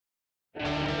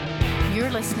You're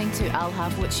listening to I'll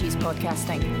Have What She's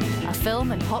Podcasting, a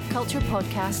film and pop culture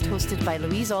podcast hosted by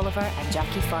Louise Oliver and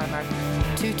Jackie Farmer.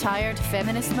 Two tired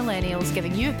feminist millennials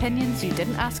giving you opinions you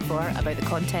didn't ask for about the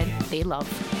content they love.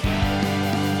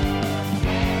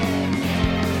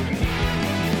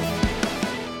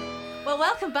 Well,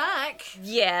 welcome back.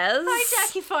 Yes. Hi,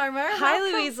 Jackie Farmer. Hi,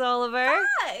 Welcome Louise Oliver.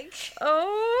 back.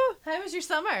 Oh, How was your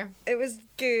summer? it was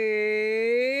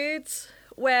good.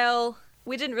 Well,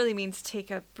 we didn't really mean to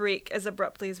take a break as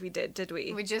abruptly as we did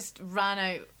we? We just ran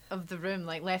out of the room,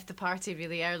 left the party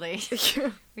really early.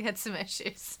 We had some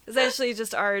issues. Essentially,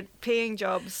 just our paying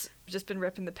jobs just been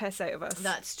ripping the piss out of us.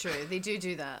 That's true. They do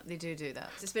that.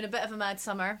 It's been a bit of a mad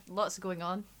summer. Lots going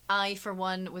on. I, for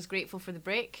one, was grateful for the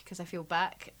break because I feel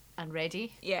back and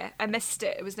ready. Yeah, I missed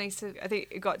it. It was nice to. I think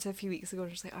it got to a few weeks ago.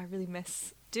 And I was like, I really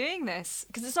miss doing this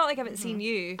because it's not like I haven't seen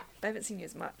you. But I haven't seen you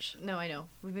as much. No, I know.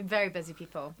 We've been very busy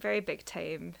people. Very big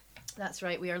time. That's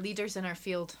right. We are leaders in our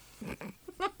field.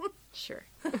 Sure.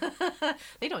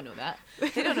 They don't know that.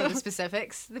 They don't know the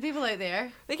specifics. The people out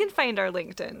there. They can find our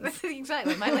LinkedIn.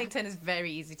 Exactly. My LinkedIn is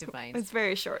very easy to find. It's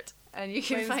very short. And you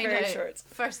can Mine's find very out short.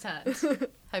 firsthand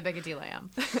how big a deal I am.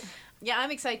 Yeah,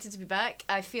 I'm excited to be back.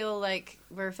 I feel like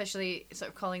we're officially sort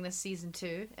of calling this season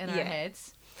 2 in our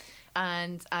heads.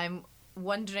 And I'm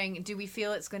wondering, do we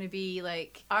feel it's going to be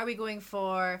are we going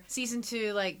for season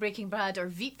 2 like Breaking Bad or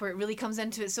Veep where it really comes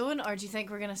into its own, or do you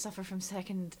think we're going to suffer from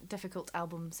second difficult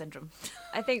album syndrome?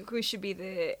 I think we should be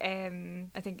the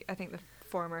I think the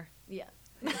former. Yeah.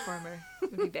 The former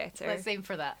would be better. Let's aim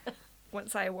for that.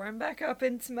 Once I warm back up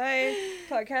into my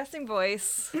podcasting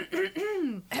voice.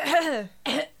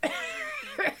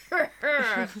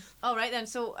 All right then,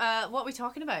 so what are we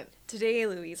talking about? Today,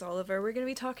 Louise Oliver, we're going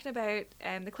to be talking about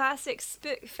the classic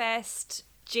Spookfest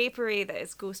japery that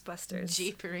is Ghostbusters.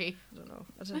 Japery. I don't know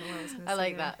what I was going to say. I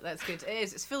like that. That's good. It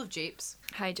is. It's full of japes.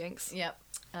 Hijinks. Yep.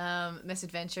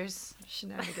 Misadventures.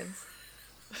 Shenanigans.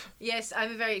 Yes,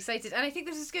 I'm very excited. And I think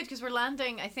this is good because we're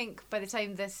landing, I think by the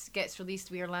time this gets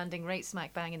released, we are landing right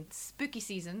smack bang in spooky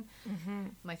season. Mm-hmm.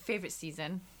 My favourite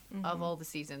season of all the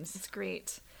seasons. It's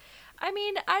great. I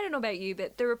mean, I don't know about you,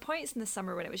 but there were points in the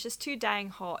summer when it was just too dang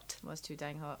hot. It was too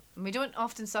dang hot. And we don't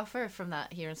often suffer from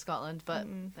that here in Scotland, but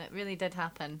it really did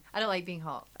happen. I don't like being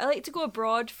hot. I like to go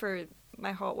abroad for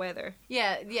my hot weather.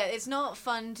 Yeah, it's not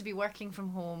fun to be working from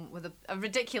home with a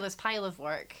ridiculous pile of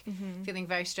work, feeling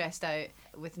very stressed out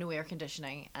with no air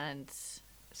conditioning and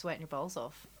sweating your balls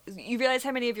off. You realise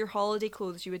how many of your holiday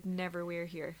clothes you would never wear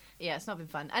here. Yeah, it's not been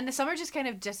fun. And the summer just kind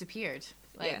of disappeared.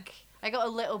 I got a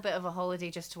little bit of a holiday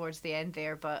just towards the end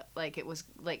there, but it was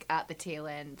at the tail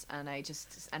end, and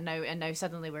now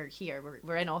suddenly we're here.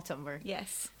 We're in autumn. We're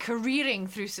careering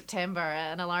through September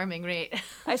at an alarming rate.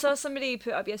 I saw somebody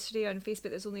put up yesterday on Facebook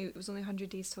that it was only 100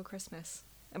 days till Christmas,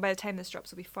 and by the time this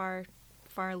drops, it'll be far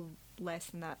less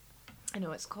than that. I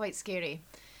know, it's quite scary.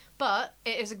 But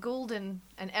it is a golden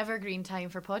and evergreen time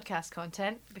for podcast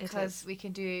content because we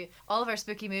can do all of our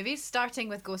spooky movies, starting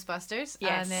with Ghostbusters,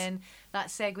 and then that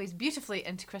segues beautifully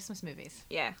into Christmas movies.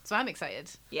 Yeah. So I'm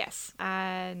excited. Yes.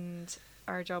 And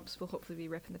our jobs will hopefully be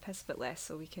ripping the piss a bit less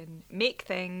so we can make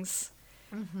things.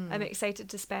 Mm-hmm. I'm excited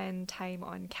to spend time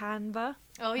on Canva.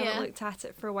 Oh, yeah. I haven't looked at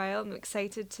it for a while. I'm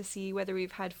excited to see whether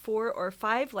we've had 4 or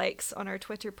 5 likes on our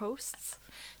Twitter posts.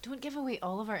 Don't give away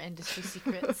all of our industry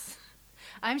secrets.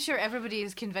 I'm sure everybody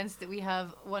is convinced that we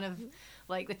have one of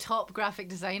the top graphic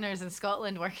designers in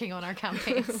Scotland working on our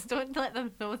campaigns. Don't let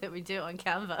them know that we do it on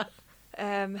Canva.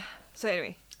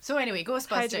 So anyway,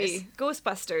 Ghostbusters.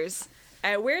 Ghostbusters.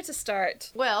 Where to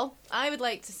start? Well, I would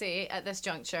like to say at this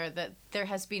juncture that there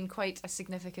has been quite a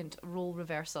significant role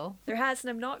reversal. There has, and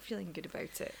I'm not feeling good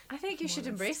about it. I think you should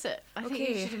embrace it. I think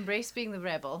you should embrace being the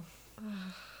rebel.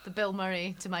 The Bill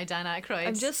Murray to my Dan Aykroyd.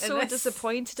 I'm just so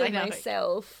disappointed in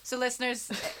myself. So listeners,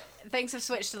 things have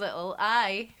switched a little.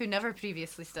 I, who never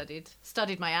previously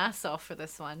studied my ass off for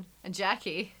this one. And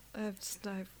Jackie... I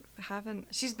haven't.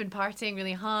 She's been partying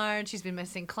really hard. She's been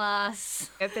missing class.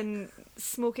 I've been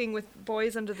smoking with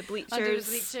boys under the bleachers. Under the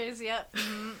bleachers, yeah.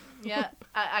 Mm-hmm. Yeah.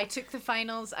 I took the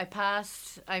finals. I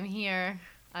passed. I'm here.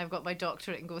 I've got my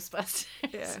doctorate in Ghostbusters.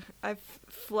 Yeah. I've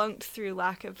flunked through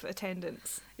lack of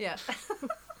attendance. Yeah.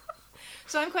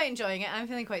 So I'm quite enjoying it. I'm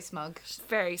feeling quite smug.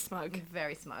 Very smug.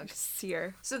 Very smug.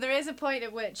 Sear. So there is a point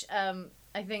at which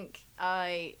I think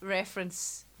I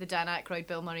reference the Dan Aykroyd,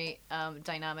 Bill Murray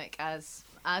dynamic as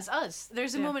us.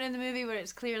 There's a moment in the movie where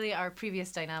it's clearly our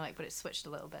previous dynamic, but it's switched a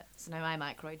little bit. So now I'm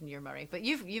Aykroyd and you're Murray. But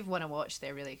you've won a watch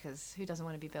there, really, because who doesn't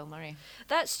want to be Bill Murray?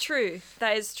 That's true.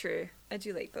 That is true. I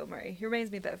do like Bill Murray. He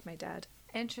reminds me a bit of my dad.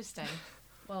 Interesting.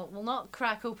 Well, we'll not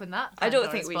crack open that I don't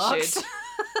Pandora's think we box. should.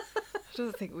 I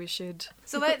don't think we should.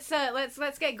 So let's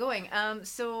get going.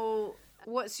 So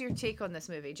what's your take on this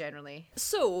movie generally?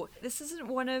 So this isn't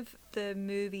one of the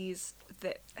movies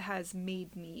that has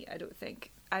made me, I don't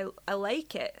think. I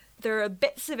like it. There are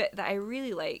bits of it that I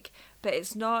really like, but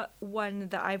it's not one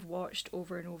that I've watched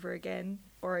over and over again,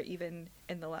 or even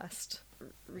in the last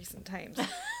recent times.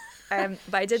 But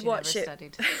I did watch it.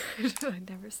 Studied. I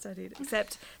never studied,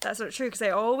 except that's not true because I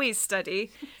always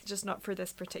study, just not for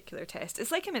this particular test. It's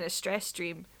like I'm in a stress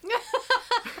stream.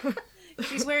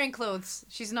 She's wearing clothes.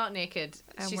 She's not naked.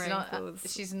 I'm wearing clothes.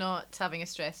 She's not having a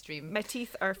stress dream. My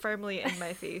teeth are firmly in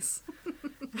my face.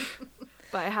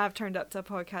 But I have turned up to a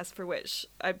podcast for which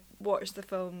I watched the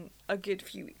film a good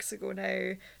few weeks ago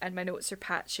now, and my notes are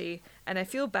patchy, and I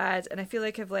feel bad, and I feel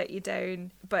like I've let you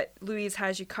down, but Louise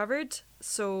has you covered,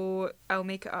 so I'll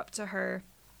make it up to her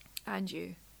and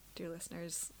you, dear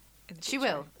listeners. She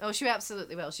will. Oh, she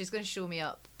absolutely will. She's going to show me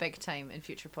up big time in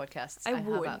future podcasts. I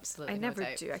won't. Have absolutely I never no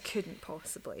doubt. do. I couldn't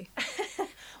possibly.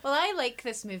 Well, I like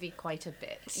this movie quite a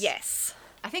bit. Yes.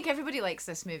 I think everybody likes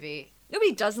this movie.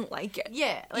 Nobody doesn't like it.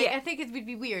 Yeah, I think it would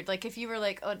be weird. Like if you were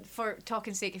like, for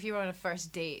talking sake, if you were on a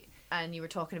first date and you were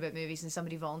talking about movies and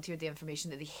somebody volunteered the information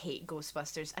that they hate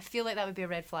Ghostbusters, I feel like that would be a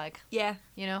red flag. Yeah.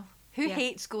 You know? Who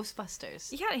hates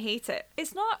Ghostbusters? You can't hate it.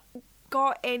 It's not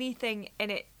got anything in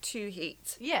it to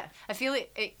hate. Yeah. I feel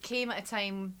it came at a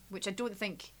time which I don't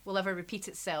think will ever repeat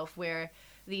itself, where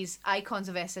these icons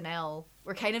of SNL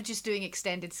were kind of just doing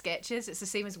extended sketches. It's the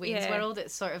same as Wayne's World.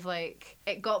 It's sort of like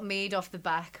it got made off the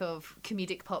back of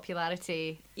comedic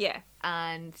popularity. Yeah.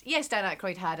 And yes, Dan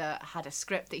Aykroyd had a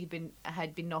script that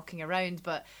had been knocking around,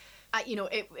 but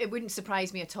it wouldn't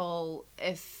surprise me at all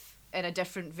if in a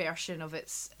different version of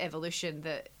its evolution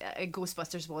that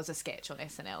Ghostbusters was a sketch on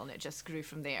SNL and it just grew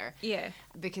from there. Yeah.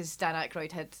 Because Dan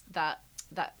Aykroyd had that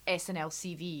SNL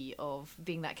CV of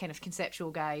being that kind of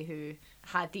conceptual guy who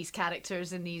had these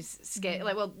characters in these sketch.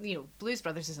 Like, well, Blues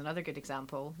Brothers is another good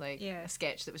example. Like a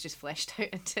sketch that was just fleshed out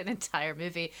into an entire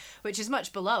movie, which is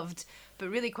much beloved, but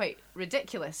really quite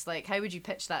ridiculous. Like, how would you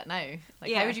pitch that now?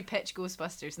 Like, how would you pitch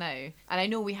Ghostbusters now? And I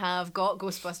know we have got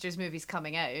Ghostbusters movies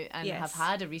coming out and have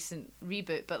had a recent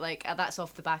reboot, but like that's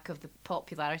off the back of the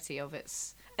popularity of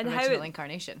its original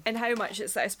incarnation. And how much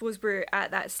it's, I suppose we're at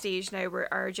that stage now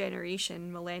where our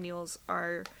generation, millennials,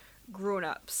 are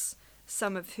grown-ups,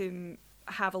 some of whom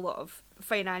have a lot of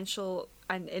financial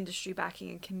and industry backing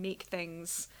and can make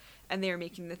things, and they're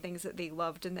making the things that they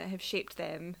loved and that have shaped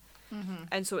them. Mm-hmm.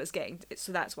 And so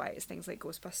so that's why it's things like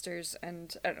Ghostbusters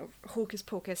and, I don't know, Hocus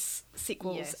Pocus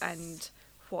sequels and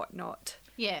whatnot.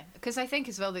 Yeah, because I think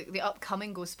as well the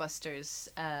upcoming Ghostbusters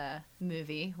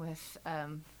movie with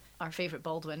our favourite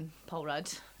Baldwin, Paul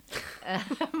Rudd.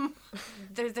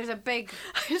 There's a big.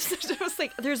 I was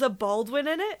like, there's a Baldwin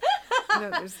in it.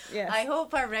 No, I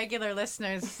hope our regular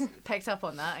listeners picked up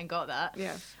on that and got that.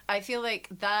 Yeah. I feel like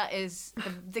that is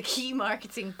the key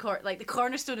marketing like the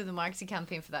cornerstone of the marketing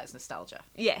campaign for that is nostalgia.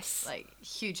 Yes. Like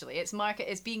hugely, it's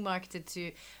being marketed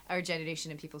to our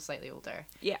generation and people slightly older.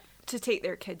 Yeah. To take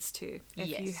their kids to,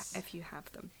 if you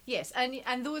have them. Yes,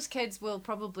 and those kids will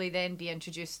probably then be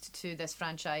introduced to this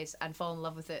franchise and fall in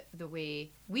love with it the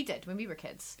way we did when we were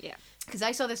kids. Yeah. Because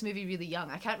I saw this movie really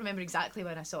young. I can't remember exactly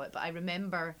when I saw it, but I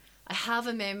have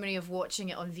a memory of watching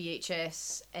it on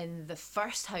VHS in the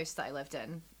first house that I lived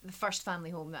in, the first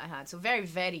family home that I had. So very,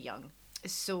 very young.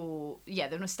 So, yeah,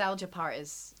 the nostalgia part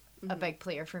is a big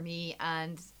player for me,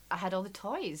 and I had all the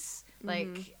toys. Like,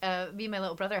 me and my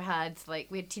little brother had,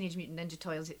 we had Teenage Mutant Ninja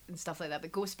toys and stuff like that,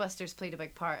 but Ghostbusters played a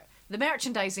big part. The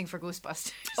merchandising for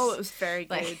Ghostbusters. Oh, it was very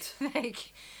good.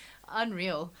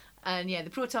 Unreal. And yeah, the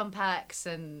proton packs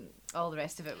and all the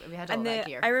rest of it. We had all that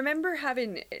gear. I remember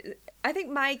I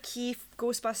think my key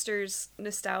Ghostbusters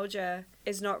nostalgia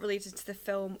is not related to the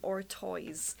film or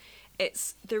toys.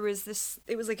 It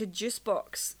was like a juice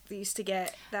box they used to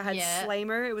get that had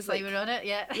Slimer. It was Slimer on it,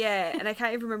 yeah. Yeah, and I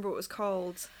can't even remember what it was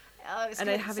called. I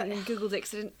haven't even Googled it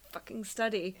because I didn't fucking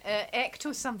study.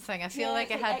 Ecto something. I feel like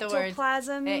it had the word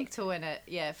ectoplasm. Ecto in it.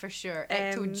 Yeah, for sure.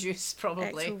 Ecto juice,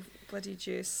 probably. Ecto bloody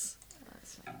juice.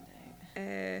 That's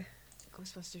fine.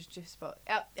 Ghostbusters juice box.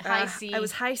 High C. I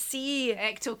was High C.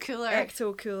 Ecto Cooler.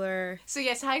 Ecto Cooler. So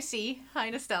yes, High C. High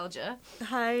nostalgia.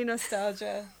 High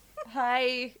nostalgia.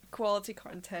 High quality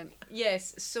content.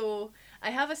 Yes. So I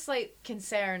have a slight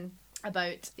concern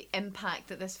about the impact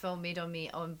that this film made on me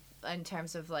in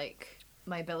terms of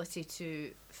my ability to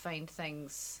find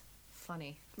things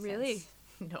funny. Really?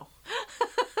 No.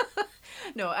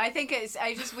 No, I think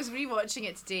I just was rewatching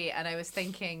it today and I was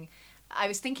thinking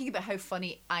about how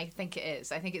funny I think it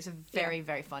is. I think it's a very,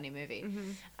 very funny movie.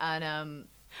 Mm-hmm. And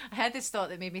I had this thought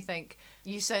that made me think,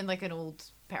 you sound like an old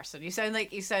person. You sound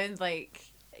like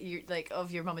you're like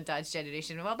of your mum and dad's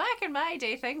generation. Well, back in my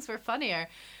day, things were funnier.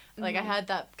 Like I had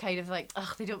that kind of like,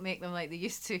 ugh, they don't make them like they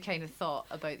used to kind of thought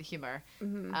about the humor,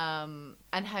 and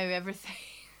how everything.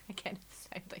 Again,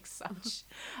 I sound like such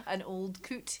an old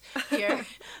coot here,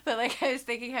 but like I was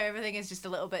thinking how everything is just a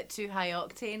little bit too high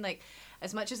octane. Like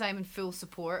as much as I'm in full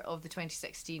support of the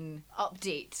 2016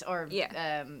 update or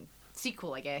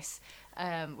sequel, I guess,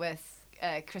 with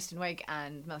Kristen Wiig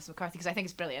and Melissa McCarthy, because I think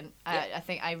it's brilliant. I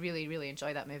think I really, really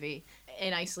enjoy that movie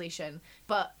in isolation.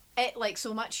 But it, like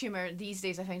so much humor these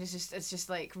days, I find it's just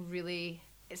like really.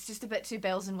 It's just a bit too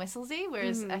bells and whistlesy,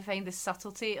 whereas I find the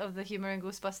subtlety of the humor in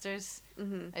Ghostbusters.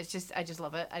 I just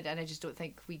love it, and I just don't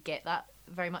think we get that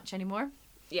very much anymore.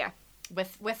 Yeah,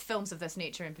 with films of this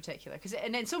nature in particular, because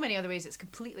and in so many other ways it's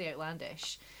completely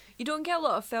outlandish. You don't get a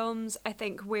lot of films, I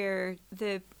think, where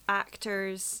the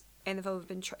actors in the film have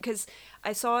been because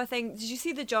I saw a thing. Did you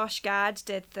see the Josh Gad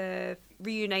did the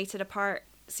Reunited Apart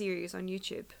series on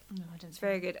YouTube? No, I didn't. It's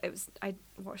very good. I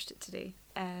watched it today.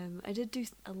 I did do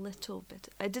a little bit.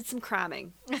 I did some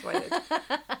cramming. That's what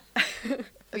I did.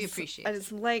 We appreciate. I did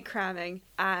some light cramming,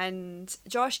 and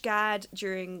Josh Gad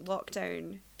during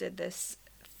lockdown did this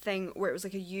thing where it was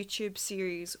like a YouTube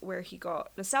series where he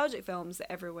got nostalgic films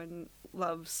that everyone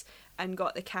loves and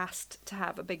got the cast to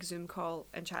have a big Zoom call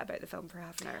and chat about the film for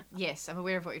half an hour. Yes, I'm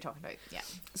aware of what you're talking about. Yeah.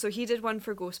 So he did one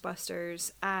for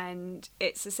Ghostbusters, and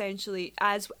it's essentially,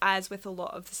 as with a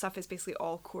lot of the stuff, it's basically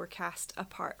all core cast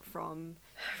apart from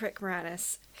Rick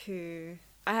Moranis, who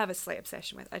I have a slight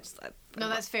obsession with. No,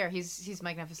 that's fair. He's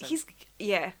magnificent.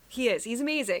 He is. He's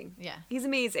amazing. Yeah. He's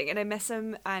amazing, and I miss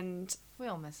him, and we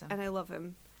all miss him. And I love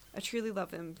him. I truly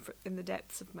love him in the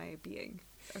depths of my being.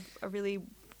 I really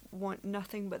want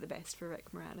nothing but the best for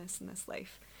Rick Moranis in this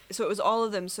life. So it was all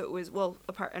of them. So it was, well,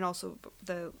 apart, and also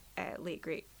the late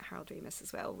great Harold Ramis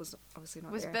as well was obviously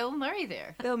not there. Was Bill Murray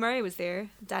there? Bill Murray was there.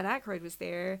 Dan Aykroyd was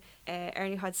there.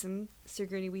 Ernie Hudson,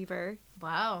 Sigourney Weaver.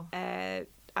 Wow.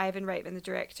 Ivan Reitman, the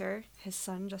director. His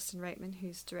son Justin Reitman,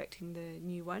 who's directing the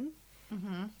new one.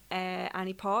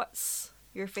 Annie Potts,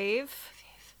 your fave.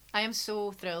 I am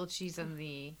so thrilled she's in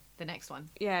the next one.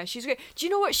 Yeah, she's great. Do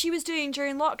you know what she was doing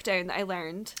during lockdown that I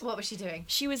learned? What was she doing?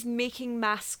 She was making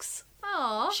masks.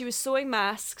 Aww. She was sewing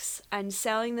masks and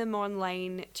selling them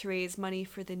online to raise money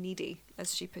for the needy,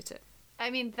 as she put it. I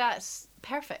mean, that's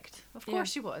perfect. Of course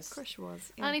she was. Of course she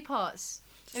was. Yeah. Annie Potts.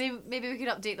 I mean, maybe we could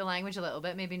update the language a little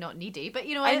bit. Maybe not needy, but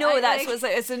you know. I know that's what's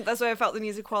like. That's why I felt the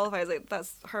music qualifies. Like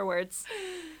that's her words.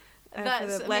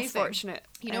 That's for the less fortunate.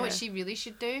 You know what she really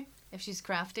should do? If she's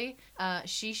crafty,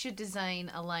 she should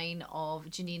design a line of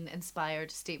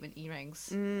Janine-inspired statement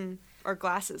earrings. Or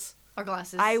glasses. Or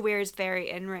glasses. Eyewear is very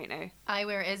in right now.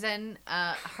 Eyewear is in.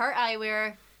 Her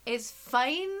eyewear is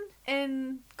fine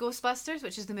in Ghostbusters,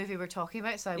 which is the movie we're talking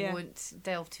about, so I won't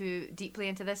delve too deeply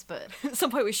into this, but... At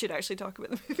some point we should actually talk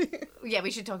about the movie. Yeah,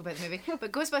 we should talk about the movie.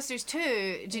 But Ghostbusters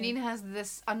 2, Janine has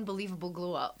this unbelievable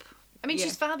glow-up. I mean,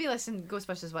 she's fabulous in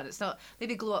Ghostbusters 1. It's not,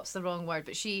 maybe glow up's the wrong word,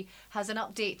 but she has an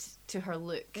update to her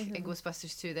look in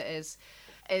Ghostbusters 2 that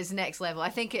is next level.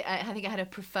 I think it had a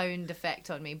profound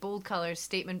effect on me. Bold colours,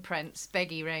 statement prints,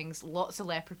 big earrings, lots of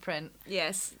leopard print.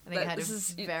 Yes. I think it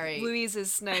had very... Louise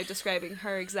is now describing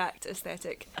her exact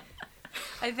aesthetic.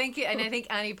 I think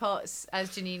Annie Potts as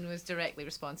Janine was directly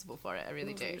responsible for it. I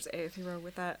really do. There's anything wrong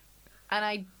with that.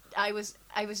 And I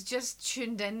was just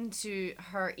tuned into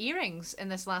her earrings in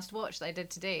this last watch that I did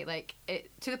today. Like it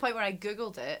to the point where I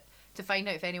googled it to find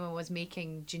out if anyone was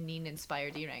making Janine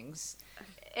inspired earrings.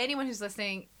 Anyone who's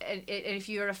listening, and if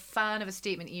you're a fan of a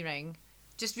statement earring,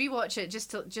 just rewatch it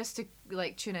just to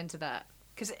like tune into that,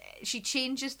 because she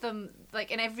changes them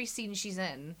like in every scene she's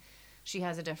in. She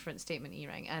has a different statement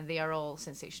earring, and they are all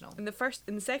sensational. In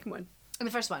the second one. In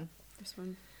the first one. This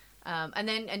one. And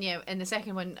in the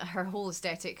second one, her whole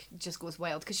aesthetic just goes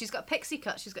wild because she's got a pixie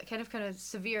cut. She's got kind of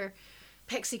severe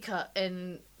pixie cut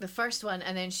in the first one,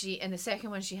 and then in the second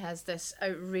one she has this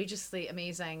outrageously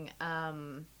amazing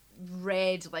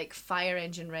red, like fire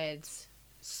engine red,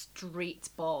 straight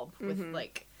bob with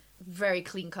like very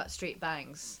clean cut straight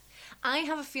bangs. I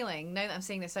have a feeling, now that I'm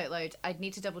saying this out loud, I'd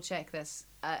need to double check this.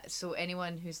 So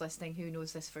anyone who's listening who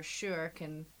knows this for sure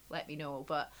can let me know.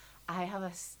 But I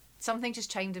have something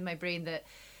just chimed in my brain that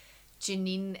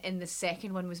Janine in the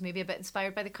second one was maybe a bit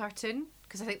inspired by the cartoon,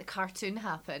 because I think the cartoon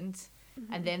happened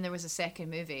and then there was a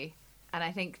second movie, and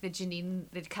I think the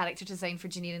character design for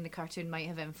Janine in the cartoon might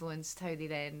have influenced how they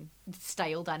then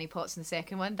styled Annie Potts in the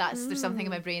second one. There's something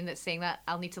in my brain that's saying that.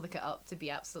 I'll need to look it up to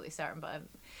be absolutely certain, but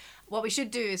What we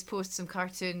should do is post some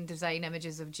cartoon design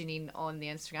images of Janine on the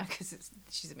Instagram because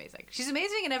she's amazing. She's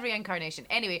amazing in every incarnation.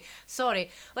 Anyway, sorry.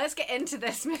 Let's get into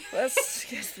this movie. Let's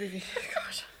get to the movie.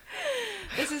 God.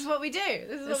 This is what we do.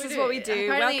 This is what we do.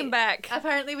 Apparently, Welcome back.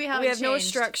 Apparently we haven't We have no changed.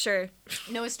 structure.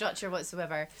 No structure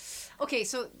whatsoever. Okay,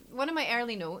 so one of my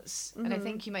early notes, and I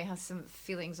think you might have some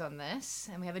feelings on this,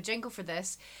 and we have a jingle for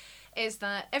this, is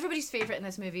that everybody's favourite in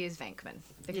this movie is Venkman.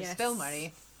 Because Yes. Bill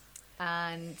Murray.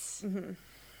 And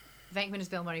Venkman is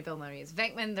Bill Murray, Bill Murray is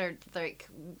Venkman. They're like,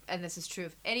 and this is true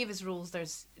of any of his roles,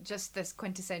 there's just this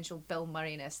quintessential Bill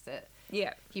Murray-ness that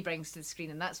Yeah. he brings to the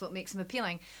screen, and that's what makes him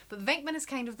appealing. But Venkman is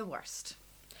kind of the worst.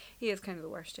 He is kind of the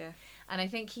worst, yeah. And I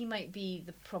think he might be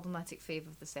the problematic fave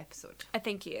of this episode. I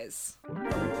think he is.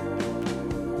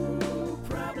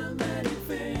 Problematic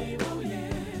fave, oh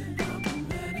yeah.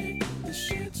 Problematic, the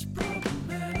shit's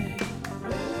problematic.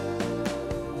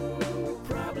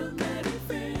 Problematic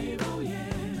fave, oh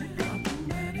yeah.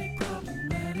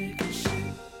 Problematic, the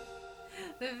shit.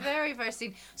 The very first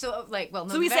scene. So, like, well,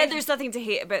 no. So we the said very- there's nothing to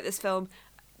hate about this film.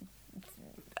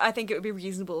 I think it would be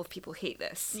reasonable if people hate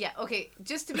this. Yeah. Okay.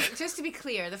 Just to be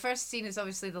clear, the first scene is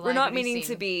obviously the We're library not meaning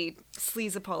scene. to be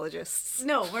sleaze apologists.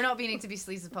 No, we're not meaning to be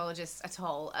sleaze apologists at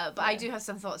all. But I do have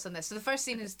some thoughts on this. So the first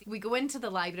scene is we go into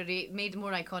the library, made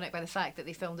more iconic by the fact that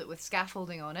they filmed it with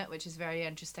scaffolding on it, which is very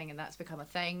interesting, and that's become a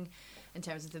thing in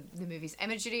terms of the movie's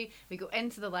imagery. We go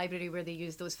into the library where they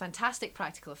use those fantastic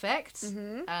practical effects,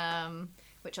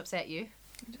 which upset you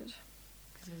because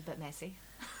it was a bit messy.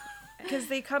 Because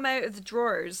they come out of the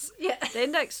drawers. Yeah. The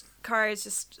index cards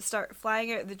just start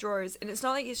flying out of the drawers, and it's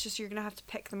not like it's just you're going to have to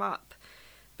pick them up,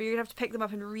 but you're going to have to pick them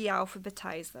up and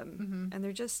re-alphabetize them. And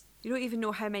they're just, you don't even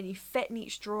know how many fit in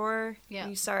each drawer. Yeah. And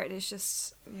you start, and it's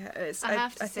just, yeah, it's, I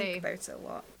have to I say- think about it a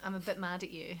lot. I'm a bit mad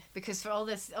at you because for all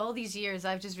these years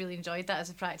I've just really enjoyed that as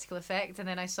a practical effect, and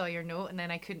then I saw your note and then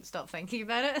I couldn't stop thinking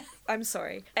about it. I'm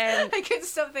sorry. I couldn't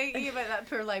stop thinking about that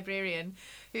poor librarian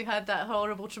who had that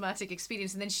horrible traumatic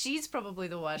experience, and then she's probably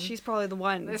the one She's probably the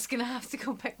one. that's gonna have to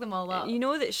go pick them all up. You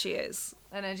know that she is.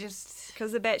 And I just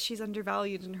Because I bet she's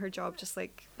undervalued in her job, just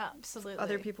like absolutely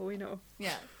other people we know.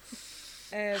 Yeah.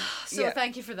 So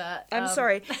Thank you for that. I'm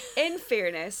sorry. In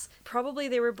fairness, probably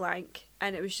they were blank,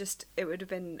 and it would have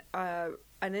been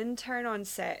an intern on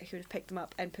set who would have picked them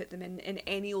up and put them in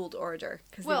any old order.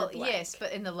 Cause Well, they were blank. yes,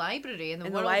 but in the library, in the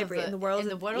In the world library, of in the world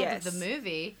of of- the yes.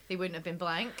 movie, they wouldn't have been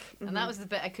blank, and that was the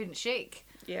bit I couldn't shake.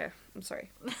 Yeah, I'm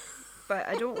sorry, but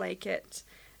I don't like it.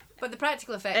 But the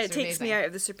practical effects It are takes amazing. me out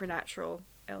of the supernatural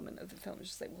element of the film. It's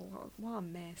just like, well, what a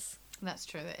mess. That's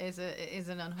true. It is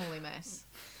an unholy mess.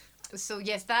 So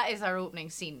yes, that is our opening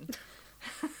scene.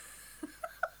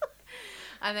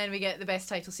 And then we get the best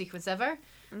title sequence ever,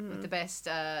 with the best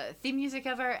theme music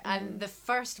ever, and the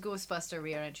first Ghostbuster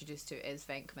we are introduced to is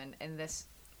Venkman in this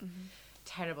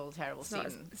terrible, terrible scene.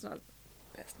 It's not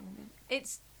the best moment.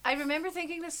 I remember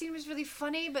thinking this scene was really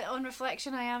funny, but on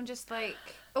reflection, I am just like,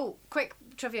 oh, quick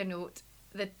trivia note: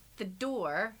 the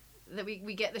door that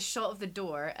we get the shot of the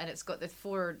door, and it's got the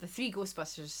three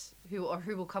Ghostbusters who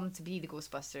will come to be the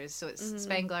Ghostbusters. So it's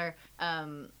Spengler,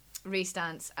 Ray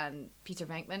Stantz, and Peter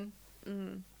Venkman,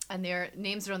 and their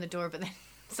names are on the door, but then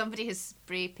somebody has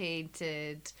spray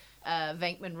painted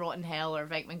Venkman Rot in Hell or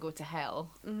Venkman Go to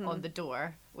Hell on the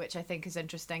door, which I think is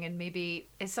interesting and maybe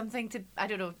is something to, I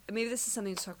don't know. Maybe this is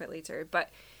something to talk about later, but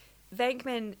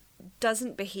Venkman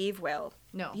doesn't behave well.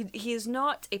 No. He is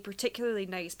not a particularly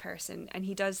nice person, and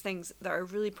he does things that are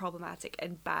really problematic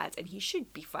and bad, and he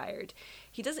should be fired.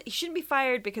 He shouldn't be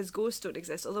fired because ghosts don't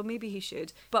exist, although maybe he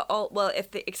should. But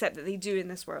except that they do in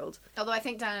this world. Although I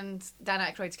think Dan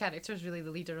Aykroyd's character is really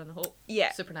the leader on the whole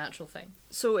supernatural thing.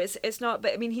 So it's not,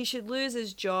 but I mean, he should lose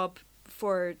his job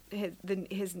for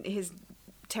his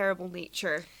terrible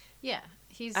nature. Yeah.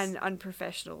 He's an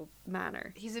unprofessional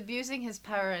manner. He's abusing his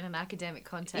power in an academic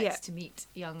context to meet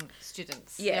young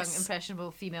students, young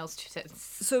impressionable female students.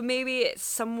 So maybe it's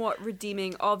somewhat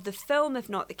redeeming of the film, if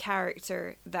not the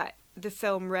character, that the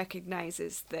film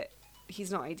recognises that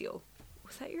he's not ideal.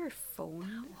 Was that your phone?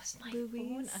 That was my Louise?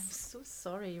 phone. I'm so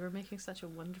sorry. You were making such a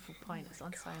wonderful point. It's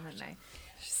on silent now.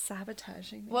 She's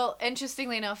sabotaging me. Well,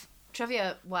 interestingly enough,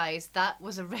 trivia-wise, that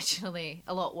was originally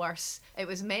a lot worse. It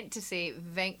was meant to say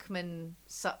Venkman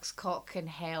sucks cock in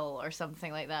hell or something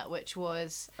like that, which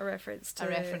was a reference to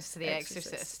The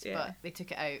Exorcist, but they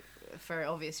took it out for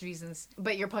obvious reasons.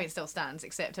 But your point still stands,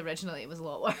 except originally it was a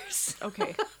lot worse.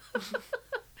 Okay.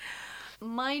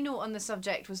 My note on the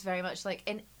subject was very much like,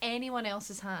 in anyone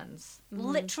else's hands,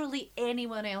 literally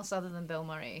anyone else other than Bill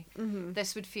Murray,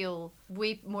 this would feel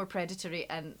way more predatory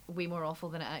and way more awful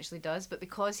than it actually does. But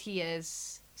because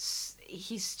he's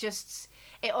just,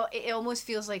 it almost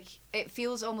feels like it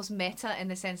feels almost meta in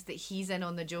the sense that he's in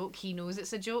on the joke. He knows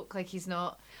it's a joke. Like he's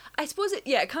not. I suppose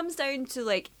it comes down to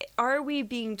like, are we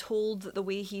being told that the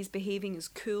way he's behaving is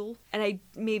cool? And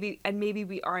maybe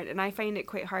we aren't. And I find it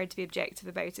quite hard to be objective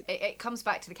about it. It comes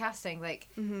back to the casting. Like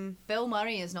Bill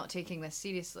Murray is not taking this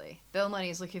seriously. Bill Murray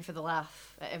is looking for the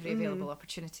laugh at every available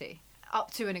opportunity,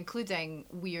 up to and including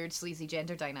weird sleazy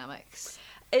gender dynamics.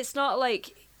 It's not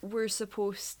like we're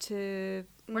supposed to.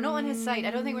 We're not on his side.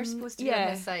 I don't think we're supposed to be on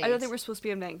his side. I don't think we're supposed to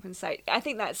be on Venkman's side. I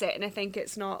think that's it, and I think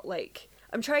it's not like.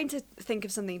 I'm trying to think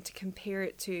of something to compare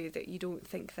it to that you don't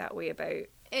think that way about.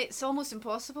 It's almost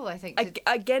impossible, I think.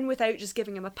 Again, without just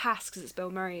giving him a pass because it's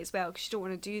Bill Murray as well, because you don't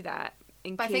want to do that.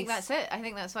 But I think that's it. I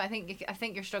think that's what I think. I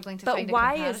think you're struggling to but find a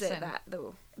why comparison. is it that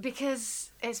though?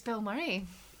 Because it's Bill Murray.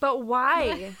 But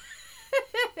why?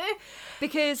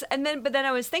 But then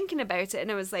I was thinking about it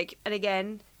and I was like, and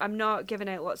again, I'm not giving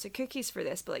out lots of cookies for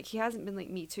this, but like he hasn't been like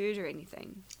Me Too'd or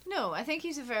anything. No, I think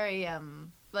he's a very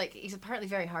like he's apparently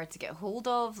very hard to get hold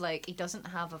of. Like he doesn't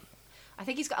have I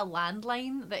think he's got a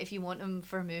landline that if you want him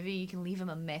for a movie, you can leave him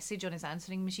a message on his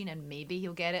answering machine and maybe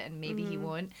he'll get it and maybe he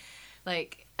won't.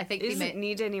 Like I think he doesn't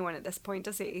need anyone at this point,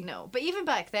 does he? No, but even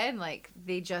back then, like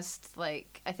they just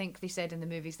like I think they said in the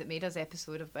Movies That Made Us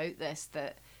episode about this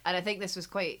that, and I think this was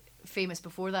quite famous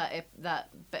before that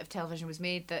bit of television was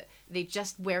made, that they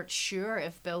just weren't sure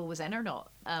if Bill was in or not,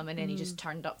 and then he just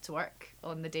turned up to work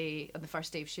on the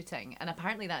first day of shooting, and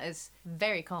apparently that is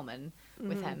very common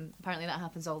with him. Apparently that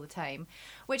happens all the time,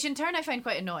 which in turn I find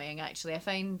quite annoying. Actually, I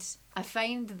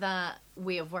find that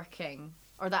way of working.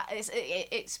 Or that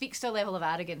it speaks to a level of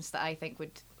arrogance that I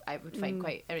would find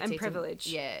quite irritating. And privilege.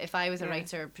 Yeah, if I was a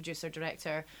writer, producer,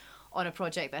 director on a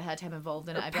project that had him involved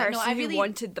in it, I'd be like, no, I really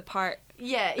wanted the part.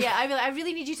 Yeah, I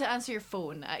really need you to answer your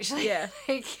phone, actually. Yeah.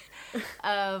 Like,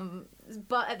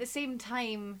 but at the same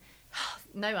time,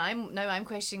 now I'm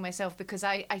questioning myself because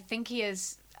I think he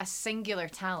is a singular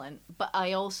talent, but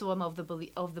I also am of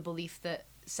the belief that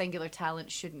singular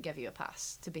talent shouldn't give you a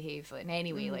pass to behave in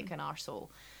any way like an arsehole.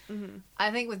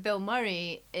 I think with Bill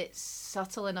Murray, it's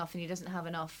subtle enough and he doesn't have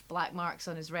enough black marks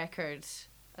on his record,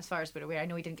 as far as we're aware. I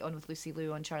know he didn't get on with Lucy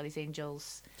Liu on Charlie's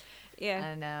Angels. Yeah.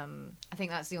 And I think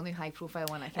that's the only high-profile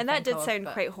one I can And that think did of, sound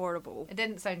but quite horrible. It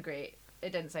didn't sound great.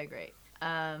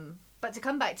 But to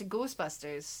come back to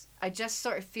Ghostbusters, I just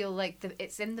sort of feel like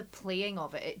it's in the playing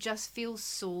of it. It just feels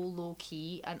so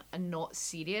low-key and not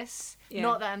serious. Yeah.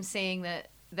 Not that I'm saying that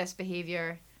this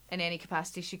behaviour in any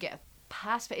capacity should get a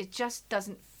pass, but it just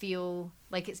doesn't feel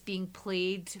like it's being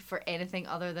played for anything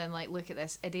other than like, look at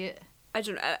this idiot. I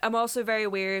don't know. I'm also very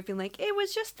aware of being like, it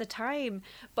was just the time.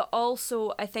 But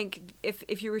also, I think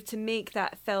if you were to make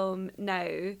that film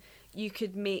now, you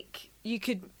could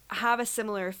have a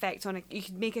similar effect on it. You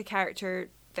could make a character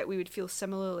that we would feel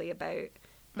similarly about,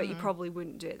 but you probably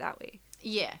wouldn't do it that way.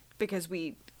 Yeah. Because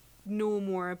we know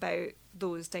more about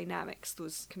those dynamics,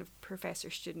 those kind of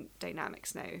professor-student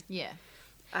dynamics now. Yeah.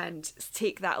 And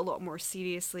take that a lot more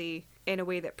seriously in a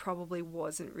way that probably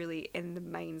wasn't really in the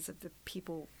minds of the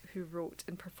people who wrote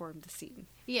and performed the scene.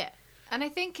 Yeah. And I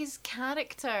think his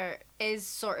character is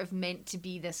sort of meant to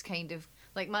be this kind of...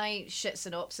 Like, my shit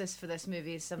synopsis for this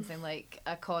movie is something like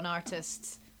a con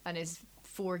artist and his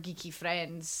 4 geeky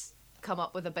friends come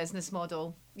up with a business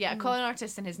model. Yeah, a con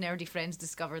artist and his nerdy friends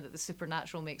discover that the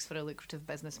supernatural makes for a lucrative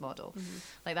business model.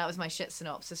 Like, that was my shit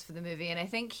synopsis for the movie. And I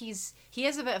think he is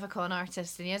a bit of a con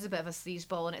artist and he is a bit of a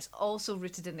sleazeball, and it's also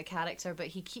rooted in the character, but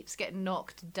he keeps getting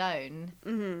knocked down.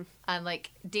 And,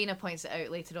 like, Dana points it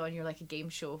out later on, you're like a game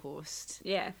show host.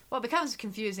 Yeah. What becomes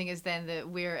confusing is then that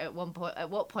at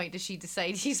what point does she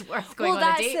decide he's worth going on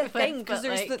a date with? Well, that's the thing,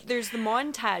 because But, there's the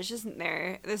montage, isn't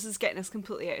there? This is getting us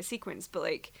completely out of sequence, but,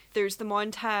 like, there's the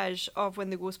montage of when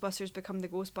the Ghostbusters become the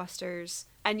Ghostbusters,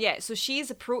 and yeah, so she's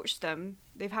approached them.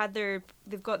 They've got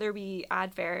their wee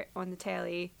advert on the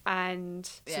telly, and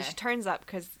so she turns up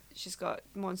because she's got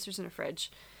monsters in her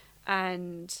fridge,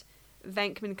 and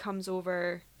Venkman comes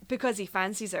over because he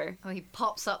fancies her. Well, he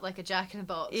pops up like a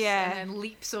jack-in-the-box, Yeah. and then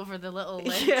leaps over the little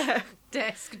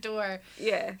desk door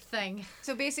thing.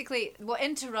 So basically, what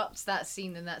interrupts that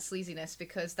scene and that sleaziness,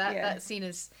 because that scene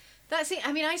is.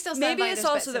 I mean, I still stand by Maybe it's those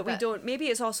also bits that of we it. don't. Maybe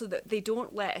it's also that they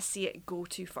don't let us see it go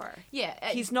too far.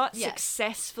 Yeah, He's not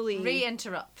successfully. Ray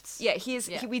interrupts. Yeah,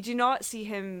 we do not see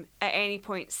him at any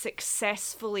point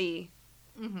successfully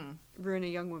ruin a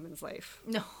young woman's life.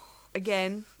 No.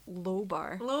 Again, low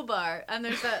bar. Low bar. And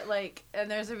there's that, like,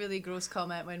 and there's a really gross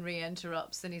comment when Ray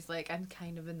interrupts and he's like, I'm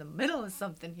kind of in the middle of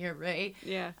something here, Ray.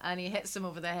 Yeah. And he hits him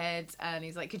over the head and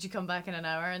he's like, could you come back in an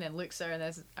hour? And then looks at her and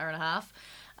there's an hour and a half.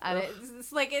 And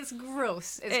it's like, it's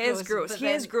gross. It is gross. but He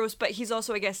then is gross, but he's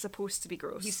also, I guess, supposed to be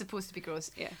gross. He's supposed to be gross.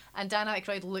 Yeah. And Dan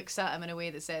Aykroyd looks at him in a way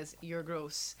that says, "You're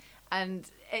gross." And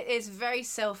it is very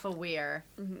self-aware.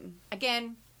 Mm-hmm.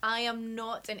 Again, I am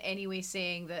not in any way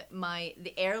saying that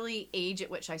the early age at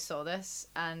which I saw this,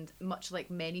 and much like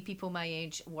many people my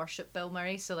age, worship Bill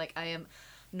Murray. So like, I am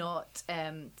not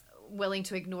willing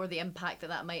to ignore the impact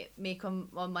that might make on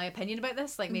my opinion about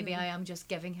this. Like, maybe I am just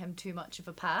giving him too much of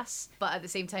a pass, but at the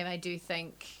same time I do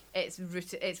think it's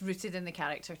rooted in the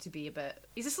character to be a bit,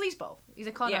 he's a sleazeball, he's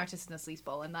a con artist and a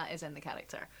sleazeball, and that is in the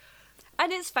character.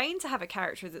 And it's fine to have a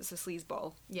character that's a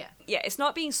sleazeball. Yeah, It's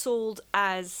not being sold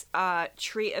as a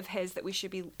trait of his that we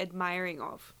should be admiring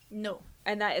of. no,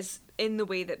 And that is in the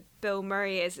way that Bill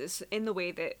Murray is. It's in the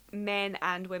way that men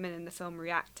and women in the film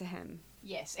react to him.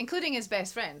 yes, including his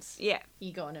best friends, Yeah.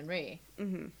 Egon and Ray.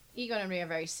 Mm-hmm. Egon and Ray are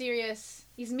very serious.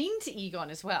 He's mean to Egon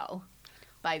as well,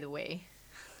 by the way.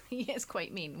 He is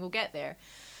quite mean. We'll get there.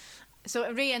 So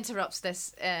Ray interrupts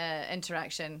this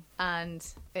interaction, and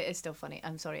it is still funny.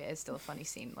 I'm sorry, it is still a funny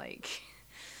scene. Like,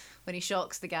 when he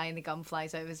shocks the guy and the gum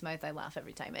flies out of his mouth, I laugh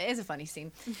every time. It is a funny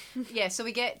scene. Yeah, so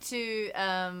we get to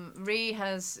Ray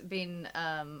has been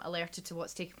alerted to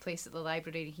what's taking place at the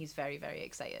library, and he's very, very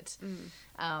excited.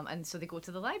 And so they go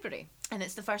to the library. And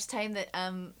it's the first time that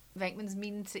Venkman's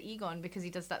mean to Egon, because he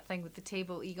does that thing with the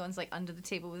table. Egon's like under the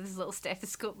table with his little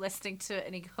stethoscope listening to it,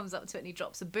 and he comes up to it and he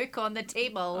drops a book on the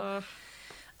table.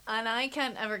 And I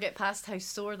can't ever get past how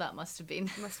sore that must have been.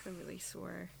 Must have been really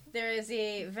sore. There is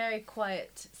a very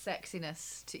quiet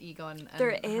sexiness to Egon. And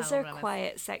There is Hal a Ramis.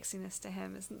 quiet sexiness to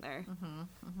him, isn't there?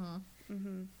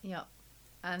 Yeah.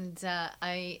 And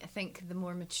I think the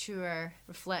more mature,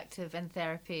 reflective, in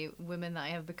therapy women that I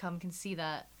have become can see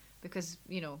that, because,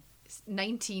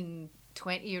 19,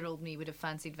 20-year-old me would have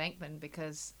fancied Venkman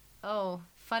because, oh,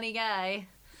 funny guy.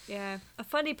 Yeah. A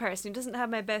funny person who doesn't have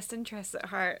my best interests at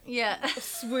heart. Yeah,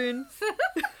 Swoon.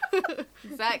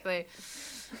 exactly.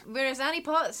 Whereas Annie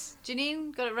Potts,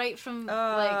 Janine got it right from,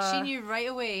 she knew right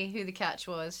away who the catch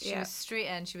was. She was straight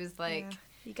in. She was like... Yeah.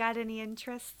 You got any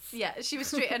interests? Yeah, she was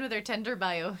straight in with her Tinder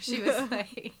bio. She was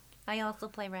like, I also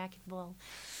play racquetball.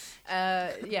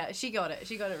 Yeah, she got it.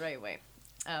 She got it right away.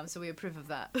 So we approve of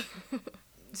that.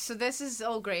 So this is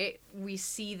all great. We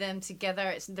see them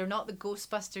together. They're not the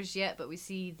Ghostbusters yet, but we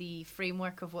see the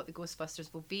framework of what the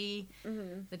Ghostbusters will be.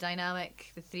 The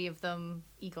dynamic, the three of them,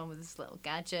 Egon with his little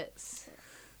gadgets,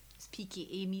 his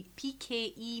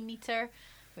PKE meter,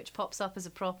 which pops up as a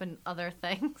prop in other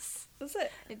things. Does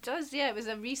it? It does, yeah. It was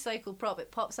a recycled prop.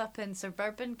 It pops up in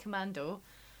Suburban Commando,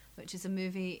 which is a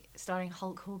movie starring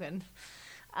Hulk Hogan.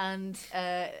 And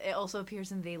it also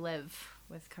appears in They Live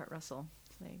with Kurt Russell.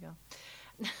 So there you go.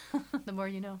 The more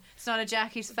you know. It's not a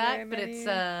Jackie's fact, but it's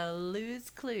a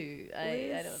Lou's clue.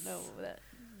 I don't know.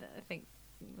 I think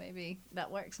maybe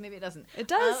that works. Maybe it doesn't. It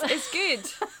does. It's good.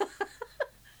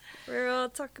 We're all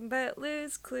talking about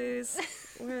Lou's clues.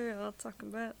 We're all talking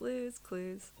about Lou's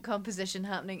clues. Composition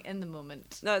happening in the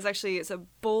moment. No, it's a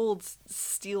bold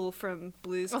steal from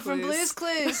Blue's Clues. From Blue's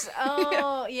Clues.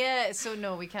 Oh, yeah. So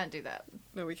no, we can't do that.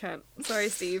 No, we can't. Sorry,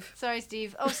 Steve. Sorry,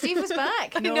 Steve. Oh, Steve was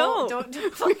back. No, know. Don't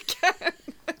We can't.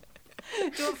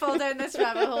 don't fall down this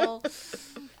rabbit hole.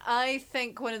 I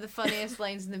think one of the funniest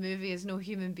lines in the movie is, "No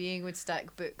human being would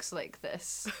stack books like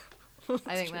this."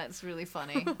 I think that's really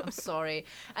funny. I'm sorry.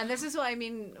 And this is what I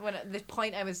mean when the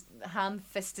point I was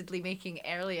ham-fistedly making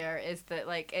earlier is that,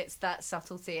 like, it's that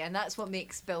subtlety, and that's what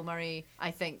makes Bill Murray,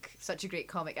 I think, such a great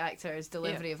comic actor, is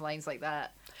delivery of lines like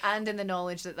that, and in the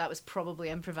knowledge that was probably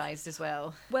improvised as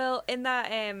well. Well, in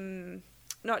that,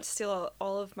 not to steal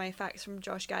all of my facts from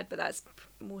Josh Gad, but that's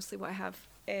mostly what I have,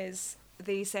 is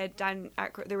they said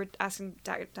they were asking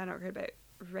Dan Aykroyd about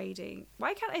writing.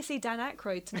 Why can't I say Dan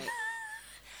Aykroyd tonight?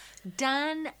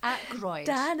 Dan Aykroyd.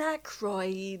 Dan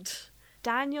Aykroyd.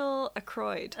 Daniel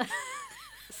Aykroyd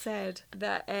said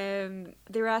that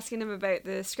they were asking him about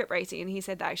the script writing, and he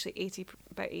said that actually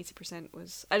about 80%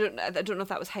 was... I don't know if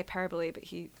that was hyperbole, but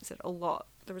he said a lot.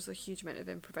 There was a huge amount of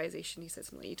improvisation. He said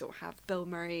something like, you don't have Bill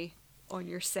Murray on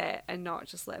your set and not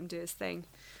just let him do his thing.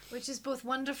 Which is both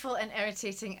wonderful and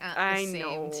irritating at I the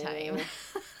know. same time.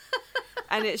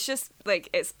 And it's just, like,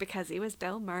 it's because he was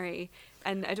Bill Murray.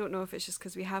 And I don't know if it's just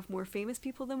because we have more famous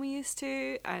people than we used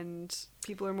to, and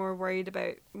people are more worried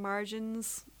about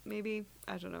margins, maybe.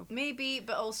 I don't know. Maybe,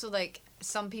 but also, like,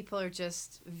 some people are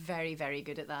just very, very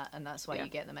good at that, and that's why Yeah. you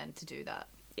get them in to do that.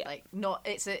 Yeah. Like,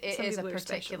 it Some is a people are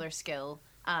particular skill,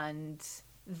 and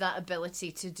that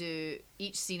ability to do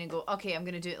each scene and go, okay, I'm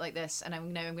going to do it like this, and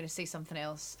I'm going to say something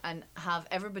else, and have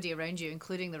everybody around you,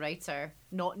 including the writer,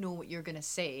 not know what you're going to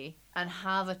say, and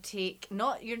have a take.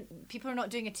 People are not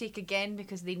doing a take again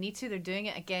because they need to. They're doing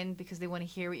it again because they want to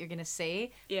hear what you're going to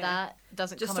say. Yeah. That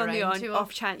doesn't Just come on the around too off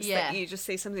often. chance that you just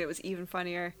say something that was even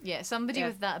funnier. Yeah, somebody Yeah.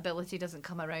 with that ability doesn't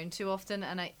come around too often,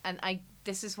 and I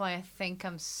this is why I think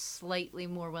I'm slightly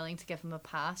more willing to give him a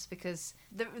pass, because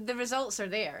the results are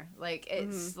there. Like,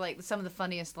 it's like some of the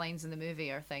funniest lines in the movie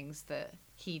are things that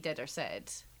he did or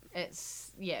said.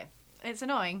 It's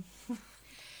annoying.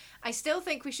 I still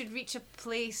think we should reach a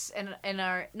place in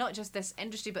our, not just this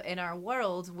industry, but in our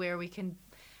world where we can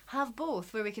have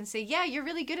both, where we can say, yeah, you're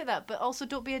really good at that, but also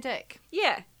don't be a dick.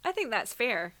 Yeah, I think that's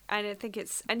fair, and I think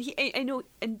I know,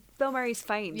 and Bill Murray's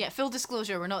fine. Yeah, full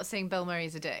disclosure, we're not saying Bill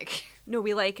Murray's a dick. No,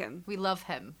 we like him. We love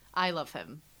him. I love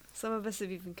him. Some of us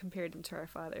have even compared him to our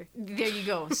father. There you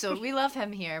go. So we love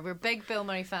him here. We're big Bill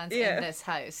Murray fans Yeah. in this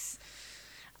house,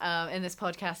 in this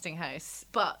podcasting house.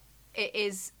 But it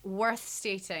is worth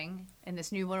stating in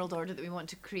this new world order that we want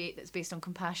to create, that's based on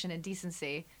compassion and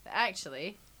decency, that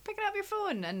actually picking up your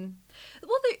phone and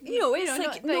Well, it's know,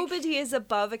 like not- nobody is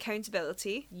above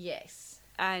accountability, yes,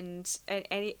 and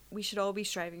we should all be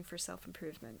striving for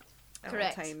self-improvement at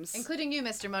correct, all times. including you,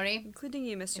 Mr. Murray. Including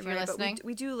you, Mr. If you're Murray. But listening.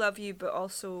 we do love you, but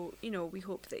also, we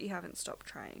hope that you haven't stopped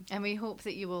trying. And we hope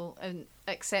that you will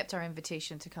accept our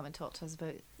invitation to come and talk to us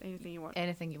about Anything you want.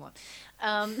 anything you want.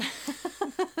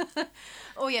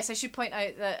 Oh yes, I should point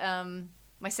out that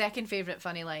my second favourite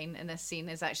funny line in this scene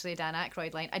is actually a Dan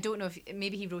Aykroyd line. I don't know if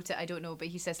maybe he wrote it, I don't know, but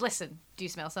he says, "Listen, do you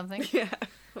smell something?" Yeah,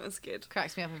 that was good.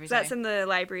 Cracks me up every So time. that's in the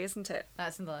library, isn't it?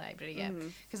 That's in the library, yeah.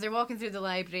 Because they're walking through the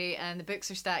library and the books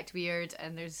are stacked weird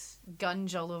and there's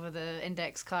gunge all over the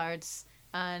index cards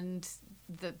and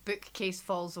the bookcase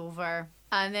falls over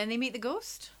and then they meet the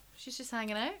ghost. She's just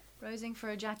hanging out, browsing for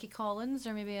a Jackie Collins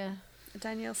or maybe a...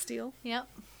 Danielle Steele. Yep.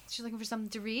 She's looking for something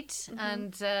to read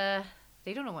and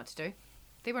they don't know what to do.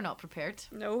 They were not prepared.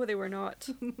 No, they were not.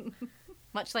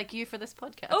 Much like you for this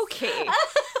podcast. Okay.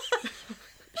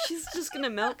 She's just gonna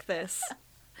milk this.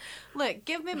 Look,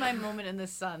 give me my moment in the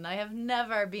sun. I have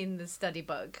never been the study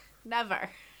bug. Never.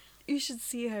 You should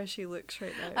see how she looks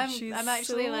right now. I'm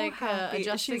actually so like happy.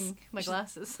 adjusting my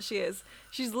glasses. She is.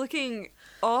 She's looking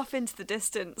off into the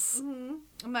distance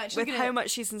I'm actually with gonna, how much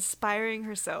she's inspiring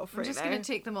herself I'm right just now. going to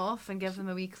take them off and give them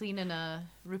a wee clean in a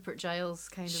Rupert Giles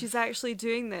kind She's of actually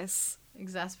doing this.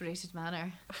 exasperated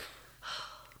manner.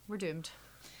 We're doomed.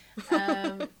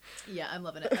 Yeah, I'm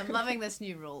loving it. I'm loving this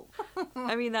new role.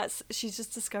 I mean, she's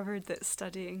just discovered that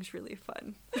studying's really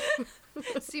fun.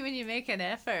 See, when you make an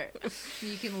effort,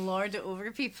 you can lord it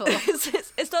over people.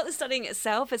 It's not the studying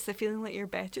itself, it's the feeling like you're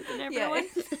better than Yeah, everyone.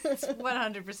 it's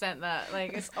 100% that.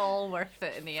 Like, it's all worth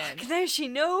it in the end. Now she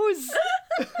knows.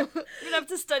 You're gonna have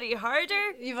to study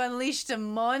harder. You've unleashed a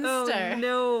monster. Oh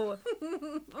no.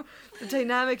 The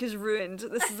dynamic is ruined.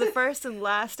 This is the first and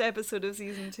last episode of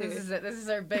season 2. This is it. This is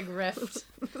our big rift.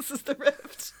 This is the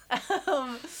rift.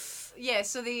 Yeah,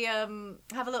 so they have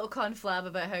a little conflab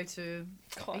about how to...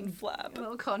 Conflab. A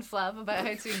little conflab about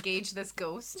how to engage this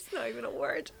ghost. It's not even a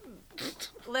word.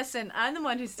 Listen, I'm the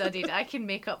one who studied. I can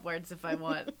make up words if I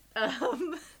want.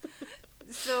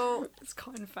 So... It's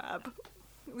confab.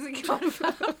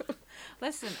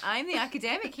 Listen, I'm the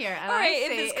academic here, and Alright, I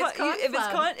say if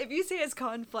conflab. if you say it's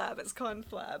conflab, it's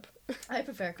conflab. I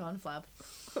prefer conflab.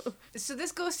 So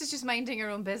this ghost is just minding her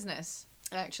own business,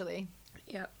 actually.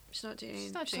 Yep. She's not doing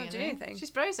She's not doing anything. anything.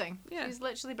 She's browsing. Yeah. She's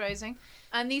literally browsing.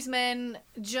 And these men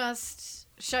just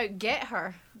shout, "Get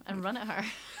her!" and run at her.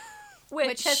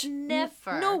 Which has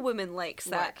never no woman likes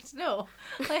that. Worked. No.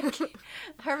 Like,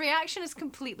 her reaction is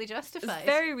completely justified. It's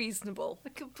very reasonable.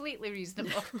 Completely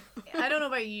reasonable. I don't know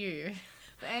about you,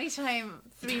 but anytime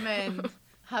 3 men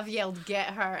have yelled "Get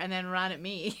her!" and then ran at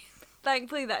me,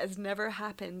 Thankfully, that has never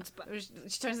happened. But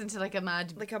she turns into like a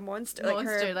mad... like a monster,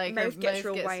 Monster, like her like her mouth gets mouth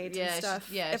real gets- wide yeah, and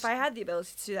stuff. If I had the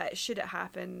ability to do that, should it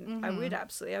happen, I would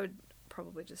absolutely. I would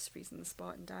probably just freeze on the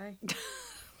spot and die.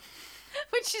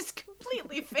 Which is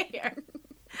completely fair.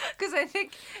 Because I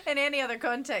think in any other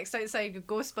context outside of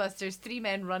Ghostbusters, 3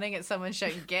 men running at someone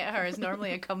shouting "Get her!" is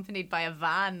normally accompanied by a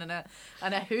van and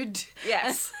a hood.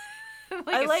 Yes. Like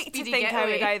I a like to speedy think I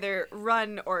would getaway. either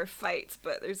run or fight,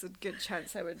 but there's a good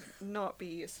chance I would not be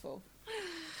useful.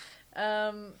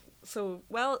 So,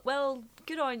 well,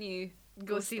 good on you,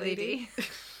 Ghosty lady.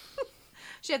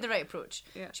 She had the right approach.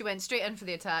 Yeah. She went straight in for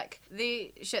the attack.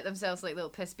 They shit themselves like little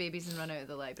piss babies and run out of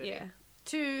the library. Yeah.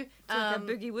 To It's like a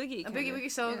boogie woogie. a boogie woogie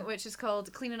song, which is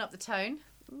called "Cleaning Up the Town,"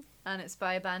 and it's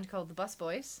by a band called the Bus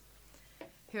Boys,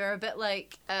 who are a bit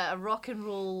like a rock and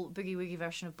roll boogie woogie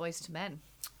version of Boys to Men.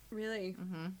 Really?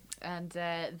 And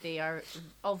they are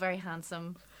all very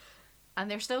handsome, and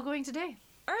they're still going today.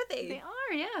 Are they? They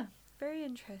are, yeah. Very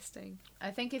interesting.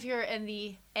 I think if you're in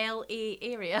the LA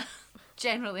area,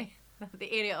 generally,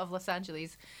 the area of Los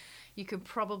Angeles, you could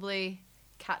probably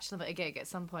catch them at a gig at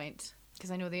some point.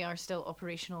 Because I know they are still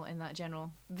operational in that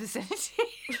general vicinity.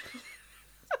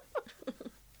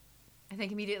 I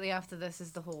think immediately after this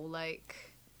is the whole, like,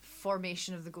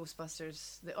 formation of the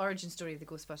Ghostbusters, the origin story of the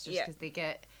Ghostbusters, Yeah.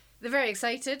 because they're very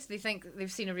excited. They think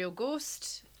they've seen a real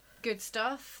ghost. Good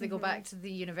stuff. They go back to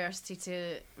the university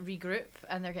to regroup,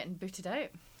 and they're getting booted out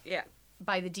Yeah.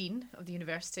 by the dean of the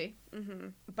university,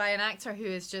 by an actor who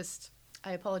is just...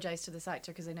 I apologise to this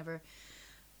actor because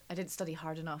I didn't study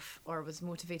hard enough or was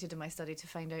motivated in my study to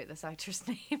find out this actor's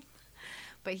name.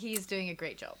 But he's doing a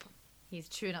great job. He's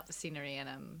chewing up the scenery, and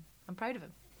I'm proud of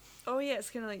him. Oh yeah, it's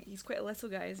kind of like he's quite a little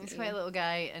guy, isn't He's he? quite a little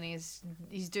guy, and he's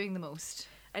doing the most.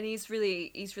 And he's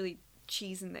really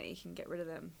cheesing that he can get rid of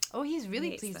them. Oh, he's really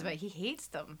Hates pleased them. about it. He hates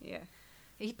them. Yeah.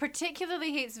 He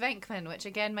particularly hates Venkman, which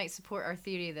again might support our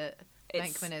theory that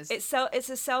Venkman is... It's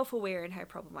a self-aware in how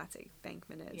problematic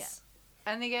Venkman is. Yeah.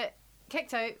 And they get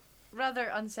kicked out rather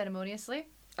unceremoniously.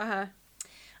 Uh-huh.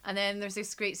 And then there's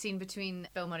this great scene between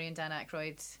Bill Murray and Dan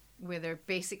Aykroyd where they're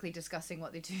basically discussing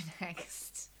what they do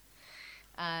next.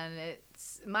 And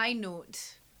it's my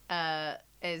note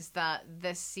is that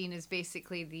this scene is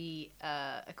basically the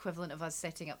equivalent of us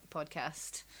setting up the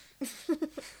podcast.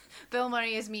 Bill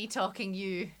Murray is me talking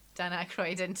you, Dan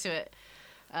Aykroyd, into it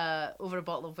over a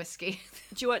bottle of whiskey.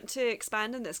 Do you want to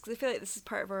expand on this? Because I feel like this is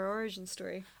part of our origin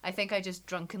story. I think I just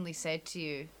drunkenly said to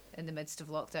you in the midst of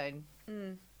lockdown,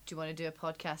 do you want to do a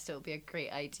podcast? It'll be a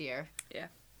great idea. Yeah.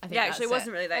 I think Yeah, actually, it that's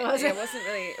wasn't really that. It wasn't.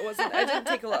 It wasn't. I didn't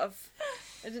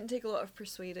take a lot of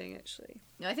persuading, actually.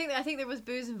 No, I think there was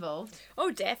booze involved. Oh,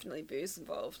 definitely booze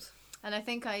involved. And I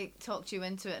think I talked you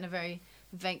into it in a very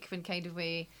Venkman kind of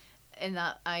way, in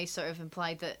that I sort of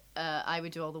implied that I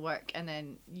would do all the work and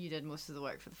then you did most of the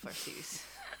work for the first series.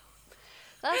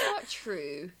 That's not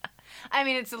true. I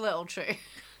mean, it's a little true.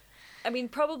 I mean,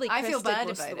 probably Chris I feel bad did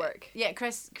most about of the it. work. Yeah,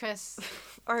 Chris.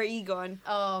 Or Egon.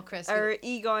 Oh, Chris. Or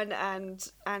Egon and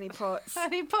Annie Potts.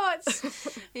 Annie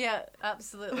Potts. Yeah,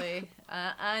 absolutely.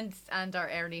 And our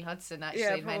Ernie Hudson, actually,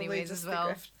 Yeah, in many probably ways just as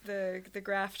well. the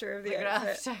grafter of the, The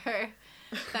outfit. grafter.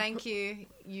 Thank you.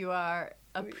 You are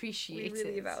We appreciated.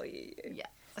 really value you. Yeah.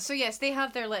 So yes, they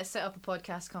have their let's set up a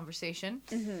podcast conversation.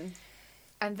 Mm-hmm.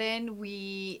 And then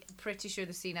pretty sure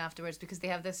the scene afterwards, because they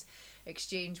have this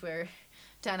exchange where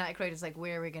Dan Aykroyd is like,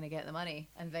 where are we going to get the money?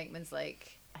 And Venkman's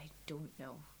like, I don't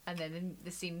know. And then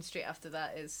the scene straight after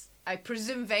that is, I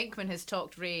presume Venkman has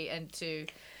talked Ray into...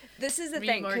 This is the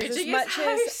thing, 'cause remortgaging his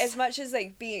house. as much as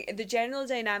like being the general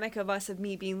dynamic of us, of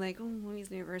me being like, oh, well,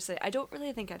 he's never said. I don't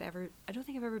think I've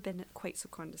ever been quite so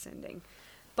condescending,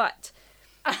 but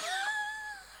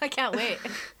I can't wait.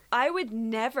 I would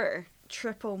never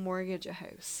triple mortgage a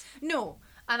house. No.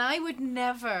 And I would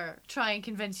never try and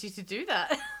convince you to do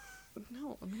that.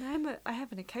 No, I mean I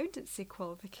have an accountancy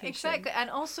qualification. Exactly. And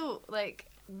also, like,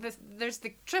 there's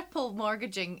the triple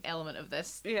mortgaging element of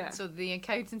this. Yeah. So the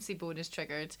accountancy bonus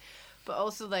triggered. But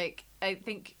also, like, I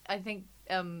think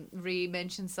Ray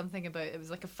mentioned something about it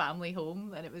was like a family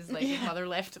home, and it was like his mother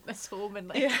left him this home, and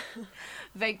like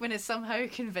Venkman has somehow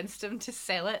convinced him to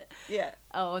sell it. Yeah.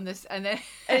 Oh, and then And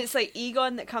it's like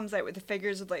Egon that comes out with the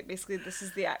figures of like basically this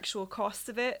is the actual cost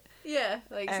of it. yeah,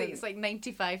 like it's like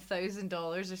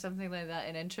 $95,000 or something like that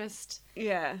in interest.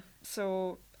 Yeah.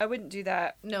 So I wouldn't do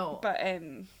that. No, But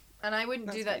and I wouldn't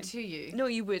do that's that fine. to you. no,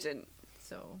 you wouldn't.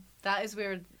 So that is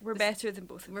where We're better than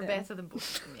both of we're them. better than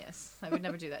both of them. Yes, I would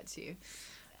never do that to you.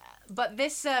 But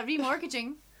this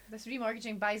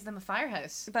remortgaging buys them a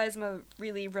firehouse. It buys them a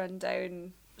really run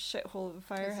down shithole of a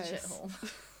firehouse. It's a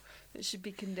shithole. It should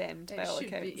be condemned by all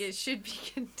accounts. It should be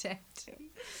condemned.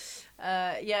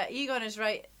 Yeah, Egon is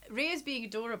right. Ray is being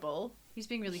adorable. He's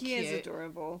being really He cute. is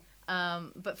adorable.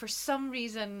 But for some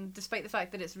reason, despite the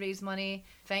fact that it's Ray's money,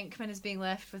 Venkman is being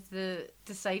left with the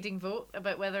deciding vote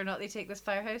about whether or not they take this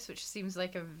firehouse, which seems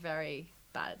like a very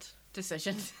bad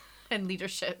decision in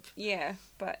leadership. Yeah,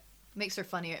 but Makes her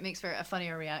funnier. It makes for a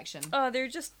funnier reaction. oh,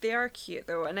 they are cute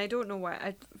though, and I don't know why.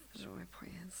 I don't know what my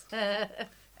point is.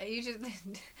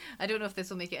 I don't know if this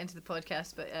will make it into the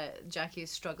podcast, but Jackie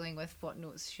is struggling with what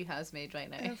notes she has made right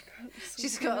now.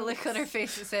 She's got a look on her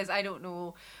face that says, "I don't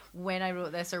know when I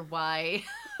wrote this or why."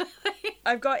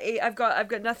 I've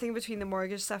got nothing between the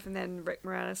mortgage stuff and then Rick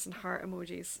Moranis and heart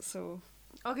emojis. So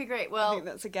Okay, great. I Well, think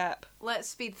that's a gap. let's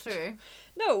speed through.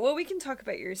 No, well we can talk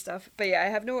about your stuff, but yeah, I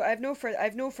have no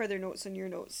further notes on your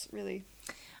notes really.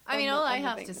 I mean, On all the- I on the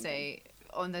have to thing. say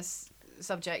on this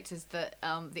subject is that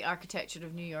the architecture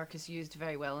of New York is used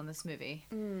very well in this movie,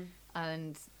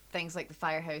 and things like the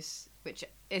firehouse which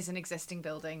is an existing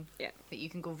building Yeah. that you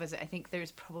can go visit. I think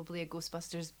there's probably a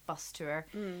Ghostbusters bus tour,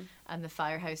 and the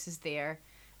firehouse is there.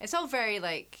 It's all very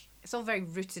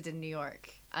rooted in New York,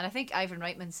 and I think Ivan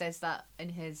Reitman says that in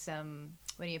his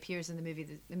when he appears in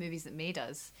the movies that made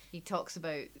us. He talks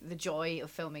about the joy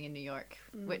of filming in New York,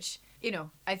 which, you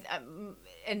know, I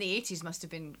in the 80s must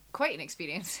have been quite an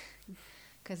experience,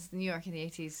 because New York in the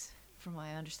 80s, from what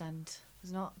I understand,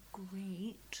 was not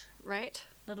great. Right.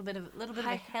 A little bit of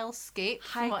a hellscape.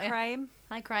 from High what I- crime.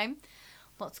 high crime,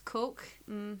 lots of coke.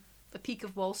 The peak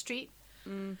of Wall Street.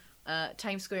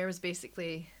 Times Square was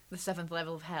basically the 7th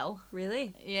level of hell.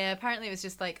 Really? Yeah, apparently it was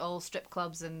just like all strip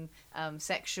clubs and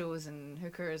sex shows and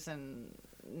hookers and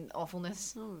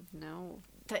awfulness. Oh, no.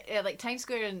 Like Times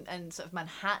Square and sort of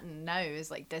Manhattan now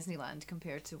is like Disneyland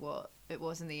compared to what it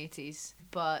was in the 80s.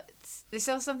 But there's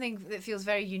still something that feels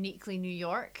very uniquely New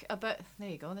York about... There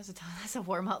you go, that's a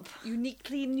warm-up.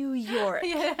 Uniquely New York.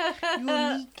 Yeah.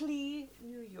 Uniquely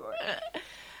New York.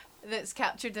 That's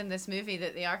captured in this movie,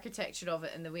 that the architecture of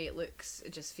it and the way it looks,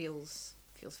 it just feels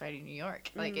very New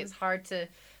York. Like, it's hard to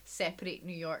separate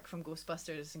New York from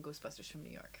Ghostbusters and Ghostbusters from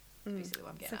New York. That's basically what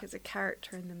I'm It's getting like at. it's a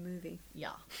character in the movie.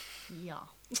 Yeah.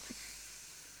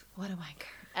 What a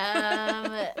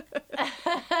wanker.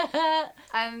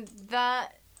 And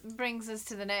that brings us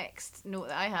to the next note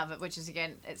that I have, which is,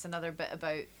 again, it's another bit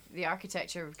about the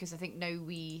architecture, because I think now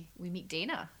we meet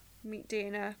Dana. Meet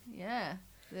Dana. Yeah.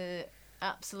 The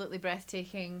absolutely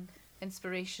breathtaking,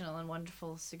 inspirational and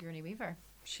wonderful Sigourney Weaver.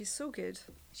 She's so good.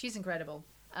 She's incredible.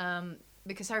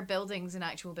 Because her building's an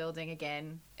actual building,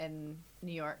 again, in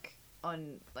New York,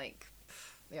 on, like,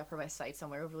 the Upper West Side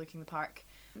somewhere, overlooking the park.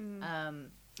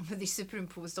 But they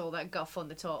superimposed all that guff on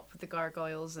the top with the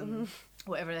gargoyles and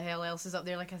whatever the hell else is up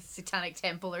there, like a satanic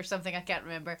temple or something, I can't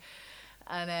remember.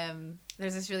 And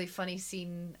there's this really funny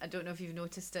scene, I don't know if you've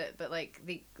noticed it, but like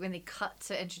when they cut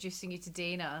to introducing you to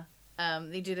Dana,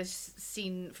 they do this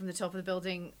scene from the top of the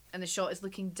building, and the shot is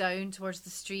looking down towards the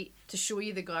street to show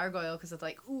you the gargoyle, because it's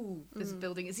like, ooh, this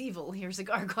building is evil, here's a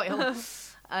gargoyle.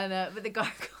 And but the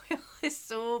gargoyle is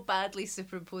so badly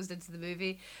superimposed into the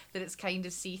movie that it's kind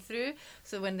of see-through,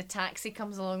 so when the taxi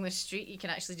comes along the street, you can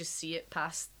actually just see it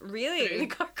pass through the Really?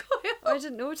 gargoyle. Oh, I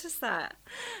didn't notice that.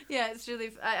 Yeah, it's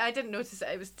really... I didn't notice it.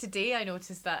 It was today I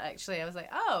noticed that, actually. I was like,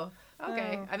 oh,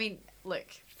 okay. Oh. I mean, look,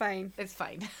 Fine. it's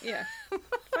fine. Yeah.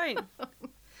 Fine.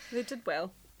 They did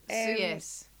well. So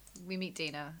yes, we meet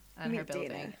Dana and her meet building,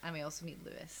 Dana. and we also meet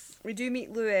Lewis. We do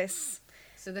meet Lewis.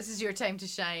 So this is your time to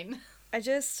shine.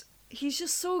 He's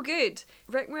just so good.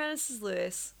 Rick Moranis is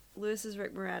Lewis. Lewis is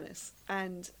Rick Moranis.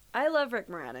 And I love Rick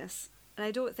Moranis. And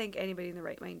I don't think anybody in their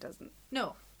right mind doesn't.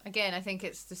 No, again, I think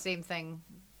it's the same thing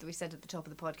that we said at the top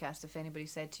of the podcast. If anybody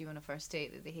said to you on a first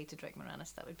date that they hated Rick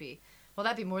Moranis, that'd be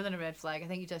more than a red flag. I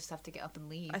think you just have to get up and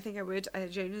leave. I think I would. I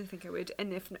genuinely think I would.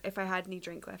 And if I had any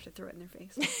drink left, I'd throw it in their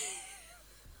face.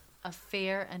 A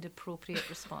fair and appropriate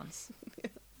response,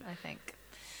 I think.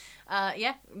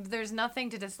 Yeah, there's nothing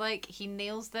to dislike. He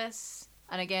nails this.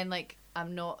 And again, like,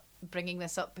 I'm not bringing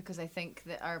this up because I think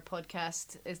that our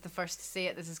podcast is the first to say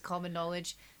it. This is common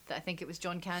knowledge that I think it was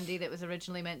John Candy that was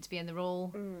originally meant to be in the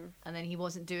role. And then he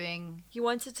wasn't doing... He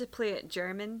wanted to play it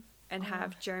German and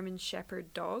have German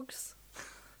Shepherd dogs.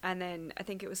 And then I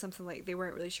think it was something like they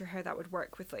weren't really sure how that would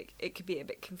work with, like, it could be a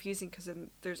bit confusing because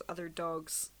there's other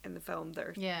dogs in the film that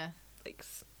are Yeah. like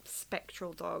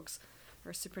spectral dogs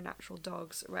or supernatural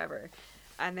dogs or whatever.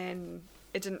 And then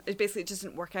it just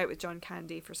didn't work out with John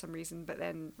Candy for some reason. But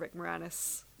then Rick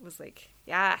Moranis was like,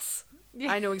 yes,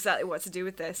 Yeah. I know exactly what to do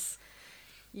with this.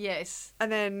 Yes.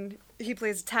 And then he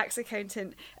plays a tax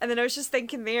accountant. And then I was just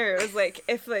thinking there, it was like,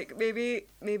 if like maybe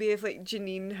if like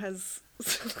Janine has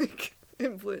like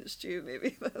influenced you,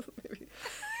 maybe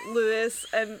Lewis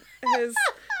and his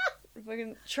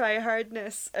fucking try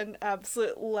hardness and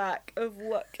absolute lack of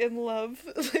luck in love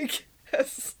like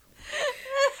has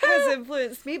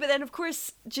influenced me. But then of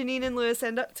course Janine and Lewis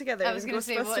end up together. I was in going to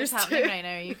say, what is Ghostbusters happening 2. right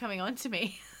now? Are you coming on to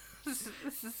me?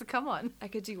 This is come on. I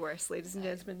could do worse, ladies and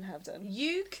gentlemen, have done.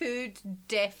 You could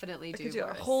definitely do could do a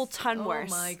worse. whole ton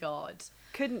worse. Oh my god.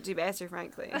 Couldn't do better,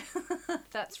 frankly.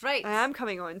 That's right. I am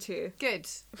coming on too. Good.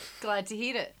 Glad to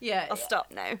hear it. Yeah. I'll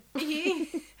stop now.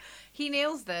 He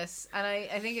nails this, and I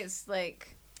think it's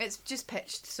like, it's just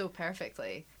pitched so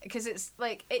perfectly, because it's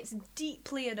like, it's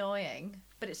deeply annoying,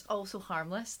 but it's also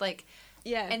harmless. Like,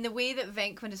 Yeah. And the way that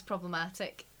Venkman is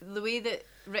problematic, the way that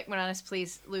Rick Moranis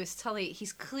plays Lewis Tully,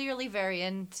 he's clearly very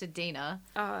into Dana.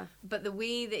 But the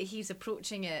way that he's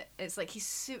approaching it, it's like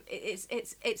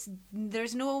it's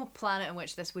there's no planet on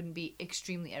which this wouldn't be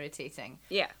extremely irritating.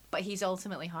 Yeah. But he's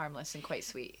ultimately harmless and quite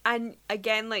sweet. And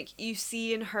again, like, you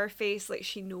see in her face, like,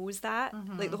 she knows that.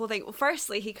 Like, the whole thing. Well,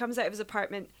 firstly, he comes out of his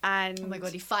apartment and... Oh my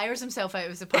god, he fires himself out of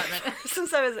his apartment.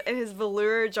 Since I was in his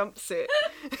velour jumpsuit.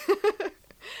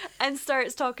 And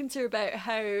starts talking to her about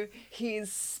how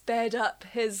he's sped up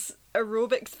his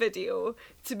aerobics video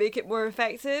to make it more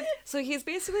effective. So he's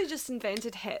basically just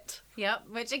invented HIIT. Yep,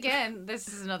 which again, this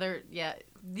is another...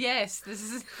 Yes, this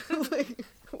is...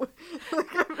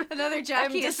 Another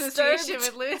Jackie association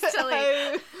with Lewis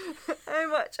Tully. How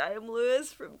much I am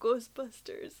Lewis from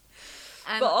Ghostbusters.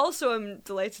 But also I'm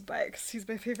delighted by it because he's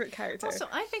my favourite character. Also,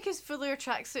 I think his velour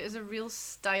tracksuit is a real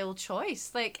style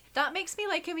choice. Like, that makes me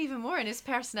like him even more, and his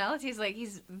personality is like,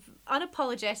 he's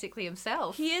unapologetically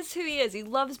himself. He is who he is. He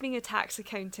loves being a tax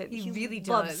accountant. He really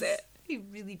loves does. it. He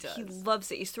really does. He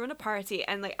loves it. He's throwing a party,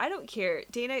 and like, I don't care.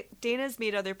 Dana's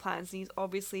made other plans, and he's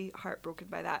obviously heartbroken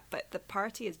by that. But the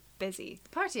party is busy. The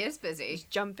party is busy. He's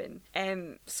jumping.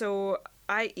 So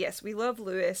we love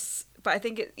Lewis, but I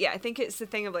think it's the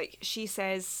thing of like, she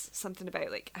says something about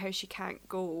like how she can't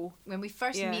go. When we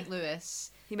first meet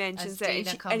Lewis, he mentions as it,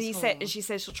 Dana and she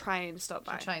says she'll try and stop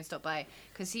by.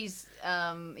 Because he's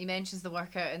he mentions the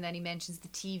workout, and then he mentions the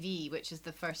TV, which is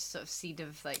the first sort of seed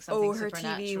of like something her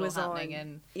supernatural TV was happening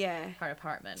on. in her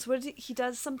apartment. So he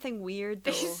does something weird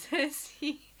though. He says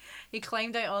he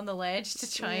climbed out on the ledge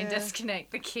to try and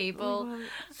disconnect the cable,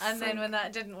 and then when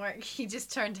that didn't work, he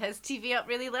just turned his TV up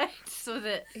really loud so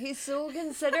that... He's so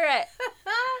considerate.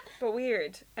 But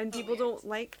weird. And people don't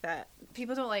like that.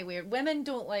 People don't like weird. Women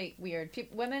don't like weird.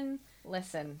 Women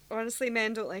listen. Honestly,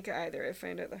 men don't like it either. I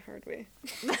found out the hard way.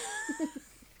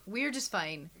 Weird is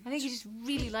fine. I think he just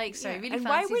really likes her. He really and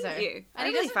fancies why wouldn't her. you? And I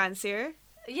he really doesn't... fancy her.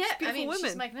 Yeah, I mean, woman.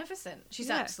 she's magnificent. She's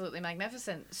Yeah. absolutely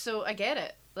magnificent. So I get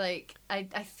it. Like, I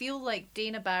feel like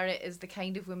Dana Barrett is the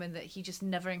kind of woman that he just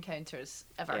never encounters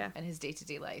ever in his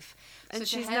day-to-day life. And so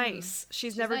she's him, nice.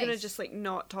 She's never going to nice. just, like,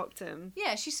 not talk to him.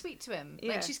 Yeah, she's sweet to him.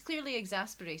 Yeah. Like, she's clearly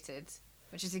exasperated,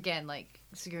 which is, again, like,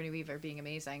 Sigourney Weaver being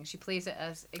amazing. She plays it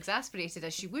as exasperated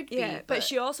as she would be. But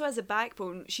she also has a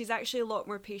backbone. She's actually a lot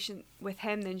more patient with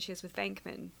him than she is with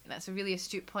Venkman. That's a really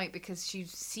astute point, because she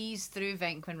sees through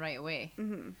Venkman right away.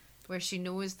 Mm-hmm. Where she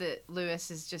knows that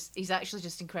Lewis is he's actually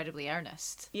just incredibly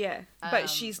earnest. Yeah, but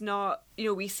she's not,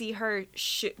 we see her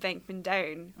shoot Venkman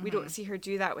down. We don't see her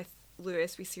do that with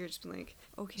Lewis. We see her just being like,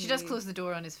 okay. She does close the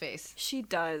door on his face. She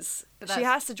does. But she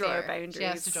has to draw her boundaries. She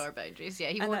has to draw her boundaries, yeah.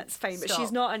 And that's fine, but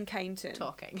she's not unkind to him.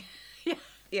 Talking. Yeah.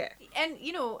 Yeah. And,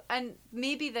 and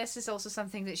maybe this is also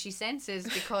something that she senses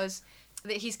because...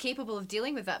 that he's capable of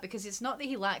dealing with that, because it's not that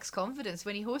he lacks confidence.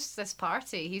 When he hosts this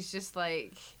party, he's just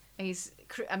like...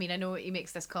 I know he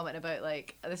makes this comment about,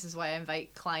 like, this is why I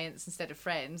invite clients instead of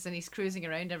friends, and he's cruising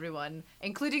around everyone,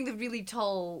 including the really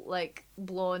tall, like,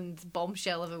 blonde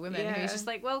bombshell of a woman who's just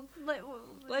like, well,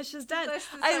 let's just dance. Let's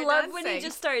just I start love dancing. when he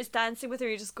just starts dancing with her,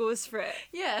 he just goes for it.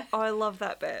 Yeah. Oh, I love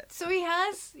that bit. So he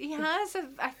has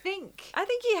I think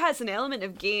he has an element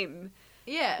of game.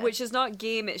 Yeah. Which is not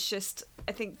game, it's just,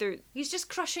 I think he's just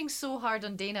crushing so hard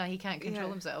on Dana he can't control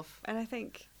himself. And I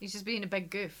think... he's just being a big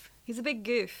goof. He's a big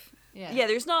goof. Yeah. Yeah,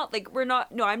 there's not, like,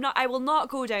 I will not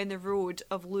go down the road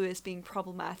of Lewis being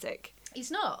problematic. He's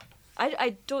not.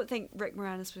 I don't think Rick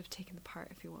Moranis would have taken the part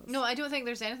if he was. No, I don't think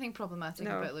there's anything problematic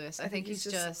about Lewis. I think he's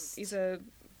just... He's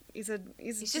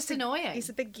just annoying. He's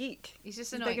a big geek. He's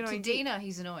just annoying. To Dana,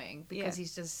 he's annoying because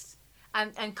he's just...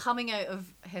 And coming out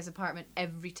of his apartment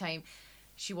every time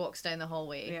she walks down the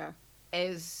hallway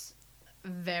is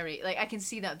very... Like, I can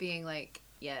see that being like,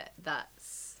 yeah,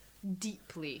 that's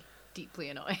deeply, deeply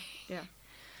annoying. Yeah.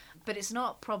 But it's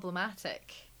not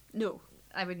problematic. No.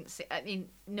 I wouldn't say... I mean,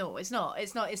 no, it's not.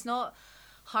 It's not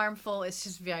harmful. It's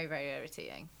just very, very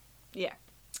irritating. Yeah.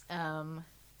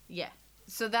 Yeah.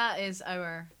 So that is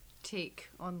our take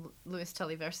on Lewis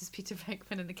Tully versus Peter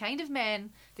Venkman and the kind of men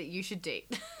that you should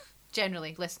date.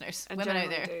 Generally, listeners, And women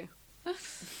out generally there.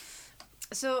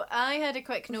 So I had a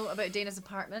quick note about Dana's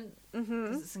apartment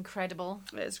because it's incredible.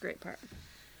 It is a great part.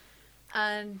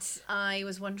 And I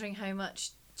was wondering how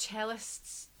much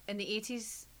cellists in the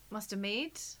 80s must have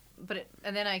made.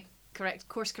 And then I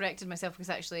course corrected myself because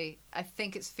actually I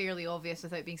think it's fairly obvious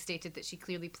without being stated that she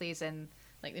clearly plays in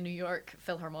like the New York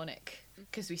Philharmonic,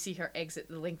 because we see her exit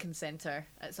the Lincoln Center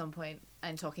at some point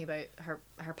and talking about her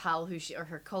pal or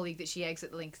her colleague that she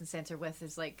exit the Lincoln Center with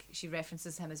is like, she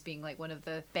references him as being like one of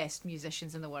the best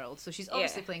musicians in the world. So she's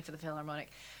obviously playing for the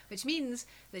Philharmonic, which means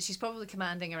that she's probably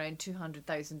commanding around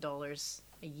 $200,000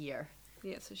 a year.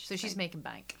 Yeah, so she's making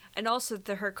bank. And also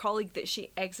her colleague that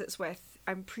she exits with,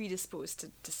 I'm predisposed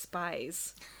to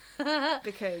despise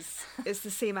because it's the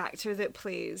same actor that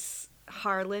plays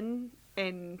Harlan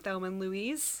in Thelma and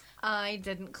Louise. I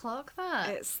didn't clock that.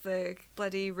 It's the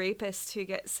bloody rapist who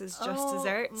gets his just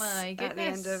desserts my at the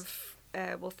end goodness.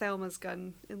 of Thelma's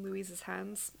gun in Louise's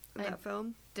hands in that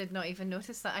film. Did not even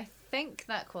notice that. I think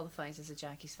that qualifies as a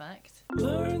Jackie's fact.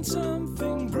 Learn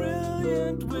something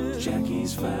brilliant with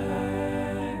Jackie's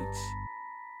Facts.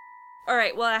 All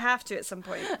right, well, I have to at some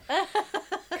point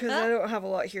because I don't have a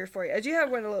lot here for you. I do have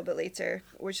one a little bit later,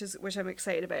 which I'm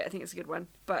excited about. I think it's a good one.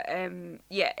 But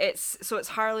yeah, it's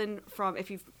Harlan from, if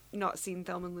you've not seen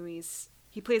Thelma and Louise,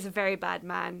 he plays a very bad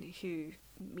man who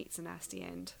meets a nasty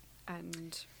end,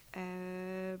 and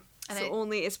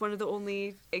it's one of the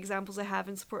only examples I have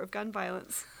in support of gun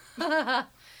violence.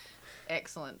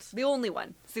 Excellent. The only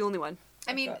one. It's the only one.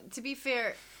 I mean, to be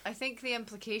fair, I think the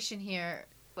implication here,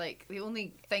 like, the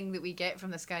only thing that we get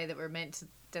from this guy that we're meant to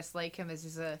dislike him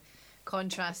is a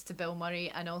contrast to Bill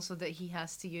Murray, and also that he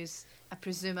has to use, I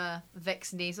presume, a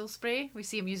Vicks nasal spray. We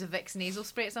see him use a Vicks nasal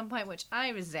spray at some point, which I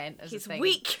resent as He's a thing.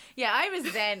 weak. Yeah, I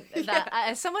resent that.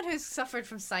 As someone who's suffered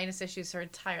from sinus issues her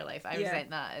entire life, I Yeah. resent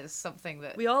that as something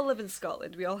that... We all live in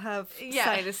Scotland. We all have Yeah.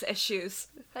 sinus issues.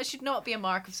 That should not be a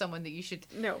mark of someone that you should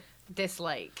No.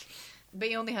 dislike. But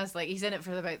he only has, like, he's in it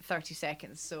for about 30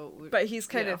 seconds, so... But he's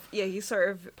kind of, he's sort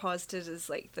of posited as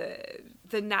like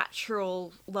the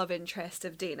natural love interest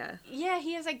of Dana. Yeah,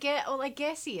 he is, I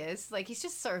guess he is. Like, he's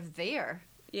just sort of there.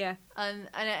 Yeah.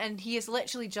 And he is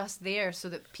literally just there so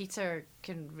that Peter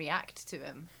can react to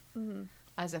him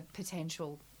as a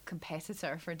potential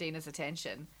competitor for Dana's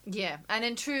attention. Yeah, and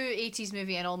in true 80s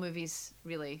movie, and all movies,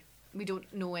 really, we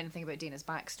don't know anything about Dana's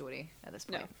backstory at this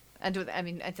point. No. I don't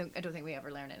think we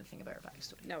ever learn anything about her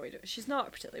backstory. No, we don't. She's not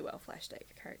a particularly well fleshed out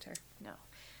character. No.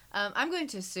 I'm going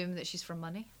to assume that she's from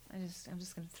money. I'm just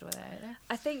going to throw that out there.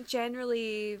 I think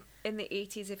generally in the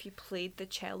 80s, if you played the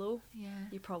cello, Yeah.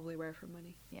 you probably were from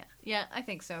money. Yeah, I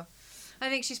think so. I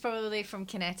think she's probably from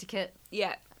Connecticut,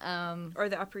 Yeah. Or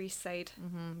the Upper East Side.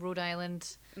 Rhode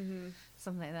Island,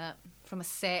 something like that. From a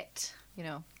set,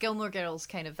 Gilmore Girls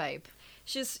kind of vibe.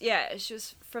 She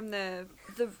was from the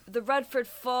Redford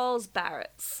Falls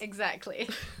Barracks. Exactly.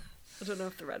 I don't know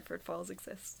if the Redford Falls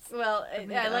exists. Well,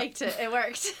 made I it up. liked it. It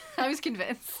worked. I was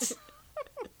convinced.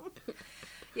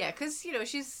 Yeah, because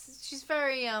she's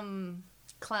very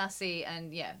classy,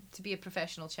 and to be a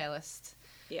professional cellist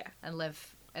Yeah. and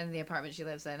live in the apartment she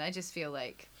lives in, I just feel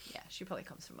like she probably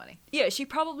comes from money. Yeah, she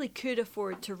probably could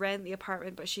afford to rent the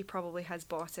apartment, but she probably has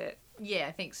bought it Yeah,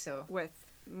 I think so. with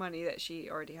money that she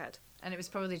already had. And it was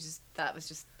probably that was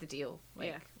just the deal. Like,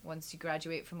 Yeah. once you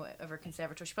graduate from whatever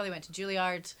conservatory, she probably went to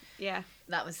Juilliard. Yeah.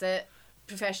 That was it.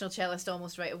 Professional cellist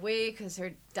almost right away, because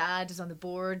her dad is on the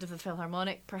board of the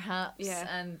Philharmonic, perhaps. Yeah.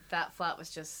 And that flat was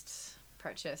just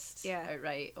purchased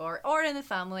outright, or in the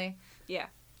family. Yeah.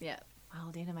 Yeah.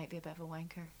 Well, Dana might be a bit of a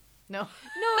wanker. No.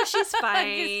 No, she's fine.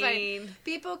 It's fine.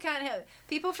 People can't help.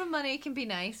 People from money can be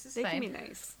nice. It's They fine. can be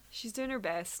nice. She's doing her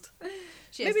best.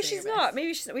 She is Maybe doing she's her not. best.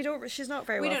 Maybe she's not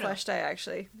very We well don't know. fleshed out,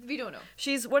 actually. We don't know.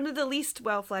 She's one of the least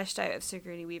well fleshed out of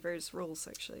Sigourney Weaver's roles,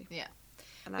 actually. Yeah.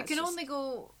 And We that's can just- only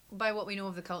go by what we know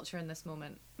of the culture in this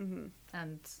moment. Mhm.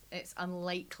 And it's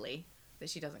unlikely that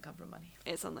she doesn't come from money.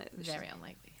 It's unlikely. Very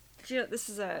unlikely. Do you know, this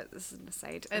is an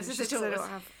aside. This It's is just a 'cause I total- don't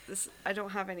have this. I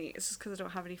don't have any. It's just because I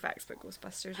don't have any facts about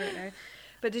Ghostbusters right now.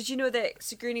 But did you know that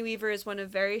Sigourney Weaver is one of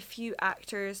very few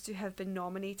actors to have been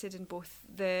nominated in both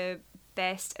the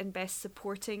Best and Best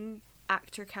Supporting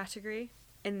Actor category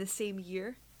in the same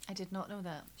year? I did not know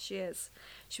that. She is.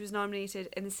 She was nominated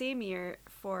in the same year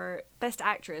for Best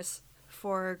Actress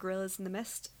for Gorillas in the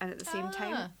Mist, and at the same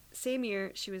time, same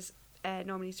year, she was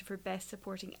nominated for Best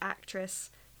Supporting Actress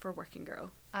for Working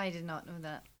Girl. I did not know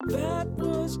that. That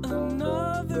was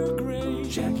another great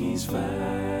Jackie's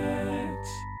Facts.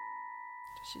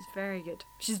 She's very good.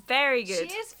 She's very good.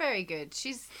 She is very good.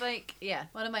 She's like,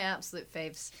 one of my absolute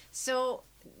faves. So,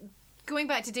 going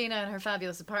back to Dana and her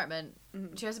fabulous apartment,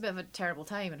 she has a bit of a terrible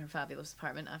time in her fabulous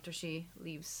apartment after she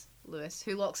leaves Lewis,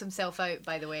 who locks himself out,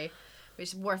 by the way, which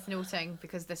is worth noting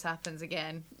because this happens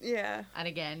again Yeah, and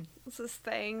again it's this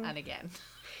thing. and again.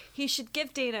 He should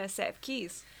give Dana a set of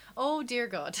keys. Oh, dear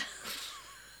God.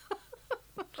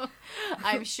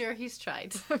 I'm sure he's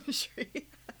tried. I'm sure he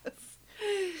has.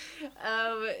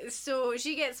 So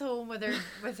she gets home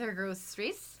with her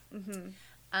groceries,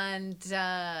 and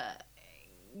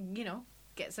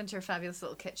gets into her fabulous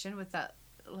little kitchen with that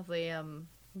lovely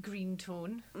green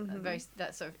tone,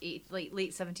 that sort of late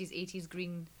 70s 80s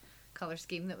green colour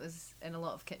scheme that was in a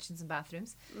lot of kitchens and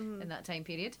bathrooms in that time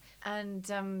period. And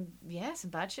some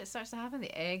bad shit starts to happen.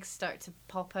 The eggs start to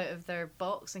pop out of their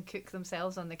box and cook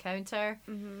themselves on the counter.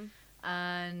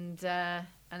 And then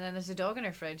there's a dog in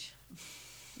her fridge.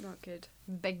 Not good.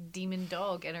 Big demon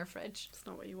dog in her fridge. It's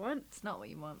not what you want. It's not what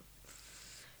you want.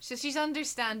 So she's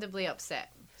understandably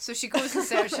upset. So she goes in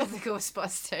search of the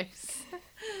Ghostbusters.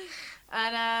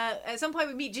 And at some point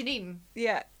we meet Janine.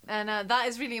 Yeah. And that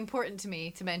is really important to me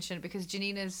to mention because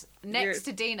Janine is, next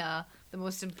to Dana, the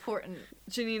most important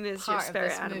Janine is part your spirit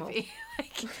of this animal. movie.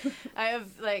 I have,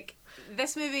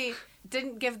 this movie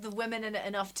didn't give the women in it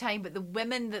enough time, but the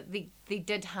women that they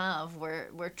did have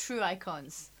were true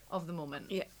icons of the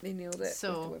moment. Yeah, they nailed it with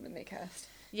So- the women they cast.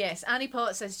 Yes, Annie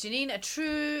Potts says Janine, a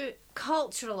true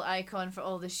cultural icon for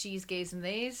all the she's, gays and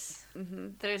theys.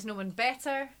 There is no one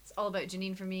better. It's all about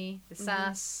Janine for me. The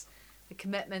sass, the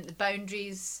commitment, the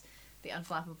boundaries, the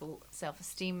unflappable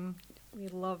self-esteem. We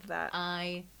love that.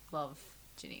 I love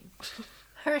Janine.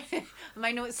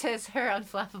 My note says her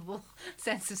unflappable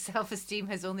sense of self-esteem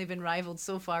has only been rivaled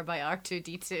so far by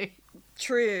R2-D2.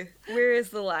 True. Where is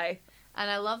the lie? And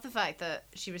I love the fact that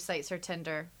she recites her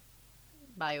Tinder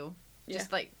bio.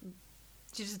 Just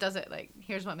she just does it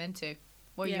here's what I'm into.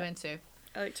 What are you into?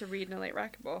 I like to read and I like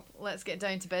racquetball. Let's get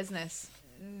down to business.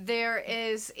 There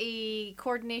is a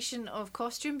coordination of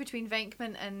costume between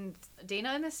Venkman and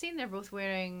Dana in this scene. They're both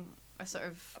wearing a sort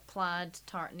of plaid,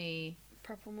 tartany,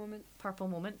 Purple moment. purple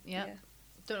moment. Yeah.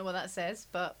 Don't know what that says,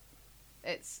 but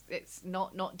it's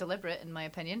not deliberate in my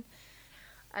opinion.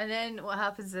 And then what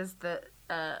happens is that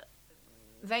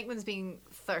Venkman's being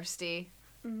thirsty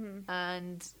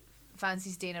and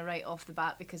fancies Dana right off the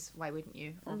bat because why wouldn't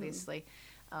you, obviously.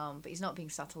 But he's not being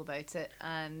subtle about it,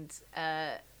 and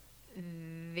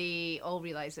they all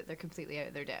realise that they're completely out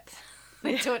of their depth.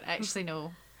 They don't actually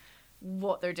know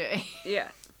what they're doing. Yeah.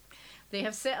 They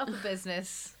have set up a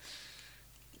business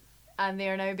and they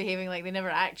are now behaving like they never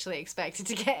actually expected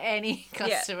to get any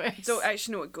customers. Yeah. Don't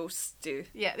actually know what ghosts do.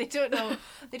 Yeah, they don't know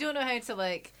how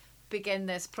to begin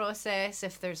this process,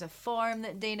 if there's a form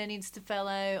that Dana needs to fill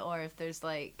out, or if there's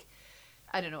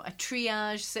I don't know, a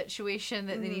triage situation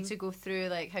that they need to go through,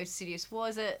 how serious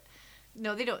was it?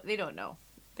 No, they don't know.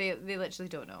 They literally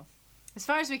don't know. As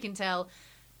far as we can tell,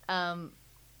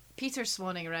 Peter's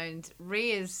swanning around,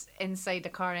 Ray is inside the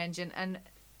car engine, and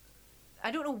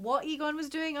I don't know what Egon was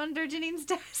doing under Janine's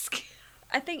desk.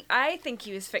 I think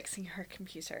he was fixing her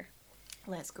computer.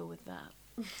 Let's go with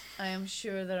that. I am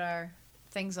sure there are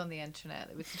things on the internet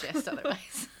that would suggest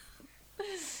otherwise.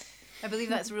 I believe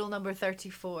that's rule number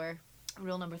 34.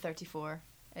 Rule number 34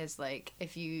 is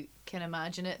if you can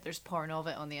imagine it, there's porn of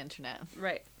it on the internet.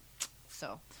 Right.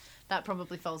 So that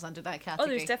probably falls under that Oh,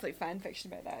 category. there's definitely fan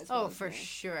fiction about that as well. Oh, for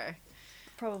sure.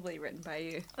 Probably written by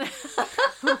you.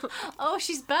 Oh,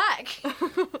 she's back.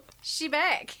 She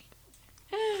back.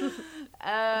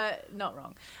 Not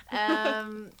wrong.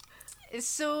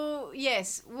 So,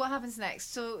 yes, what happens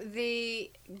next? So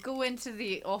they go into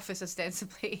the office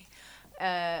ostensibly,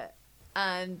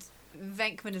 and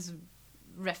Venkman is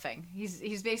riffing.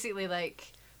 He's basically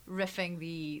riffing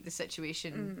the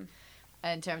situation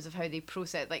in terms of how they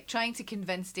process, trying to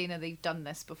convince Dana they've done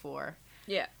this before.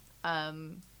 Yeah.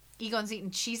 Egon's eating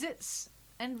Cheez-Its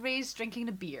and Ray's drinking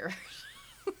a beer.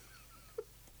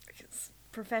 It's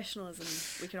professionalism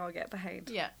we can all get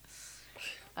behind. Yeah.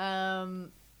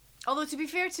 Although to be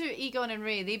fair to Egon and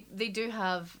Ray, they do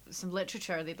have some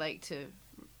literature they'd like to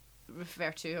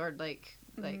refer to or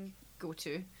go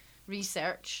to,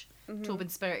 research,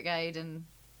 Tobin's Spirit Guide and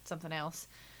something else,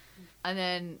 and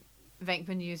then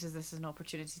Venkman uses this as an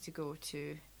opportunity to go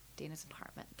to Dana's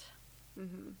apartment.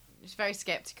 She's very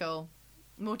skeptical,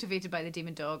 motivated by the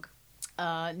demon dog,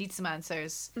 needs some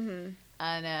answers, and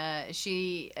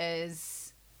she's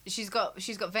got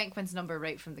Venkman's number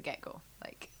right from the get go.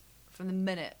 From the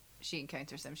minute she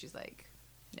encounters him, she's like,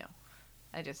 no,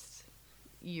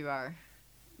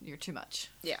 you're too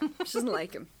much. Yeah, she doesn't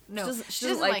like him. No, she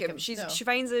doesn't like him. No. She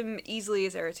finds him easily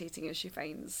as irritating as she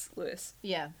finds Lewis.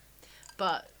 Yeah,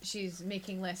 but she's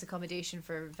making less accommodation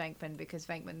for Venkman because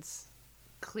Venkman's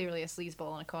clearly a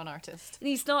sleazeball and a con artist. And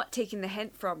he's not taking the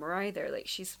hint from her either.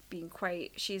 She's being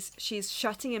she's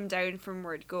shutting him down from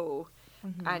word go,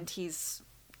 and he's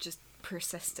just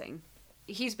persisting.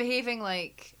 He's behaving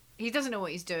like he doesn't know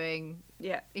what he's doing.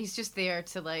 Yeah. He's just there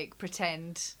to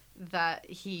pretend that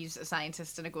he's a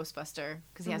scientist and a Ghostbuster,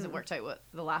 because he hasn't worked out what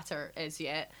the latter is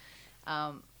yet.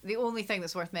 The only thing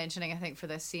that's worth mentioning, I think, for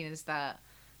this scene is that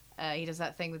he does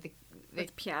that thing with the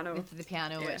piano. With the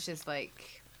piano, Yeah. which is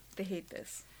like... They hate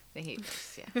this. They hate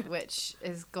this, yeah. Which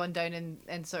has gone down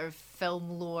in sort of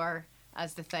film lore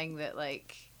as the thing that,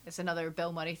 like, it's another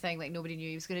Bill Murray thing. Like, nobody knew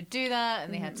he was going to do that,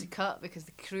 and they had to cut because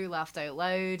the crew laughed out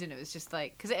loud, and it was just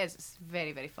like... Because it's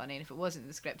very, very funny, and if it wasn't in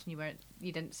the script and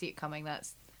you didn't see it coming,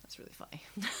 that's really funny.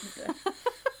 Yeah.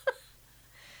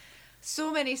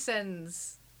 So many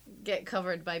sins get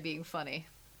covered by being funny.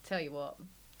 Tell you what.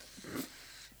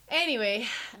 Anyway,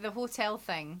 the hotel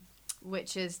thing,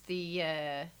 which is the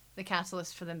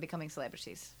catalyst for them becoming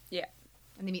celebrities. Yeah.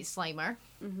 And they meet Slimer.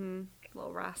 Mm-hmm.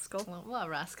 Little rascal. What a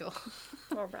rascal.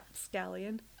 Little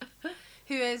rapscallion.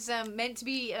 Who is meant to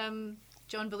be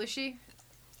John Belushi.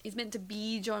 He's meant to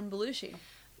be John Belushi.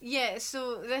 Yeah,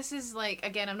 so this is like,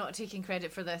 again, I'm not taking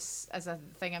credit for this as a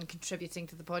thing I'm contributing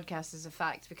to the podcast as a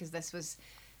fact, because this was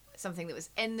something that was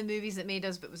in the movies that made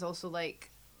us, but was also like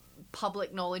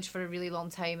public knowledge for a really long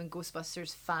time and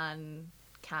Ghostbusters fan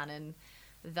canon,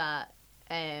 that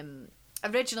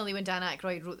originally when Dan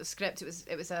Aykroyd wrote the script,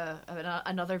 it was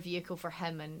another vehicle for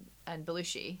him and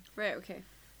Belushi. Right, okay.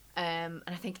 And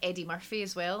I think Eddie Murphy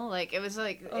as well. Like, it was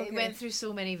like, it went through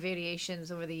so many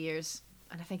variations over the years.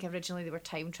 And I think originally they were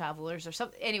time travelers or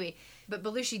something. Anyway, but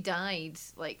Belushi died,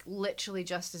 like, literally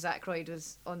just as Aykroyd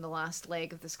was on the last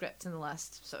leg of the script in the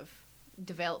last sort of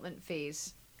development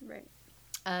phase. Right.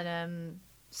 And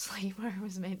Slimer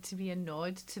was meant to be a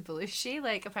nod to Belushi.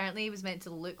 Like, apparently he was meant to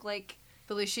look like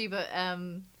Belushi, but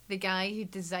the guy who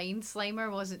designed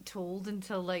Slimer wasn't told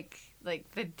until, like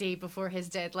the day before his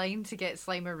deadline to get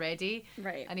Slimer ready.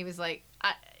 Right. And he was like,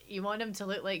 you want him to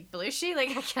look like Belushi? Like,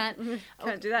 I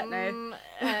can't do that now.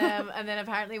 And then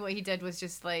apparently what he did was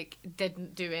just, like,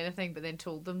 didn't do anything, but then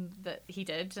told them that he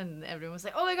did, and everyone was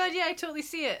like, oh my god, yeah, I totally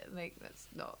see it. Like, it's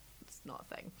not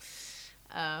a thing.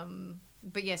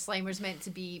 But yeah, Slimer's meant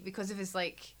to be, because of his,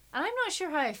 like, and I'm not sure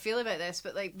how I feel about this,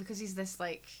 but, like, because he's this,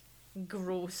 like,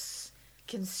 gross,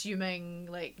 consuming,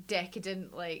 like,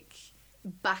 decadent, like,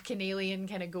 bacchanalian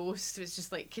kind of ghost who's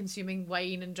just like consuming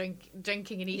wine and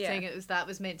drinking and eating. Yeah. That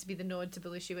was meant to be the nod to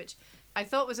Belushi, which I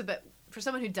thought was a bit, for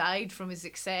someone who died from his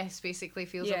success, basically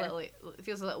feels a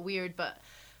little weird. But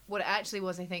what it actually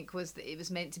was, I think, was that it was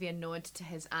meant to be a nod to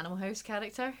his Animal House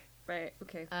character. Right.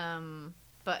 Okay.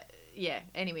 But yeah.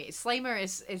 Anyway, Slimer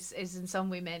is in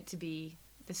some way meant to be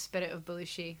the spirit of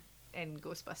Belushi in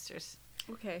Ghostbusters.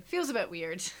 Okay. Feels a bit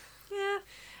weird. Yeah.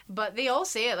 But they all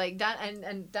say it, like Dan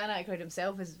and Dan Aykroyd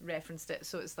himself has referenced it,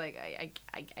 so it's like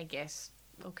I guess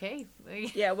okay.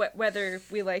 Yeah, whether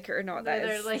we like it or not, that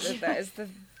is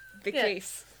the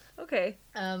case. Okay.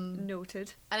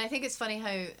 Noted. And I think it's funny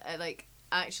how like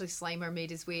actually Slimer made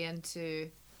his way into.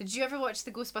 Did you ever watch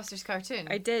the Ghostbusters cartoon?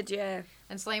 I did, yeah.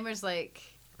 And Slimer's like.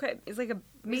 He's like a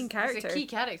main character. He's a key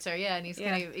character, yeah, and he's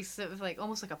he's sort of like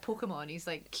almost like a Pokemon. He's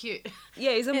like cute.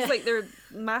 Yeah, he's almost like their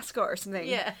mascot or something.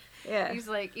 Yeah. Yeah. He's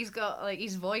like, he's got like,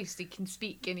 he's voiced, he can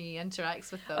speak and he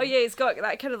interacts with them. Oh yeah, he's got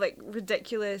that kind of like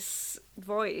ridiculous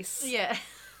voice. Yeah.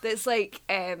 That's like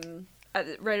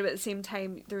right about the same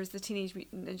time there was the Teenage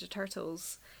Mutant Ninja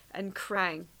Turtles and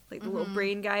Krang, like the little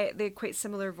brain guy. They had quite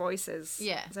similar voices.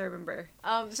 Yeah. As I remember.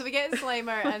 So we get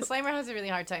Slimer and Slimer has a really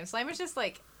hard time. Slimer's just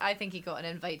like, I think he got an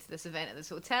invite to this event at this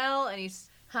hotel and he's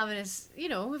having his,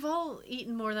 we've all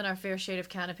eaten more than our fair share of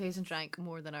canapes and drank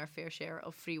more than our fair share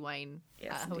of free wine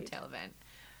at a hotel event.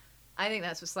 I think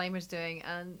that's what Slimer's doing,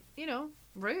 and,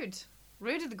 rude.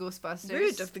 Rude of the Ghostbusters.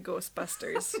 Rude of the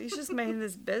Ghostbusters. He's just minding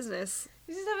his business.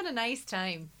 He's just having a nice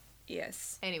time.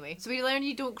 Yes. Anyway, so we learn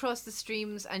you don't cross the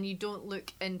streams and you don't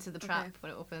look into the trap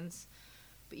when it opens.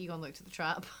 But Egon looked at the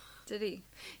trap. Did he?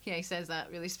 Yeah, he says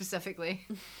that really specifically.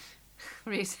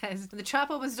 Ray says, when the trap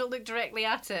opens, don't look directly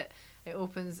at it. It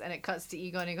opens and it cuts to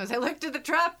Egon and he goes, I looked at the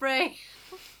trap, Ray.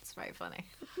 It's very funny.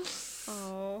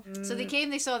 Oh. So they came,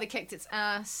 they saw, they kicked its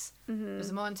ass. There was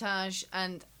a montage,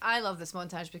 and I love this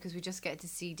montage because we just get to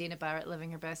see Dana Barrett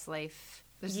living her best life.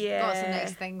 There's lots of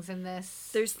nice things in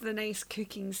this. There's the nice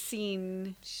cooking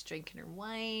scene. She's drinking her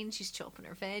wine. She's chopping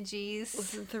her veggies.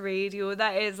 Listening to the radio.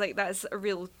 That's a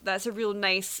real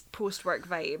nice post-work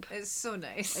vibe. It's so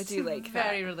nice. I do like that.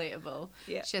 Very relatable.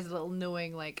 Yeah. She has a little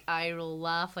knowing, like, eye roll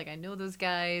laugh. Like, I know those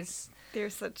guys. They're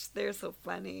so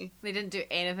funny. They didn't do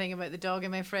anything about the dog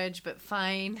in my fridge, but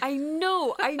fine. I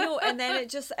know. And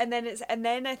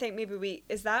then I think maybe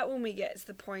is that when we get to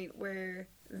the point where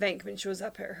Venkman shows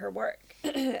up at her work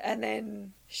and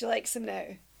then she likes him now.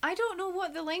 I don't know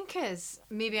what the link is.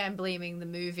 Maybe I'm blaming the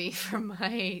movie for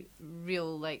my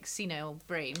real, like, senile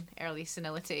brain, early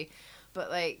senility. but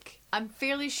like I'm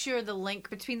fairly sure the link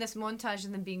between this montage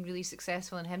and them being really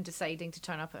successful and him deciding to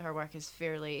turn up at her work is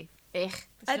fairly I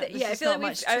feel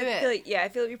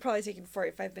like we've probably taken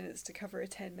 45 minutes to cover a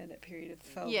 10-minute period of the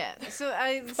film. Yeah, so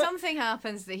something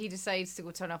happens that he decides to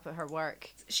go turn up at her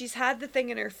work. She's had the thing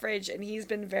in her fridge and he's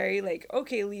been very like,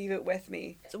 okay, leave it with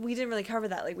me. So we didn't really cover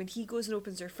that. Like when he goes and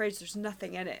opens her fridge, there's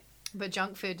nothing in it. But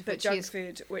junk food. But junk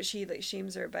food, which he like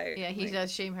shames her about. Yeah, he like,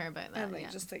 does shame her about that. And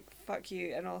like just like, fuck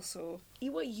you, and also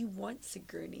eat what you want,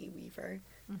 Sigourney Weaver.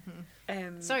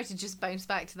 Sorry to just bounce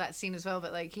back to that scene as well,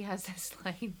 but like he has this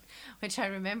line which I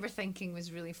remember thinking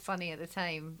was really funny at the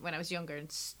time when I was younger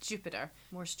and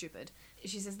more stupid.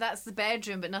 She says, "That's the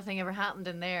bedroom, but nothing ever happened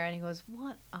in there," and he goes,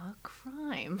 "What a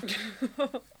crime."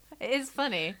 It is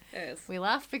funny. It is. We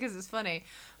laugh because it's funny,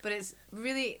 but it's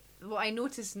really what I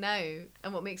notice now,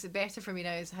 and what makes it better for me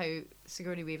now is how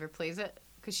Sigourney Weaver plays it.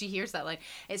 Because she hears that line.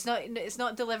 It's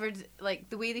not delivered like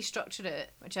the way they structured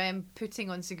it, which I am putting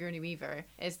on Sigourney Weaver,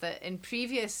 is that in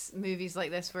previous movies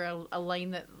like this where a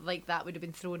line that like that would have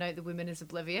been thrown out, the woman is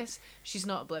oblivious. She's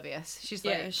not oblivious. She's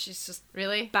like, she's just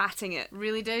really batting it.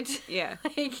 Really, dude? Yeah.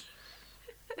 Like,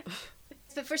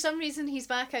 but for some reason he's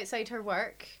back outside her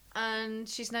work and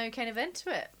she's now kind of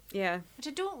into it. Yeah. Which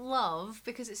I don't love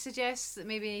because it suggests that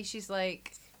maybe she's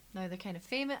like, now they're kind of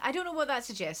famous. I don't know what that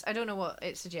suggests. I don't know what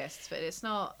it suggests, but it's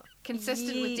not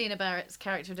consistent with Dana Barrett's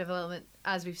character development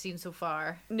as we've seen so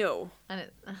far. No. And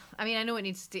I know it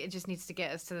just needs to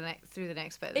get us to through the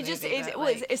next bit of the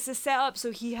movie. It's the setup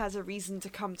so he has a reason to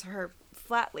come to her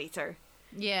flat later.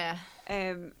 Yeah.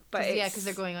 But because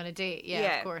they're going on a date.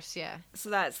 Yeah, of course, yeah. So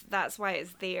that's why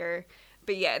it's there.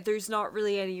 But yeah, there's not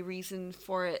really any reason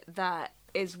for it that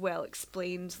is well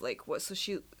explained. Like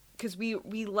because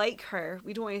we like her.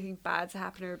 We don't want anything bad to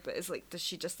happen to her, but it's like, does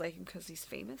she just like him because he's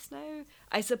famous now?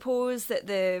 I suppose that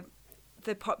the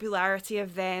popularity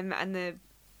of them and the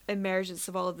emergence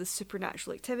of all of this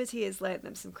supernatural activity has lent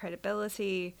them some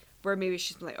credibility, where maybe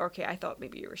she's been like, okay, I thought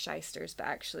maybe you were shysters, but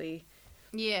actually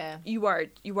you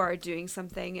are doing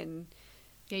something, and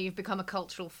you've become a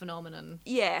cultural phenomenon.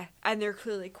 Yeah, and they're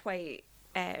clearly quite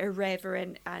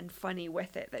irreverent and funny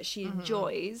with it, that she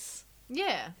enjoys.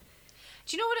 Yeah.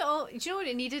 Do you know what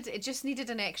it needed? It just needed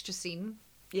an extra scene.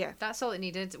 Yeah. That's all it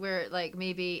needed, where like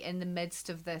maybe in the midst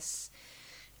of this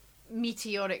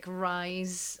meteoric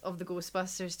rise of the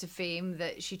Ghostbusters to fame,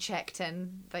 that she checked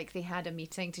in, like they had a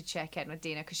meeting to check in with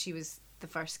Dana because she was the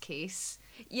first case.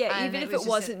 Yeah, and even if it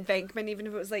wasn't Venkman, even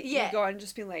if it was like Egon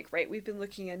just being like, right, we've been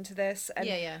looking into this. And,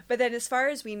 But then as far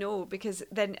as we know, because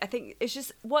then I think it's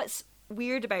just, what's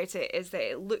weird about it is that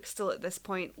it looks still at this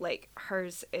point like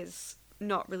hers is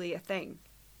not really a thing.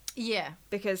 Yeah.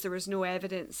 Because there was no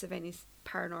evidence of any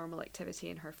paranormal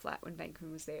activity in her flat when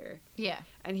Venkman was there. Yeah.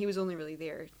 And he was only really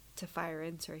there to fire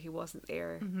into her. He wasn't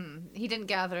there. Mm-hmm. He didn't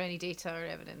gather any data or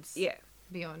evidence. Yeah.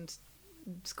 Beyond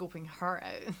scoping her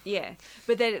out. Yeah.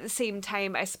 But then at the same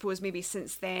time, I suppose maybe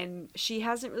since then, she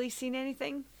hasn't really seen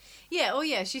anything. Yeah. Oh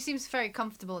yeah. She seems very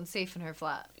comfortable and safe in her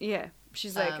flat. Yeah.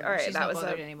 She's like, all right,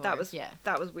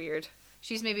 that was weird.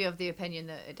 She's maybe of the opinion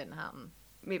that it didn't happen.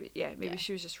 Maybe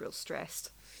she was just real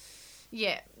stressed.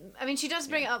 Yeah. I mean, she does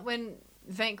bring it up when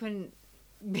Venkman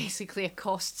basically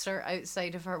accosts her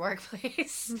outside of her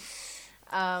workplace.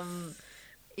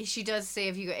 She does say,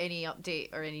 have you got any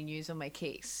update or any news on my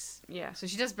case? Yeah. So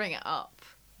she does bring it up.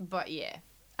 But yeah.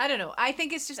 I don't know. I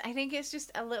think it's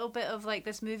just a little bit of like,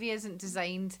 this movie isn't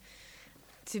designed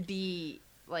to be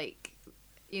like,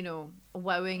 you know,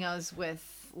 wowing us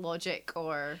with logic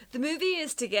or... The movie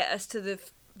is to get us to the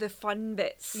fun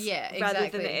bits, rather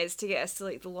than it is to get us to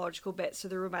like the logical bits or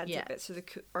the romantic bits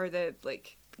or the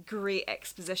like great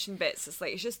exposition bits. It's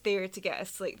like it's just there to get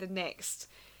us to like the next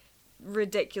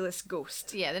ridiculous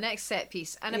ghost. Yeah, the next set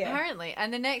piece, and apparently,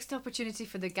 and the next opportunity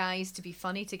for the guys to be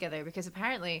funny together, because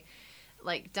apparently,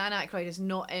 like Dan Aykroyd is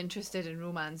not interested in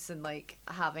romance and like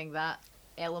having that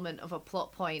element of a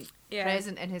plot point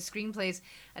present in his screenplays,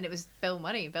 and it was Bill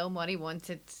Murray. Bill Murray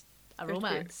wanted a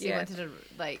romance. He wanted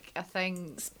a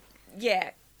thing.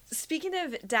 Yeah. Speaking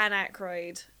of Dan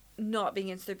Aykroyd not being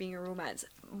into there being a romance,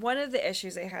 one of the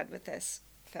issues I had with this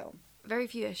film, very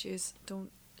few issues, don't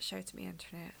shout at me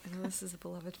internet, I know this is a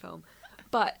beloved film,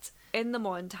 but in the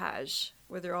montage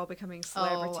where they're all becoming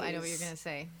celebrities, I know what you're going to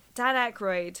say. Dan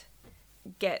Aykroyd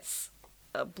gets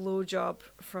a blowjob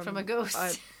from a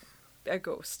ghost. A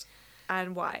ghost.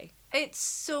 And why? It's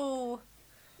so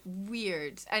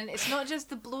weird, and it's not just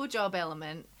the blowjob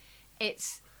element,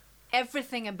 it's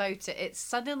everything about it. It's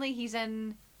suddenly he's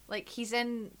in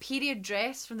period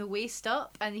dress from the waist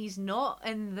up, and he's not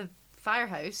in the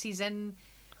firehouse, he's in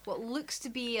what looks to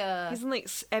be a... He's in like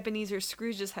Ebenezer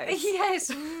Scrooge's house. Yeah, it's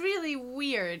really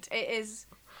weird. It is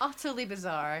utterly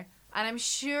bizarre. And I'm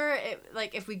sure,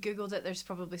 if we Googled it, there's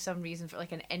probably some reason for,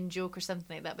 like, an in-joke or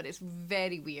something like that, but it's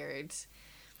very weird.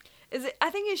 Is it? I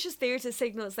think it's just there to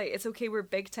signal it's like, it's okay, we're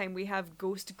big time, we have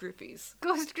ghost groupies.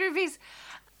 Ghost groupies.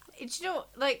 Do you know,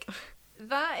 like,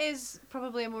 that is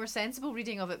probably a more sensible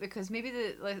reading of it, because maybe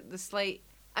the slight...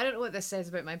 I don't know what this says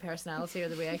about my personality or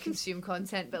the way I consume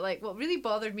content, but, like, what really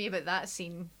bothered me about that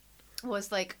scene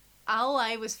was, like, all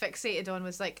I was fixated on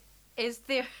was, like, is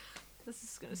there... This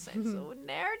is going to sound so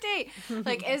nerdy.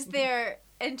 Like, is their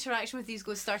interaction with these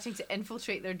ghosts starting to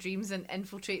infiltrate their dreams and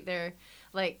infiltrate their...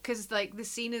 Like, because, like, the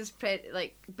scene is,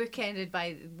 bookended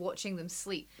by watching them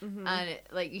sleep. Mm-hmm.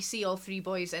 And, you see all three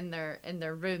boys in their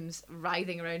rooms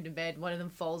writhing around in bed. One of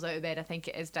them falls out of bed. I think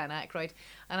it is Dan Aykroyd.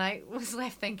 And I was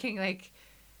left thinking, like...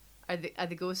 Are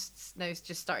the ghosts now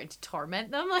just starting to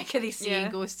torment them? Like, are they seeing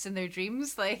ghosts in their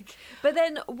dreams? Like, but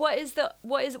then what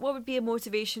would be a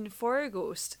motivation for a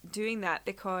ghost doing that?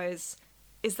 Because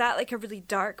is that like a really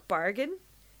dark bargain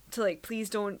to like, please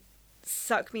don't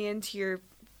suck me into your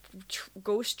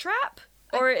ghost trap,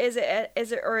 or is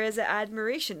it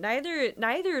admiration?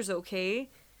 Neither is okay.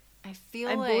 I feel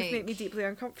and like both make me deeply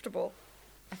uncomfortable.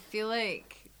 I feel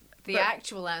like the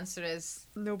actual answer is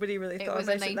nobody really thought it was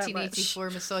about a it that 1984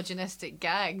 much. misogynistic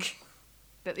gag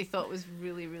that they thought was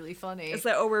really, really funny. It's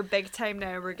like, oh, we're big time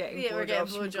now, we're getting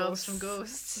blowjobs from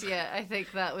ghosts. Yeah, I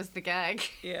think that was the gag.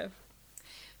 Yeah.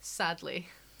 Sadly.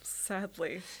 I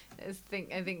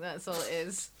think that's all it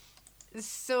is.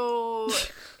 So,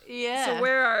 yeah. So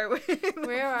where are we?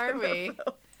 Where are we?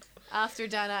 After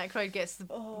Dan Aykroyd gets the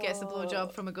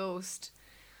blowjob from a ghost.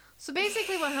 So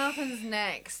basically what happens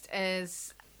next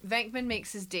is Venkman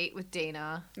makes his date with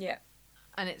Dana. Yeah.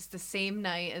 And it's the same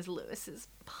night as Lewis's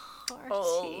party.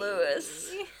 Oh,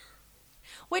 Lewis.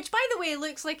 Which, by the way,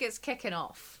 looks like it's kicking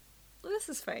off. Lewis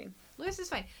is fine.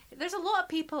 There's a lot of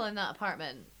people in that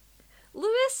apartment.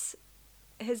 Lewis,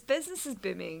 his business is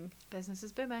booming. His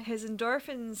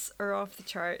endorphins are off the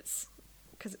charts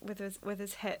because with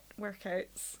his hit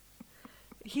workouts.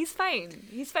 He's fine.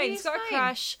 He's got a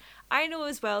crush. I know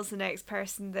as well as the next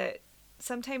person that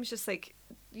sometimes just like,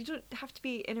 you don't have to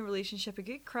be in a relationship. A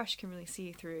good crush can really see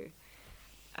you through.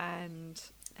 And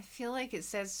I feel like it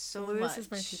says so Lewis much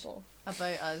is my people.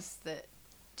 About us that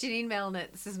Janine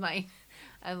Melnitz is mine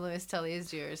and Lewis Tully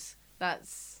is yours.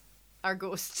 That's our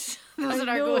ghosts. Those are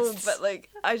our ghosts. But like,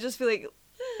 I just feel like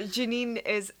Janine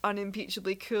is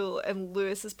unimpeachably cool and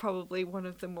Lewis is probably one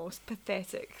of the most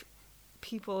pathetic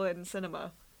people in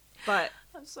cinema. But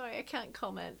I'm sorry, I can't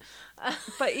comment.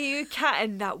 But you can't,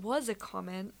 and that was a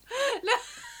comment. No.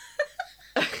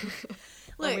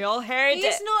 Look, and we all heard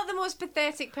he's not the most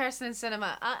pathetic person in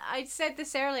cinema. I said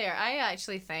this earlier. I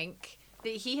actually think that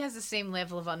he has the same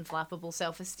level of unflappable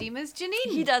self-esteem as Janine.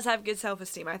 He does have good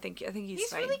self-esteem. I think he's fine.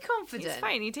 He's really confident. He's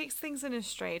fine. He takes things in his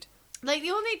stride. Like,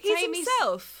 the only time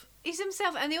He's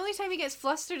himself, and the only time he gets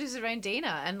flustered is around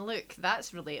Dana. And look, that's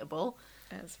relatable.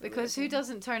 Because who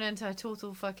doesn't turn into a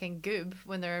total fucking goob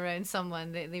when they're around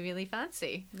someone that they really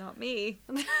fancy? Not me.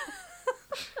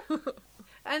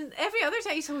 And every other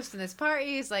time he's hosting this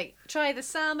party, he's like, try the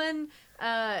salmon.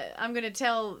 I'm going to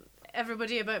tell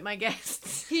everybody about my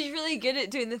guests. He's really good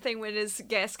at doing the thing when his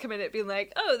guests come in at being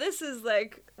like, oh, this is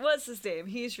like, what's his name?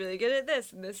 He's really good at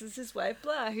this. And this is his wife,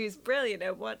 blah, who's brilliant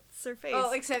at what's her face.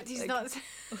 Oh, except he's not...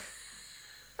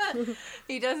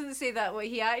 He doesn't say that. What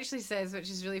he actually says,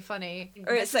 which is really funny,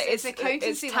 or it's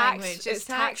accountancy language. It's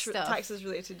tax stuff. Taxes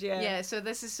related, yeah. Yeah. So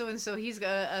this is so and so. He's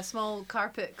got a small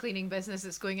carpet cleaning business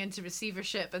that's going into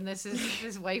receivership, and this is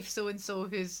his wife so and so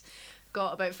who's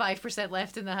got about 5%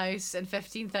 left in the house and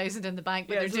 15,000 in the bank,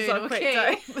 but they're doing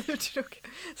okay. So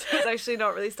it's actually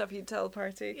not really stuff you'd tell a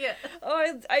party. Yeah.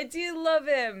 Oh, I do love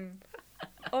him.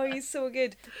 Oh, he's so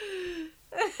good.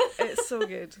 It's so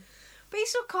good. But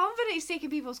he's so confident. He's taking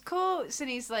people's coats and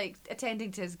he's like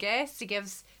attending to his guests.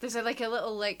 There's a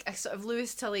little a sort of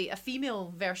Lewis Tully, a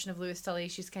female version of Lewis Tully.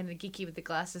 She's kind of geeky with the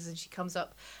glasses and she comes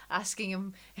up asking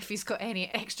him if he's got any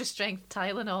extra strength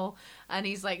Tylenol. And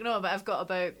he's like, no, but I've got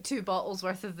about 2 bottles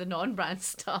worth of the non-brand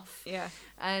stuff. Yeah.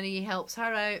 And he helps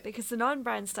her out. Because the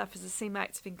non-brand stuff is the same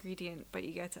active ingredient, but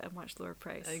you get it at a much lower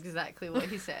price. Exactly what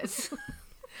he says.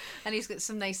 And he's got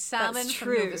some nice salmon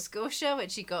from Nova Scotia,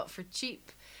 which he got for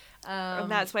cheap. And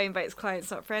that's why he invites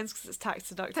clients, not friends, because it's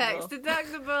tax deductible. Tax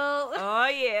deductible. Oh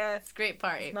yeah, it's a great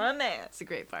party. It's my man. It's a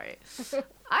great party.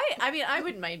 I mean, I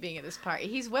wouldn't mind being at this party.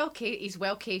 He's well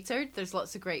catered. There's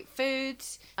lots of great food.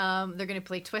 They're going to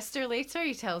play Twister later.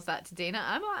 He tells that to Dana.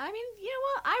 I mean, you know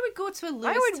what? I would go to a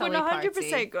Lewis Tully party.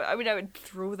 100% go. I mean, I would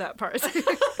throw that party.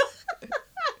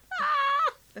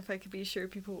 if I could be sure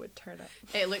people would turn up.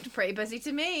 It looked pretty busy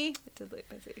to me. It did look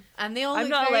busy. And they all I'm looked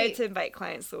not very... allowed to invite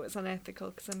clients, though. It's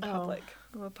unethical because I'm Oh. public.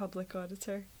 I'm a public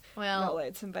auditor. I'm not Well,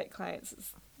 allowed to invite clients.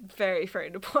 It's very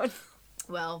frowned upon.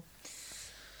 well,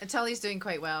 Tully's doing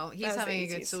quite well. He's That was having a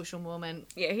the good 80s. social moment.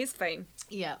 Yeah, he's fine.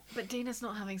 Yeah. But Dana's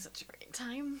not having such a great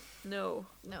time. No.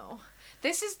 No.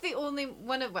 This is the only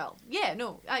one of, well, yeah,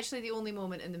 no, actually the only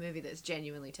moment in the movie that's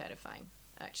genuinely terrifying,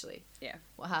 actually. Yeah.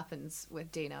 What happens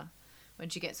with Dana when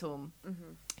she gets home.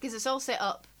 Mm-hmm. Because it's all set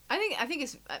up. I think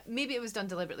it's, maybe it was done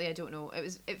deliberately, I don't know.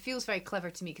 It feels very clever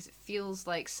to me because it feels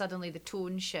like suddenly the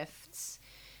tone shifts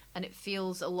and it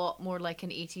feels a lot more like an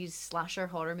 80s slasher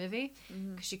horror movie.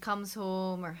 Because she comes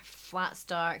home, her flat's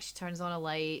dark, she turns on a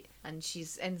light, and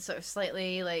she's in sort of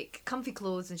slightly like comfy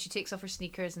clothes, and she takes off her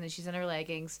sneakers, and then she's in her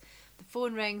leggings. The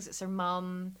phone rings, it's her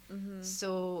mum.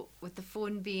 So with the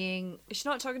phone being... She's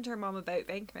not talking to her mum about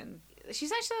Venkman.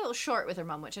 She's actually a little short with her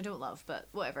mum, which I don't love, but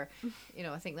whatever. You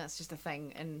know, I think that's just a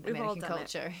thing in We've all American done it.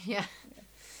 culture. Yeah.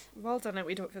 We've all done it,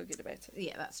 we don't feel good about it.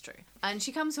 Yeah, that's true. And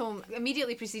she comes home,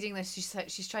 immediately preceding this,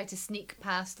 she's tried to sneak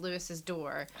past Lewis's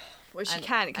door. Well, she And-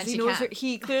 can't, because and he she knows can't.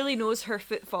 he clearly knows her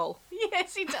footfall.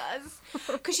 Yes, he does.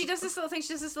 Because she does this little thing, she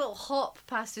does this little hop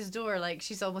past his door, like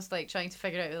she's almost like trying to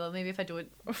figure out, well, maybe if I don't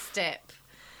step.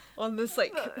 On this,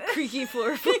 like, creaky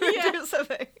floor Yeah. or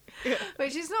something. Yeah.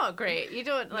 Which is not great. You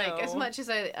don't, like, as No. much as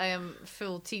I am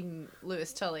full team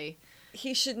Lewis Tully,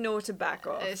 He should know to back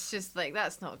off. it's just like,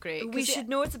 that's not great. 'Cause We should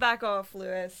know to back off,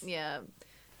 Lewis. Yeah.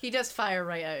 He does fire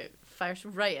right out. Fires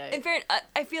right out. In fairness,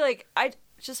 I feel like,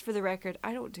 just for the record,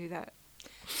 I don't do that.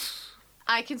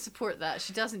 I can support that.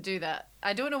 She doesn't do that.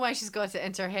 I don't know why she's got it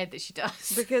into her head that she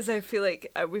does. Because I feel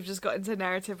like we've just got into a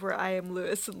narrative where I am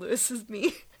Lewis and Lewis is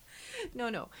me.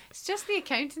 No. It's just the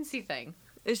accountancy thing.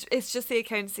 It's just the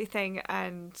accountancy thing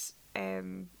and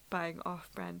buying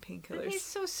off-brand And painkillers. he's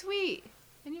so sweet.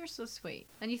 And you're so sweet.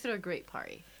 And you throw a great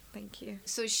party. Thank you.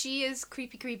 So she is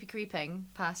creeping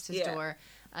past his Yeah. door.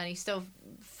 And he still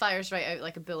fires right out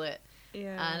like a bullet.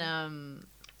 Yeah.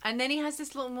 And then he has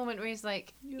this little moment where he's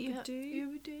like, You have a date? You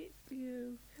have a date?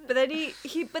 You. But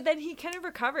then he kind of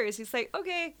recovers. He's like,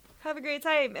 okay, have a great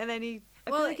time. And then I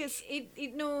feel like it's...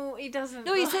 no, he doesn't.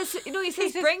 No, he says He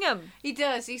says- bring him. He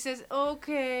does. He says,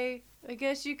 okay, I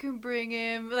guess you can bring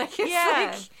him. Like, it's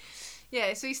Yeah. like...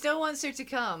 Yeah, so he still wants her to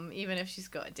come, even if she's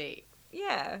got a date.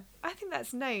 Yeah, I think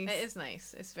that's nice. It is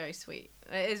nice. It's very sweet.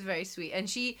 It is very sweet.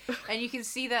 And you can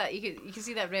see that, you can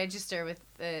see that register with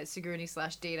Sigourney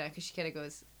 / Dana, because she kind of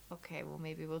goes, okay, well,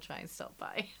 maybe we'll try and stop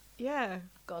by. Yeah.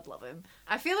 God love him.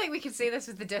 I feel like we could say this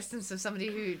with the distance of somebody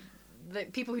who...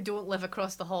 Like, people who don't live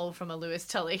across the hall from a Lewis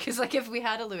Tully, because, like, if we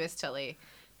had a Lewis Tully...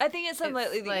 I think it's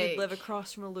unlikely that like- you'd live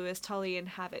across from a Lewis Tully and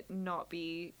have it not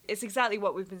be... It's exactly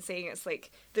what we've been saying. It's like,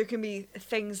 there can be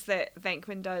things that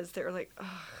Venkman does that are like,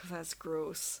 oh, that's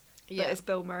gross. Yeah. But it's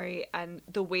Bill Murray, and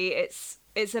the way it's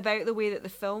about the way that the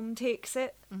film takes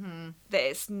it, that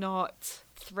it's not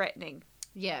threatening.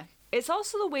 Yeah. It's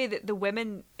also the way that the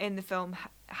women in the film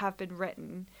have been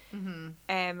written.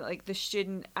 Like the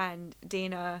student and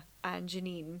Dana and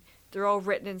Janine, they're all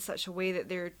written in such a way that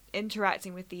they're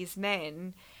interacting with these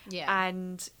men, Yeah.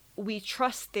 and we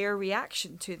trust their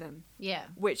reaction to them, Yeah.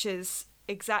 which is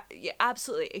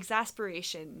absolutely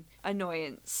exasperation,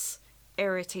 annoyance,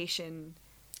 irritation,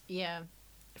 Yeah.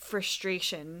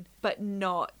 frustration, but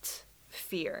not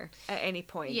fear at any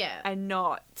point. Yeah. And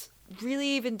not really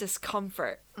even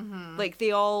discomfort. Like,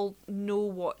 they all know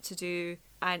what to do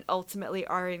and ultimately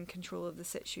are in control of the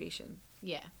situation.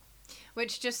 Yeah.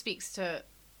 Which just speaks to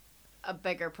a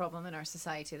bigger problem in our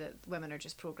society, that women are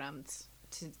just programmed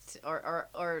to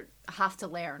or have to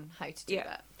learn how to do Yeah.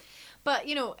 that. But,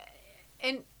 you know,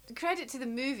 in credit to the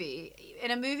movie,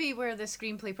 in a movie where the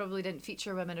screenplay probably didn't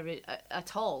feature women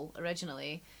at all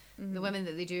originally, the women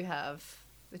that they do have,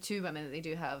 the two women that they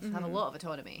do have a lot of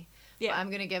autonomy. Yeah. But I'm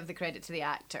going to give the credit to the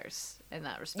actors in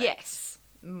that respect. Yes.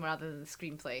 Rather than the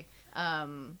screenplay.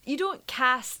 You don't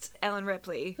cast Ellen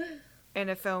Ripley in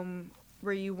a film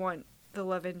where you want the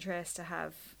love interest to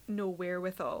have no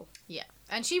wherewithal. Yeah,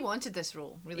 and she wanted this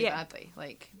role really Yeah. badly.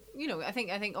 Like, you know, I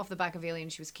think off the back of Alien,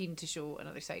 she was keen to show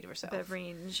another side of herself. Bit of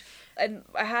range. And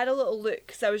I had a little look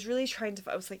because I was really trying to...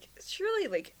 I was like, surely,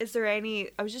 like, is there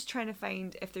any... I was just trying to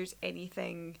find if there's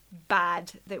anything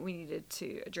bad that we needed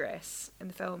to address in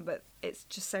the film, but it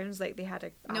just sounds like they had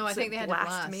a No, I think they had a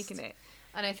blast. making it.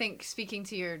 And I think, speaking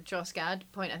to your Joss Gad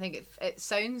point, I think it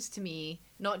sounds to me,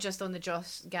 not just on the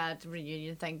Joss Gad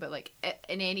reunion thing, but like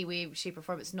in any way, shape or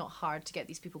form, it's not hard to get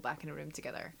these people back in a room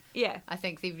together. Yeah. I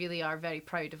think they really are very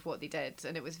proud of what they did,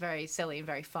 and it was very silly and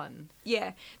very fun.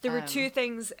 Yeah. There were two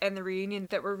things in the reunion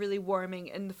that were really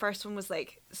warming, and the first one was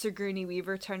like Sigourney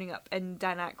Weaver turning up, and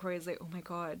Dan Aykroyd was like, oh my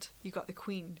god, you got the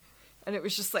Queen. And it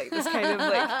was just like this kind of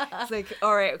like, it's like,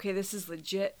 all right, okay, this is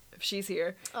legit. If she's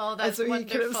here, oh, that's and so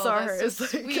wonderful. He kind of saw her That's so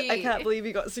as like, sweet. I can't believe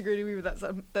you got Sigourney Weaver.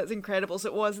 That's incredible. So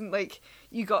it wasn't like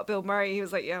you got Bill Murray. He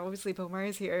was like, yeah, obviously Bill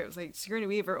Murray's here. It was like Sigourney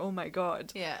Weaver. Oh my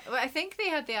god. Yeah, well, I think they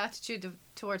had the attitude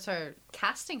towards her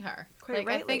casting her. Quite like,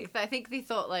 rightly. I think they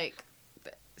thought like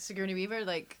Sigourney Weaver,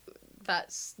 like,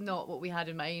 that's not what we had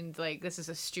in mind. Like, this is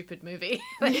a stupid movie.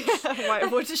 Like,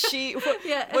 what does she? What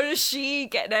does she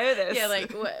get out of this? yeah,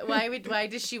 like why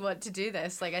does she want to do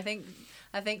this? Like, I think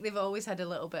they've always had a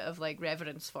little bit of like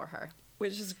reverence for her,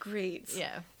 which is great.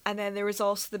 Yeah. And then there was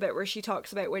also the bit where she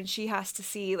talks about when she has to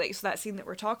see, like, so that scene that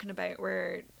we're talking about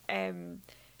where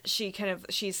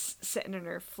she's sitting in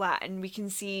her flat and we can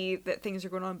see that things are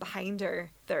going on behind her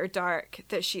that are dark,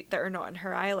 that are not in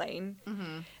her eye line.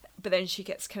 Mm-hmm. But then she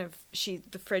gets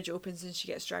the fridge opens and she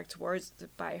gets dragged towards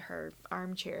by her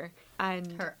armchair.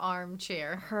 And her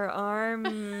armchair. Her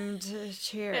armed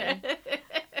chair.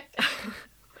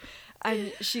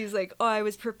 And she's like, oh, I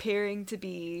was preparing to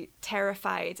be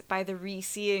terrified by the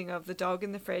re-seeing of the dog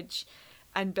in the fridge.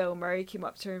 And Bill Murray came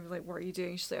up to her and was like, what are you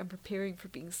doing? She's like, I'm preparing for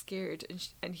being scared.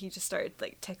 And he just started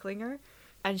like tickling her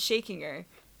and shaking her.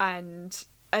 And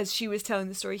as she was telling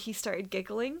the story, he started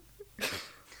giggling.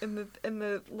 In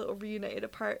the little reunited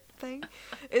apart thing,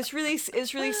 it's really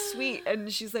sweet.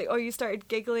 And she's like, oh, you started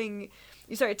tickling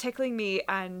me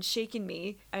and shaking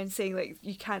me and saying like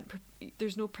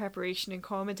there's no preparation in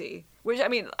comedy, which I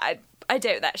mean I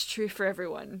doubt that's true for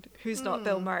everyone who's not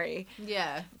Bill Murray.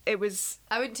 Yeah, it was.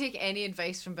 I wouldn't take any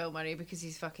advice from Bill Murray because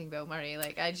he's fucking Bill Murray.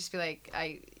 Like, I'd just be like,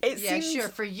 sure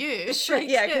for you, sure,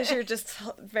 yeah, because you're just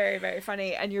very, very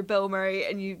funny and you're Bill Murray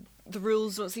and the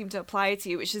rules don't seem to apply to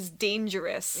you, which is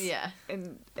dangerous. Yeah.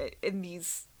 In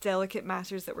these delicate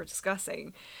matters that we're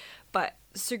discussing. But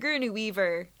Sigourney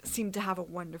Weaver seemed to have a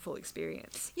wonderful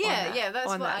experience. That's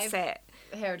on what that I've set.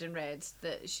 Heard and read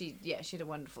that she had a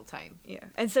wonderful time. Yeah,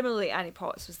 and similarly Annie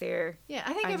Potts was there. Yeah,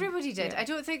 I think everybody did. Yeah. I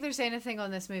don't think there's anything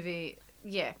on this movie.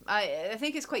 Yeah, I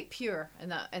think it's quite pure in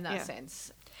that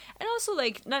sense. And also,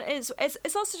 like,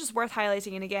 it's also just worth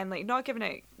highlighting, and again, like, not giving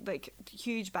out like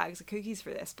huge bags of cookies for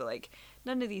this, but like,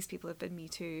 none of these people have been Me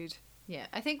Too'd. Yeah,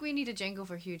 I think we need a jingle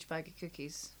for huge bag of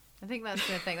cookies. I think that's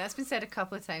the thing. That's been said a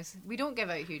couple of times. We don't give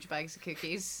out huge bags of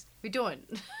cookies. We don't.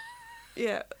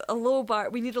 Yeah, a low bar.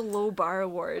 We need a low bar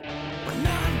award. We're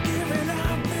not giving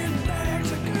out big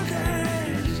bags of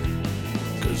cookies,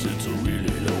 'cause it's a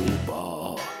really low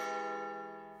bar.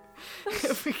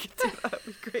 If we could do that, would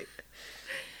be great.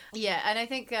 Yeah, and I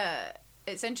think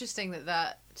it's interesting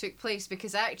that took place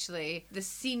because actually the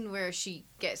scene where she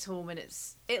gets home and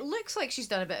it looks like she's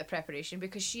done a bit of preparation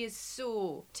because she is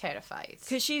so terrified.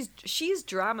 Because she's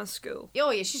drama school.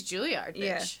 Oh yeah, she's Juilliard,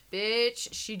 bitch. Yeah. Bitch,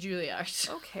 she Juilliard.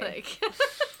 Okay. Like,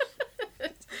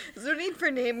 There's no need for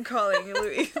name calling,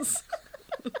 Louise.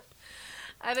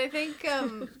 and I think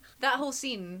that whole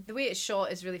scene, the way it's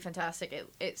shot is really fantastic.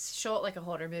 It's shot like a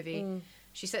horror movie. Mm.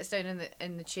 She sits down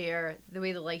in the chair, the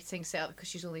way the lighting's set up because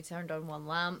she's only turned on one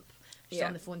lamp. She's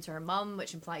on the phone to her mum,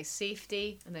 which implies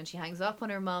safety, and then she hangs up on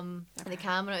her mum, and the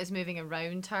camera is moving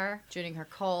around her during her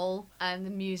call, and the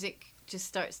music just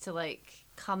starts to like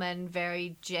come in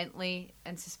very gently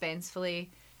and suspensefully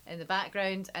in the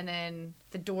background, and then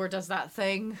the door does that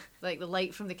thing, like the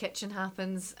light from the kitchen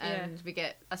happens, and we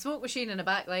get a smoke machine and a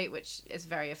backlight, which is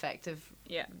very effective,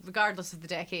 regardless of the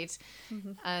decade.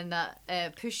 Mm-hmm. And that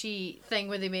pushy thing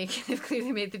where they've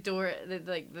clearly made the door,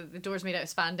 the door's made out of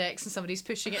spandex and somebody's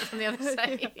pushing it from the other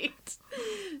side,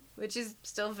 which is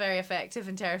still very effective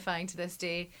and terrifying to this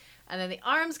day. And then the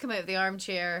arms come out of the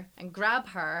armchair and grab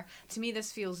her. To me,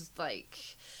 this feels like,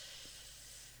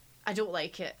 I don't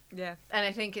like it. Yeah. And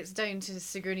I think it's down to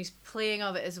Sigourney's playing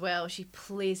of it as well.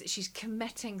 She's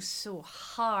committing so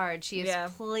hard. She is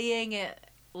playing it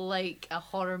like a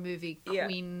horror movie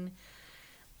queen.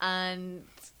 And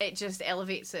it just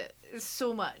elevates it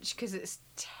so much because it's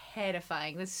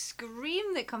terrifying. The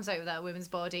scream that comes out of that woman's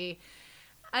body.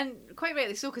 And quite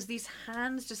rightly so, because these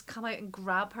hands just come out and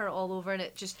grab her all over, and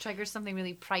it just triggers something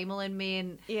really primal in me.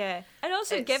 And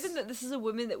also, given that this is a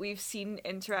woman that we've seen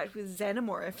interact with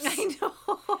xenomorphs, I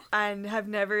know, and have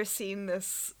never seen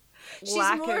this She's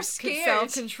lack more of scared.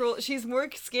 self-control. She's more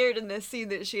scared in this scene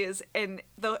than she is in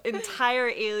the entire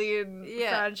Alien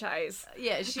franchise.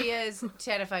 Yeah, she is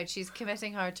terrified. She's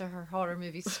committing her to her horror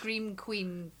movie. Scream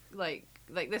Queen, like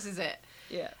this is it.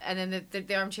 Yeah. And then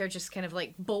the armchair just kind of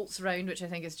like bolts round, which I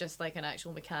think is just like an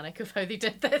actual mechanic of how they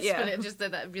did this. Yeah. But it just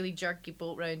did that really jerky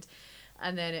bolt round.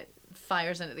 And then it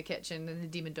fires into the kitchen and the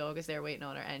demon dog is there waiting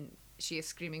on her and she is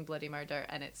screaming bloody murder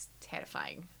and it's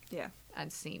terrifying. Yeah.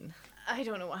 And scene. I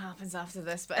don't know what happens after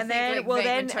this, but And I think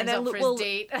then, Venkman turns up for his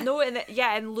date. No,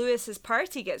 and Lewis's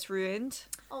party gets ruined.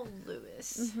 Oh,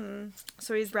 Lewis.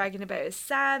 So he's bragging about his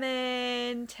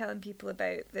salmon, telling people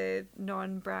about the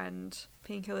non-brand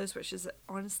painkillers, which is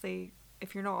honestly,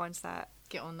 if you're not onto that,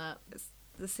 Get on that. it's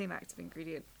the same active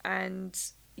ingredient. And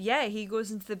yeah, he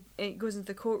goes into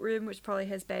the coat room, which is probably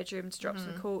his bedroom, to drop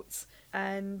some coats,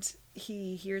 and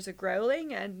he hears a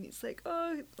growling, and he's like,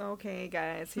 "Oh, okay,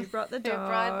 guys, he brought the Who dog."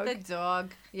 brought the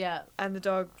dog? Yeah. And the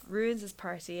dog ruins his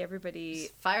party. Everybody,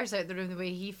 Fires out the room the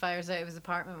way he fires out of his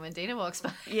apartment when Dana walks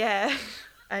by. yeah.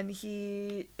 And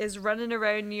he is running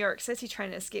around New York City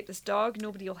trying to escape this dog.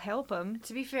 Nobody will help him.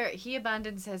 To be fair, he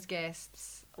abandons his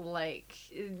guests like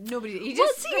nobody. He just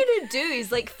What's he gonna do?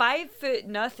 He's like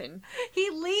 5'0". he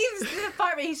leaves the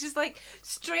apartment. He's just like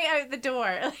straight out the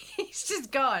door. He's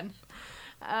just gone.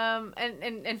 And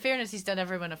in fairness, he's done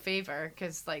everyone a favor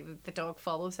because like the dog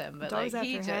follows him, but Dog's like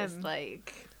he after just him.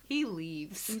 like he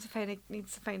leaves. Needs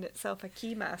to find itself a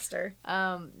keymaster.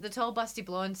 The tall busty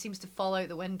blonde seems to fall out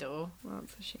the window. Well,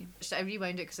 that's a shame. I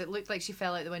rewound it because it looked like she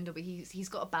fell out the window, but he's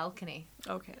got a balcony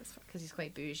Okay, that's fine. because he's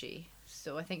quite bougie.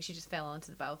 So I think she just fell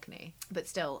onto the balcony. But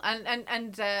still,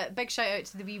 and big shout out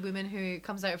to the wee woman who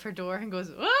comes out of her door and goes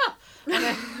ah, and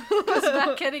then goes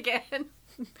back in again.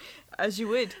 As you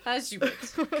would. As you would.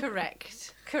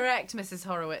 Correct, Mrs.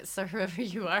 Horowitz or whoever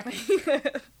you are.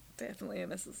 Definitely a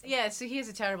Mrs. Yeah, so he has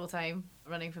a terrible time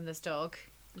running from this dog,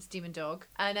 this demon dog,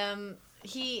 and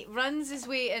he runs his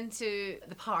way into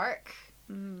the park,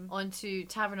 onto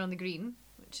Tavern on the Green,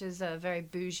 which is a very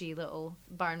bougie little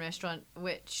bar and restaurant.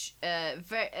 Which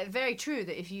very true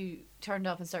that if you turned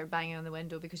up and started banging on the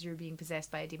window because you were being possessed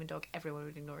by a demon dog, everyone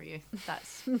would ignore you.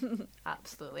 That's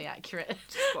absolutely accurate.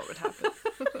 What would happen?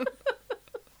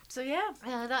 So yeah,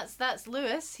 that's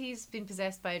Lewis. He's been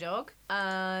possessed by a dog,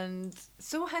 and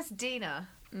so has Dana.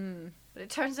 But it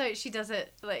turns out she does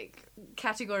it like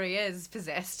category is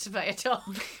possessed by a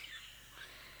dog.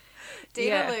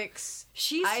 Dana looks.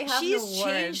 She's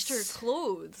changed her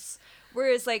clothes,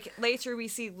 whereas like later we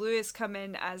see Lewis come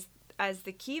in as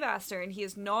the keymaster, and he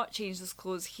has not changed his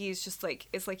clothes. He's just like,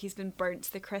 it's like he's been burnt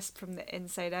to the crisp from the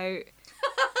inside out.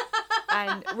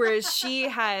 And whereas she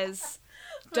has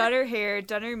done her hair,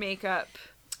 done her makeup.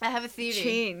 I have a theory.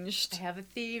 Changed. I have a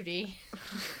theory.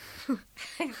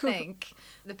 I think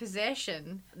the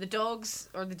possession, the dogs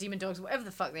or the demon dogs, whatever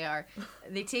the fuck they are,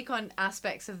 they take on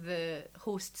aspects of the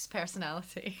host's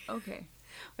personality. Okay.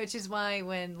 Which is why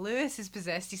when Lewis is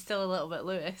possessed, he's still a little bit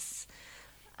Lewis.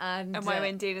 And why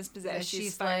when Dana's possessed, she's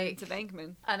she's firing like into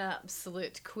Venkman. an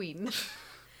absolute queen.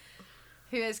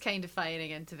 Who is kind of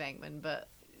firing into Venkman, but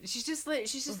she's just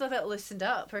a bit loosened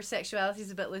up. Her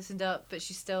sexuality's a bit loosened up, but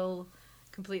she's still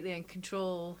completely in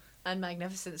control and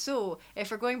magnificent. So if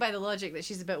we're going by the logic that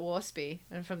she's a bit waspy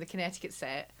and from the Connecticut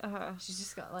set, she's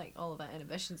just got like all of that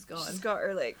inhibition's gone. She's got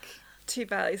her like 2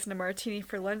 Ballys and a martini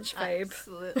for lunch vibe.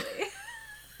 Absolutely.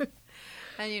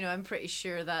 And you know, I'm pretty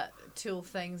sure that Tool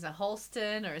thing's a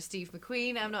Halston or a Steve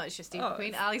McQueen. I'm not sure. Steve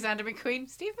McQueen, Alexander McQueen,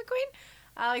 Steve McQueen,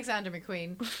 Alexander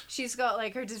McQueen. She's got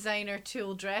like her designer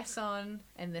Tool dress on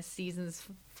in this season's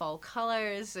fall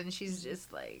colours, and she's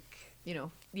just like, you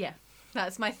know, yeah.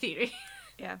 That's my theory.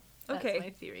 Yeah. That's Okay. my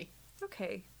theory.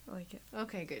 Okay. I like it.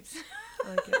 Okay, good. I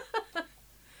like it.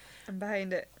 I'm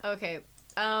behind it. Okay.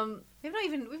 We've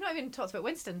not even talked about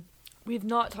Winston. We've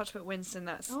not talked about Winston.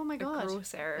 That's Oh my God. a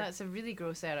gross error. That's a really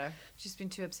gross error. She's been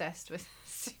too obsessed with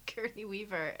Sigourney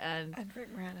Weaver and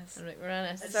Rick Moranis. Rick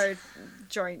Moranis. It's our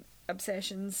joint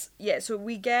obsessions. Yeah, so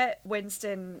we get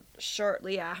Winston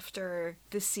shortly after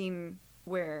the scene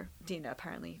where Dana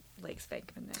apparently likes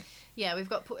Venkman now. Yeah, we've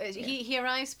got... He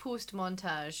arrives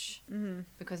post-montage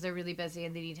because they're really busy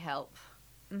and they need help.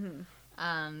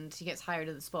 And he gets hired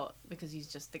on the spot because he's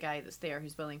just the guy that's there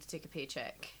who's willing to take a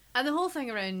paycheck. And the whole thing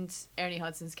around Ernie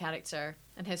Hudson's character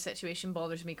and his situation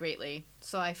bothers me greatly.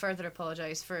 So I further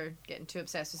apologise for getting too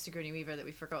obsessed with Sigourney Weaver that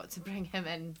we forgot to bring him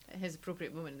in at his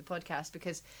appropriate moment in the podcast,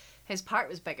 because his part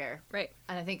was bigger. Right.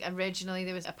 And I think originally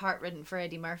there was a part written for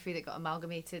Eddie Murphy that got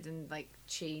amalgamated and like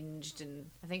changed, and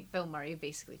I think Bill Murray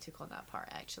basically took on that part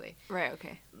actually. Right,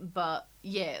 okay. But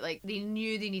yeah, like they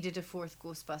knew they needed a fourth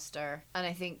Ghostbuster, and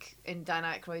I think in Dan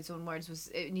Aykroyd's own words was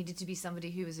it needed to be somebody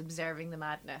who was observing the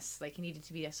madness. Like he needed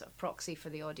to be a sort of proxy for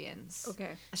the audience.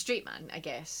 Okay. A straight man, I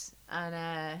guess.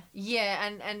 And yeah,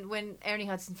 and when Ernie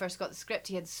Hudson first got the script,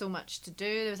 he had so much to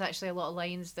do. There was actually a lot of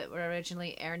lines that were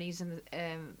originally Ernie's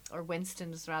or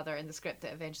Winston's rather in the script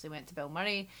that eventually went to Bill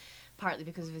Murray, partly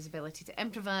because of his ability to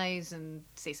improvise and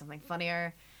say something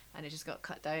funnier, and it just got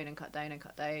cut down and cut down and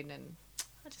cut down, and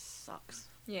that just sucks.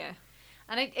 Yeah.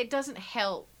 And it doesn't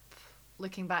help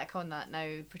looking back on that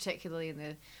now, particularly in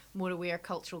the more aware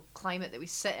cultural climate that we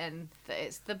sit in, that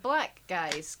it's the black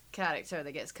guy's character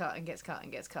that gets cut and gets cut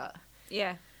and gets cut.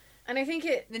 Yeah. And I think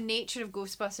the nature of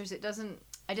Ghostbusters,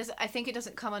 I think it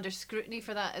doesn't come under scrutiny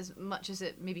for that as much as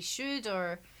it maybe should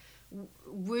or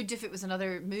would if it was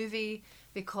another movie,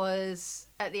 because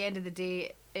at the end of the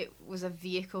day, it was a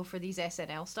vehicle for these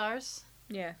SNL stars.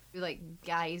 Yeah. Like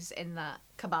guys in that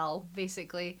cabal,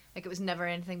 basically. Like it was never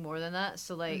anything more than that.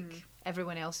 So like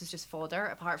everyone else is just fodder,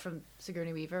 apart from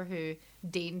Sigourney Weaver, who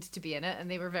deigned to be in it,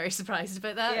 and they were very surprised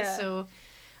about that. Yeah. So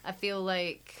I feel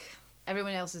like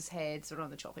everyone else's heads were on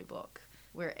the chopping block,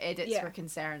 where edits were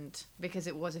concerned, because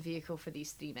it was a vehicle for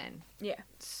these three men. Yeah.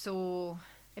 So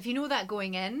if you know that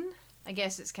going in, I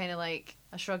guess it's kind of like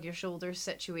a shrug your shoulders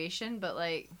situation, but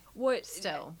like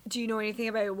still. Do you know anything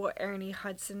about what Ernie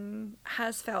Hudson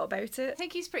has felt about it? I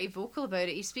think he's pretty vocal about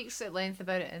it. He speaks at length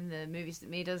about it in the Movies That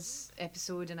Made Us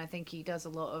episode, and I think he does a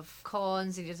lot of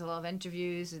cons, he does a lot of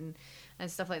interviews and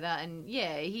stuff like that. And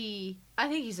yeah, I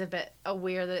think he's a bit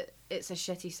aware that it's a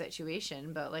shitty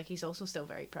situation, but like he's also still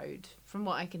very proud. From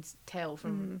what I can tell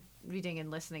from reading and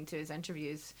listening to his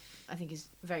interviews, I think he's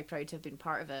very proud to have been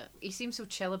part of it. He seems so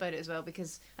chill about it as well,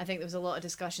 because I think there was a lot of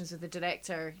discussions with the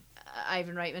director,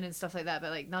 Ivan Reitman, and stuff like that,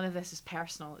 but like none of this is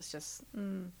personal. It's just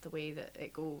the way that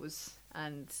it goes.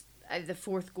 And the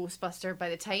fourth Ghostbuster, by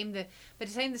the time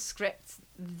the script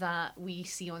that we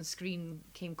see on screen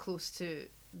came close to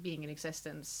being in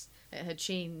existence, it had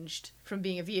changed from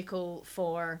being a vehicle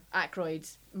for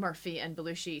Aykroyd, Murphy and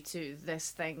Belushi to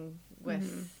this thing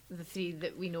with the three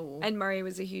that we know. And Murray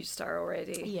was a huge star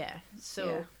already. Yeah.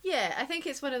 So, yeah, I think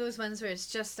it's one of those ones where it's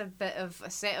just a bit of a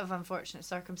set of unfortunate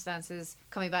circumstances.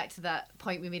 Coming back to that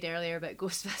point we made earlier about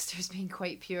Ghostbusters being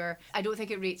quite pure, I don't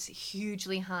think it rates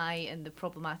hugely high in the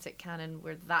problematic canon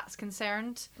where that's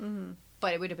concerned.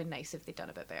 But it would have been nice if they'd done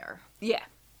a bit better. Yeah.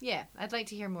 Yeah, I'd like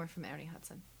to hear more from Ernie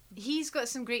Hudson. He's got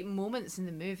some great moments in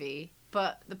the movie,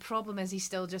 but the problem is he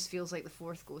still just feels like the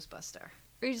fourth Ghostbuster.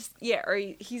 He's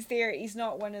there. He's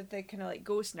not one of the kind of like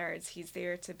ghost nerds. He's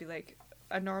there to be like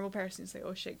a normal person who's like,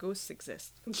 oh shit, ghosts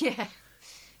exist. Yeah.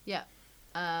 Yeah.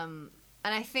 And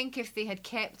I think if they had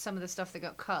kept some of the stuff that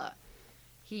got cut,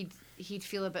 he'd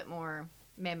feel a bit more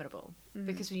memorable.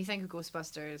 Because when you think of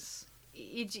Ghostbusters,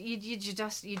 you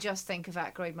just think of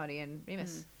Aykroyd, Murray and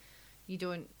Ramis. You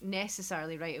don't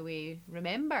necessarily right away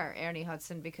remember Ernie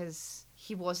Hudson because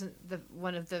he wasn't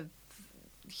one of the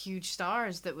huge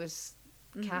stars that was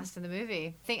cast in the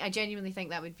movie. I genuinely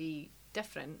think that would be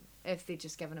different if they'd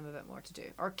just given him a bit more to do,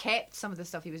 or kept some of the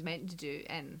stuff he was meant to do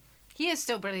in. He is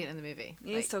still brilliant in the movie.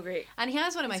 He's still great. And he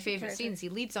has one of my favourite scenes. He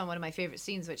leads on one of my favourite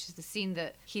scenes, which is the scene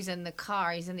that he's in the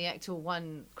car, he's in the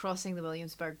Ecto-1 crossing the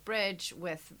Williamsburg Bridge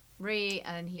with Ray,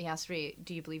 and he asks Ray,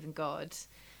 do you believe in God?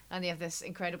 And they have this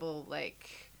incredible,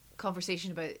 like,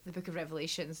 conversation about the Book of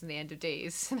Revelations and the end of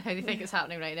days and how they think it's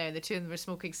happening right now. And the two of them are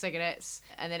smoking cigarettes.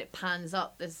 And then it pans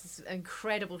up this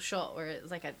incredible shot where it's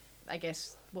like I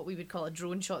guess, what we would call a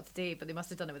drone shot today, but they must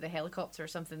have done it with a helicopter or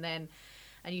something then.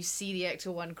 And you see the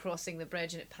Ecto-1 crossing the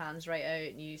bridge and it pans right out,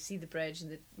 and you see the bridge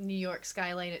and the New York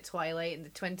skyline at twilight, and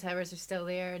the Twin Towers are still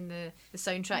there, and the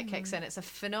soundtrack kicks in. It's a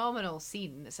phenomenal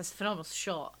scene. It's a phenomenal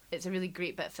shot. It's a really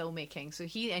great bit of filmmaking. So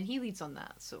he leads on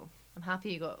that. So I'm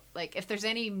happy you got, like, if there's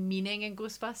any meaning in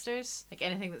Ghostbusters, like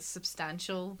anything that's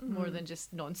substantial more than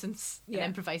just nonsense and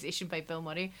improvisation by Bill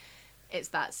Murray, it's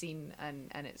that scene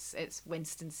and it's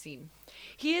Winston's scene.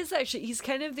 He is actually, he's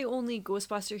kind of the only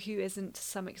Ghostbuster who isn't to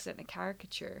some extent a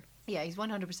caricature. Yeah, he's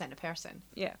 100% a person.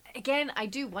 Yeah. Again, I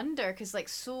do wonder, because like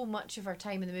so much of our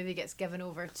time in the movie gets given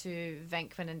over to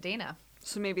Venkman and Dana.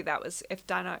 So maybe that was, if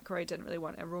Dan Aykroyd didn't really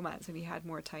want a romance and he had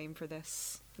more time for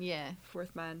this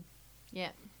fourth man. Yeah.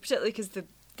 Particularly because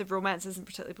the romance isn't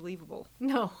particularly believable.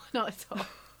 No, not at all.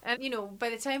 And, by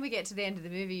the time we get to the end of the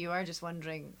movie, you are just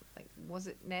wondering, like, was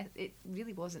it... it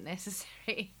really wasn't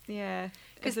necessary. Yeah.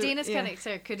 Because Dana's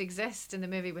character could exist in the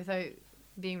movie without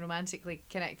being romantically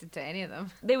connected to any of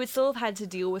them. They would still have had to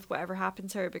deal with whatever happened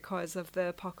to her because of the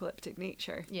apocalyptic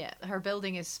nature. Yeah, her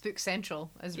building is Spook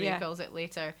Central, as Ray calls it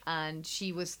later, and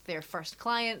she was their first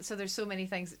client, so there's so many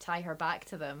things that tie her back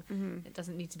to them. Mm-hmm. It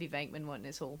doesn't need to be Venkman wanting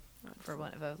his hole, for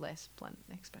want of a less blunt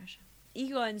expression.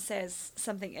 Egon says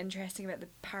something interesting about the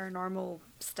paranormal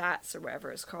stats, or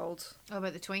whatever it's called. Oh,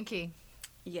 about the Twinkie.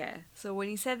 Yeah. So when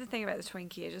he said the thing about the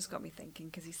Twinkie, it just got me thinking,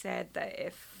 because he said that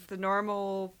if the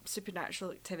normal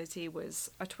supernatural activity was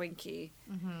a Twinkie,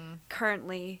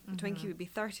 currently a Twinkie would be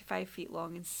 35 feet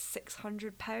long and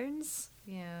 600 pounds.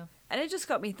 Yeah. And it just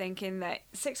got me thinking that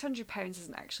 600 pounds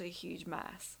isn't actually a huge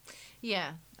mass.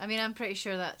 Yeah. I mean, I'm pretty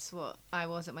sure that's what I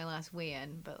was at my last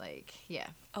weigh-in, but, like, yeah.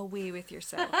 Away with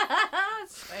yourself.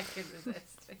 I could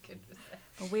resist.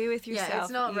 Away with yourself. Yeah,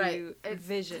 it's not right. It's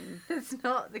vision. It's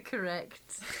not the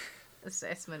correct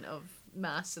assessment of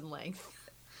mass and length.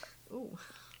 Ooh.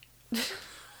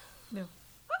 No.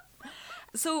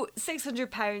 So 600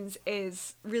 pounds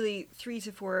is really 3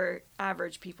 to 4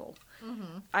 average people.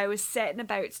 Mm-hmm. I was setting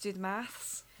about to do the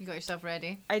maths. You got yourself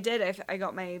ready? I did. I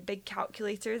got my big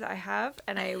calculator that I have,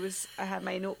 and I had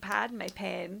my notepad and my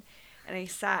pen, and I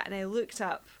sat and I looked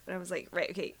up, and I was like, right,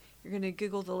 okay, you're gonna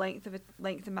Google the length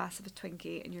and mass of a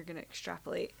Twinkie, and you're gonna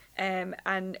extrapolate.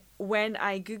 And when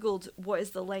I Googled what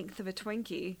is the length of a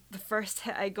Twinkie, the first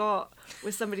hit I got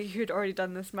was somebody who'd already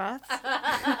done this maths.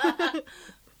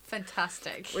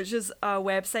 Fantastic. Which is a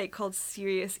website called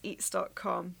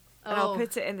SeriousEats.com. And I'll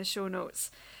put it in the show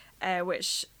notes,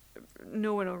 which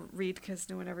no one will read because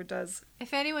no one ever does.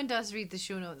 If anyone does read the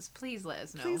show notes, please let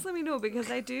us know. Please let me know, because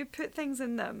I do put things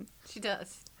in them. She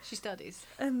does. She studies.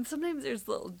 And sometimes there's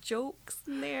little jokes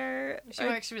in there. She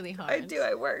works really hard. I do.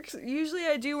 Usually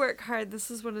I do work hard.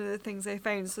 This is one of the things I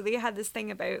found. So they had this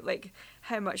thing about, like,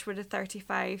 how much would a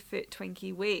 35-foot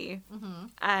Twinkie weigh? Mm-hmm.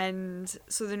 And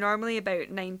so they're normally about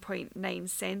 9.9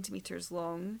 centimetres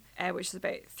long, which is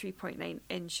about 3.9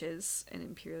 inches in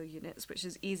imperial units, which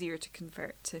is easier to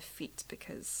convert to feet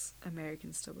because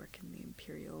Americans still work in the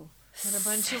imperial What a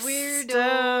bunch of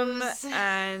weirdos.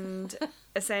 And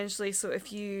essentially, so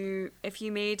if you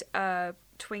made a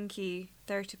Twinkie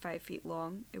 35 feet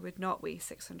long, it would not weigh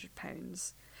 600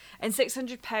 pounds. And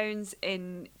 600 pounds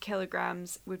in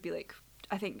kilograms would be, like,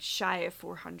 I think shy of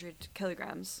 400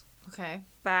 kilograms. Okay.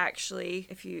 But actually,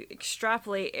 if you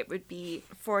extrapolate, it would be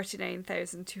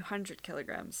 49,200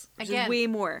 kilograms, which is way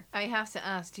more. I have to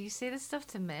ask, do you say this stuff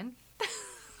to men?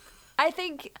 I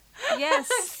think, yes.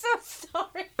 I'm so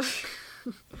sorry.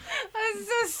 I'm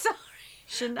so sorry.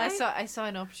 Shouldn't I saw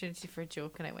an opportunity for a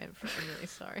joke and I went for it. I'm really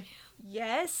sorry.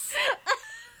 Yes.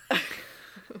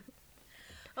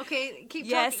 Okay, keep talking.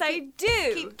 Yes, I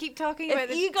do. Keep talking about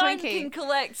the Egon Twinkie. can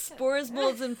collect spores,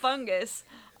 molds, and fungus,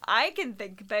 I can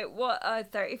think about what a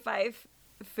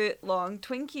 35-foot long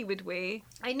Twinkie would weigh.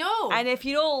 I know. And if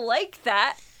you don't like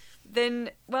that, then,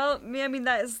 well, I mean,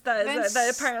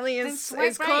 that apparently is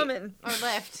right common. Or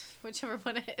left, whichever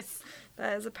one it is.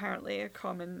 That is apparently a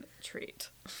common trait.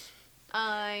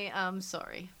 I am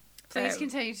sorry. Please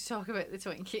continue to talk about the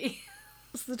Twinkie.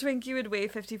 So the Twinkie would weigh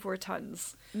 54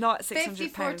 tons, not 600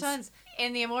 54 pounds. tons.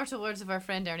 In the immortal words of our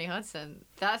friend Ernie Hudson,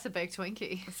 that's a big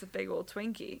Twinkie. It's a big old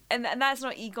Twinkie. And that's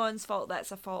not Egon's fault,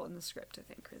 that's a fault in the script, I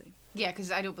think, really. Yeah,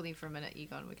 because I don't believe for a minute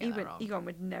Egon would get that wrong. Egon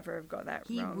would never have got that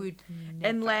wrong. He would never.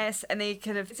 Unless, and they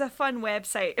kind of, it's a fun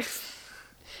website,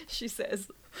 she says.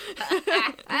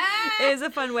 It is a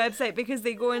fun website because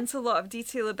they go into a lot of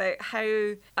detail about how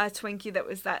a Twinkie that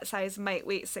was that size might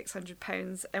weigh 600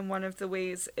 pounds, and one of the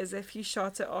ways is if you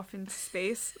shot it off into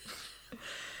space.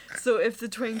 So if a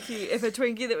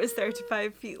Twinkie that was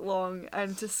 35 feet long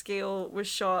and to scale was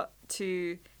shot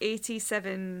to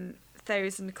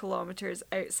 87,000 kilometers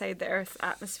outside the Earth's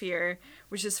atmosphere,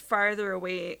 which is farther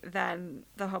away than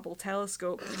the Hubble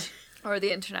telescope or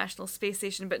the International Space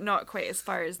Station, but not quite as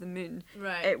far as the moon.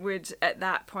 Right. It would at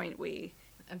that point weigh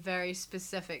a very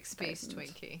specific space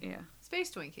Twinkie. Yeah.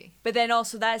 Space Twinkie. But then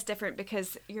also that's different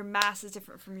because your mass is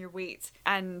different from your weight,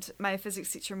 and my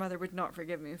physics teacher mother would not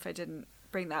forgive me if I didn't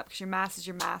bring that up, because your mass is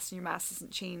your mass and your mass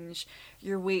doesn't change.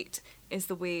 Your weight is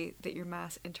the way that your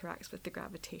mass interacts with the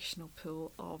gravitational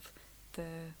pull of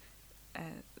the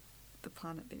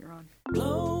planet that you're on.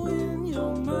 Blowing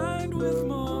your mind with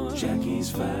more Jackie's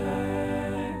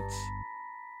Facts.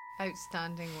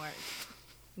 Outstanding work.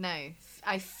 Now,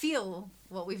 I feel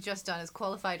what we've just done is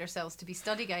qualified ourselves to be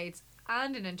study guides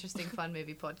and an interesting fun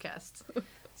movie podcast.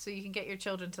 so you can get your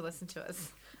children to listen to us.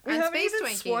 We And haven't Space even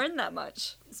Twinkie. sworn that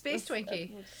much. Space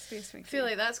Twinkie. Space Twinkie. I feel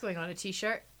like that's going on a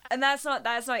t-shirt. And that's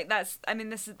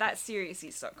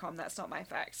seriousseats.com. That's not my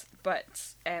facts.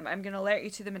 But I'm going to alert you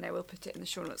to them and I will put it in the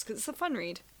show notes because it's a fun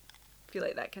read. If you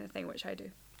like that kind of thing, which I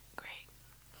do.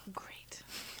 Great.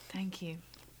 Thank you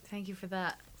for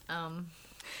that. You're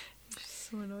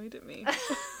so annoyed at me.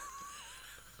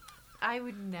 I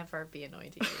would never be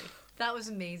annoyed at you. That was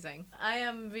amazing. I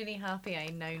am really happy I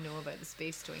now know about the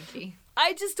Space Twinkie.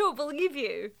 I just don't believe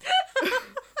you.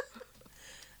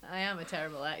 I am a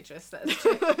terrible actress, that's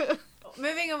true.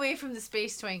 Moving away from the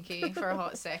Space Twinkie for a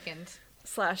hot second. /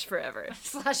 forever. /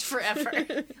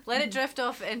 forever. Let it drift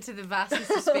off into the vastness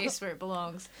of space where it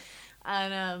belongs.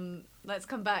 And let's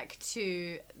come back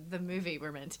to the movie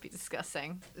we're meant to be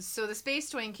discussing. So the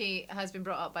Space Twinkie has been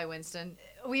brought up by Winston.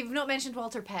 We've not mentioned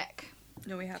Walter Peck.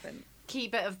 No, we haven't. Key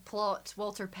bit of plot,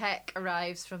 Walter Peck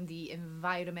arrives from the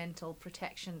Environmental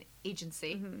Protection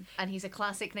Agency, and he's a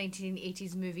classic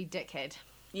 1980s movie dickhead.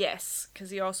 Yes, because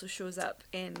he also shows up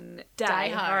in Die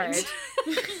Hard.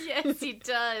 Yes, he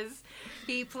does.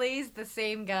 He plays the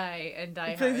same guy in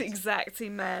Die He plays Hard. the exact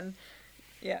same man.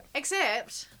 Yeah.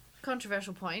 Except,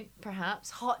 controversial point, perhaps,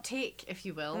 hot take, if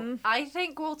you will. I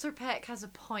think Walter Peck has a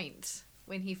point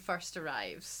when he first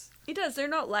arrives. He does. They're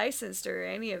not licensed or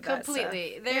any of that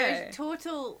Completely. stuff. They're Yeah.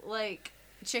 total, like,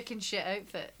 chicken shit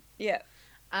outfit. Yeah.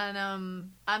 And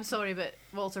I'm sorry, but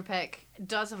Walter Peck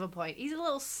does have a point. He's a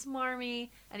little smarmy,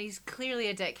 and he's clearly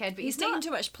a dickhead, but He's he's taking not.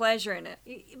 too much pleasure in it.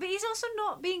 But he's also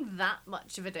not being that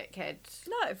much of a dickhead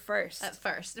Not at first. at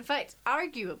first. In fact,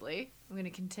 arguably, I'm going to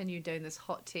continue down this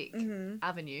hot take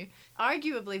avenue.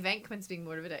 Arguably, Venkman's being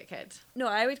more of a dickhead. No,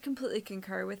 I would completely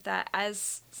concur with that.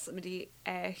 As somebody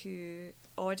who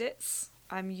audits,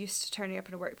 I'm used to turning up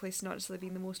in a workplace not necessarily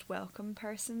being the most welcome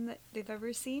person that they've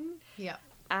ever seen. Yeah.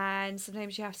 And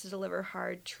sometimes you have to deliver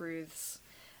hard truths.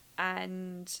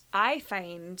 And I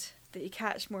find that you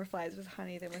catch more flies with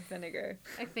honey than with vinegar.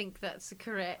 I think that's the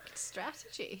correct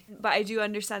strategy. But I do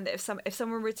understand that if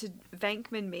someone were to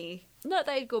Venkman me, not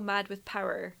that I'd go mad with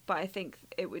power, but I think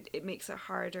it makes it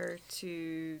harder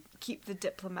to keep the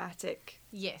diplomatic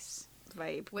Yes.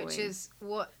 vibe Which going. is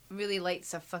what really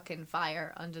lights a fucking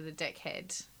fire under the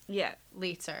dickhead Yeah.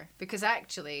 later. Because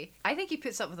actually, I think he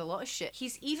puts up with a lot of shit.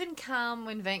 He's even calm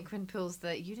when Venkman pulls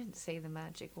the, you didn't say the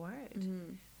magic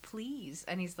word. Please.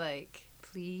 And he's like,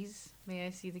 please, may I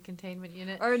see the containment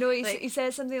unit? Or no, Like- he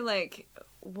says something like,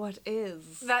 "What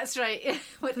is?" That's right.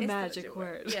 What The is magic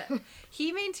word. Yeah.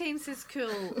 He maintains his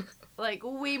cool, like,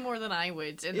 way more than I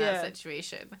would in Yeah. that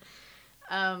situation.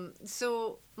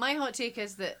 So my hot take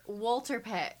is that Walter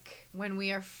Peck, when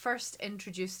we are first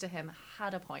introduced to him,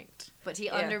 had a point, but he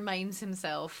undermines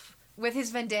himself with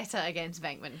his vendetta against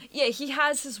Venkman. Yeah, he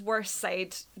has his worst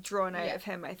side drawn out Yeah. of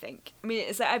him, I think. I mean,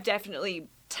 it's like I've definitely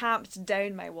tamped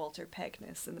down my Walter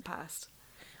Peckness in the past.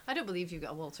 I don't believe you've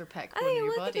got a Walter Peck I born in think,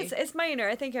 your well, I body. think it's minor.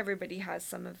 I think everybody has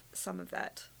some of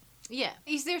that. Yeah,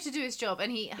 he's there to do his job, and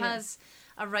he has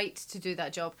a right to do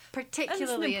that job, And particularly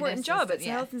it's an in important this job. instance. It's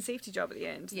a health and safety job at the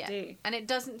end of the day. And it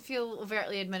doesn't feel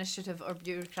overtly administrative or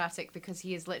bureaucratic because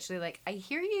he is literally like, I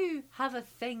hear you have a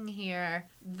thing here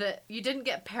that you didn't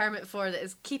get a permit for that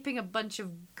is keeping a bunch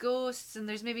of ghosts, and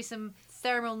there's maybe some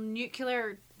thermal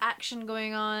nuclear action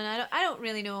going on. I don't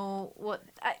really know what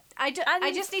I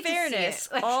just need fairness, to see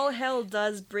it. Like, all hell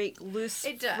does break loose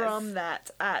It does. from that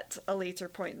at a later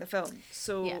point in the film.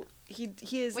 So Yeah.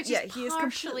 he is which he is is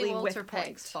partially completely Walter with point.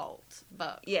 Peck's fault,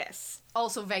 but Yes.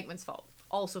 also Venkman's fault.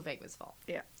 Also Venkman's fault.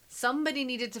 Yeah. Somebody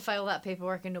needed to file that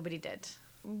paperwork and nobody did.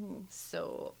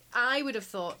 So I would have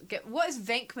thought, what is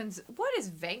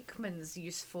Venkman's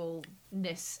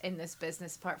usefulness in this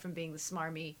business apart from being the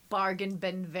smarmy bargain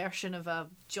bin version of a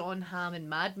John Hamm and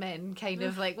Mad Men kind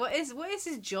of like what is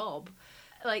his job?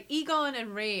 Like Egon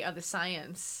and Ray are the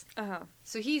science,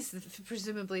 so he's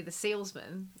presumably the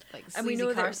salesman, like And we sleazy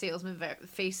know car that- salesman,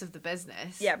 face of the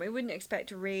business. Yeah, we wouldn't expect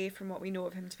Ray, from what we know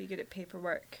of him, to be good at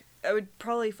paperwork. It would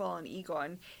probably fall on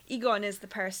Egon. Egon is the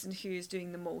person who's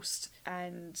doing the most,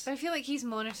 and But I feel like he's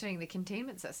monitoring the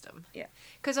containment system. Yeah.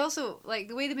 Because also, like,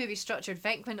 the way the movie's structured,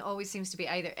 Venkman always seems to be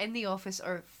either in the office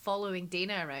or following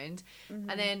Dana around. And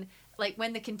then, like,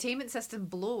 when the containment system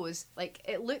blows, like,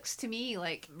 it looks to me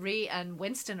like Ray and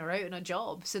Winston are out on a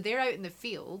job. So they're out in the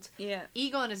field. yeah.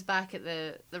 Egon is back at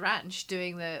the ranch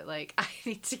doing the, like, I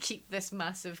need to keep this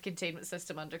massive containment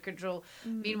system under control.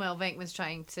 Meanwhile, Venkman's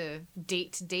trying to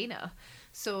date Dana.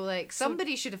 So, like,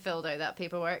 somebody should have filled out that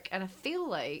paperwork, and I feel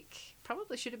like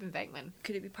probably should have been Venkman.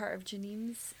 Could it be part of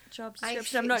Janine's job I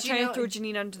description? I'm fe- not do you trying know- to throw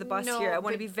Janine under the bus No, here. I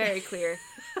want to but- be very clear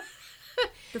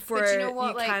before But you know what,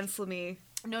 you like- cancel me.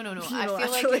 No. I feel Unilaterally.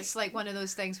 like it's like one of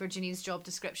those things where Janine's job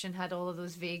description had all of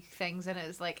those vague things in it.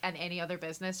 It's like, and any other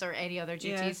business or any other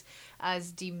duties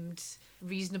as deemed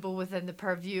reasonable within the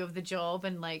purview of the job,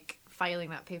 and like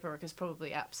filing that paperwork is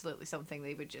probably absolutely something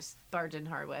they would just burden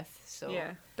her with. So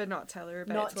Yeah, but not tell her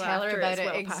about not it. till tell her after about it's it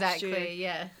well past exactly. you.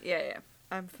 Yeah. Yeah.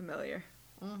 I'm familiar.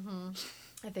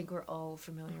 I think we're all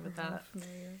familiar with that.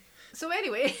 Familiar. So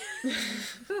anyway,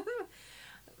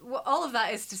 well, all of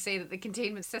that is to say that the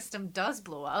containment system does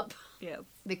blow up Yeah.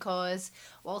 because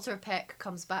Walter Peck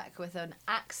comes back with an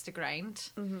axe to grind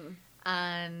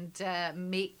and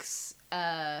makes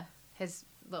his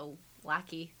little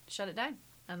lackey shut it down,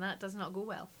 and that does not go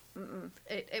well.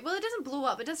 It doesn't blow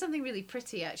up. It does something really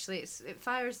pretty actually. It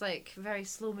fires like very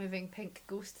slow moving pink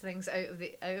ghost things out of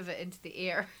it into the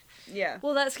air. Yeah.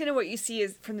 Well, that's kind of what you see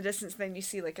is from the distance. Then you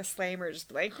see like a Slimer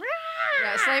just like.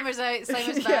 Yeah, Slimer's out.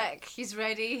 Slimer's Yeah. back. He's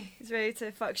ready. He's ready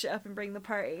to fuck shit up and bring the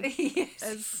party, Yes.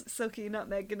 as Silky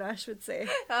Nutmeg Ganache would say.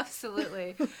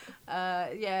 Absolutely.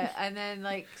 Yeah, and then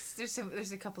like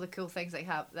there's a couple of cool things that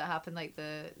happen, like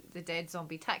the dead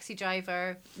zombie taxi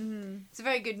driver. It's a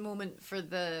very good moment for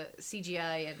the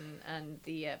CGI and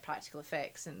the practical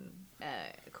effects and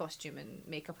costume and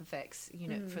makeup effects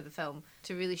unit for the film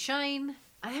to really shine.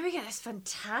 And then we get this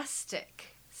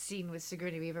fantastic scene with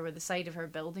Sigourney Weaver where the side of her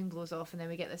building blows off, and then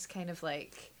we get this kind of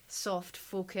like soft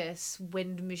focus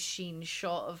wind machine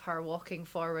shot of her walking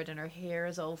forward, and her hair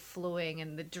is all flowing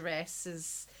and the dress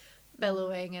is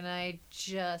billowing, and I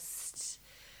just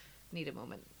need a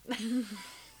moment.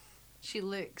 She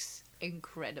looks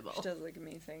incredible. She does look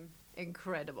amazing.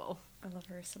 Incredible. I love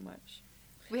her so much.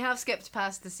 We have skipped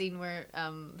past the scene where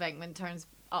Venkman turns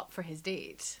up for his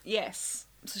date. Yes.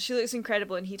 So she looks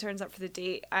incredible, and he turns up for the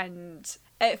date, and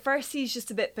at first he's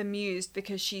just a bit bemused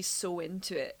because she's so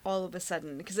into it all of a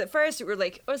sudden. Because at first we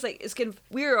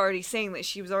were already saying that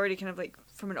she was already kind of like,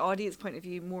 from an audience point of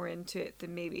view, more into it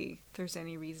than maybe there's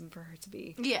any reason for her to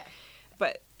be. Yeah.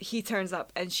 But he turns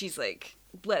up and she's like,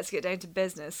 let's get down to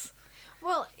business.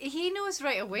 Well, he knows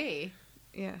right away.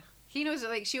 Yeah. He knows that,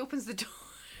 like, she opens the door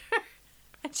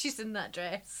and she's in that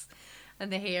dress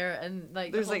and the hair and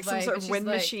like There's the whole like some vibe, sort and of she's wind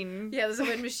like- machine. Yeah, there's a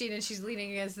wind machine and she's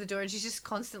leaning against the door and she's just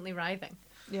constantly writhing.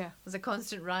 Yeah. There's a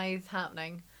constant writhe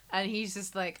happening, and he's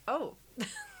just like, "Oh,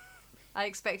 I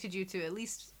expected you to at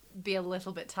least be a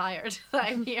little bit tired that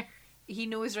I'm here." He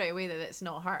knows right away that it's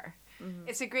not her.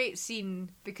 It's a great scene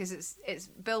because it's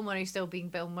Bill Murray still being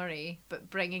Bill Murray,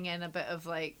 but bringing in a bit of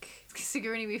like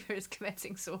Sigourney Weaver is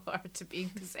committing so hard to being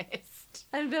possessed,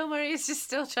 and Bill Murray is just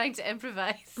still trying to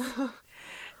improvise.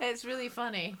 It's really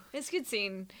funny. It's a good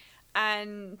scene.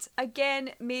 And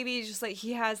again, maybe just like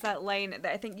he has that line that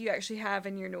I think you actually have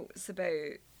in your notes about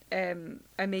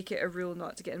I make it a rule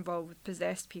not to get involved with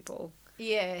possessed people.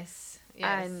 Yes.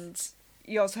 And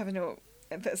you also have a note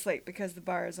that's like, because the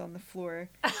bar is on the floor.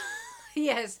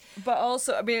 Yes. But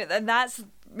also, I mean, and that's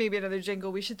maybe another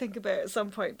jingle we should think about at some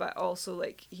point, but also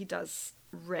like he does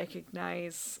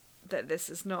recognise that this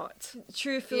is not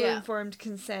true, fully informed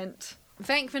consent.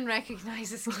 Venkman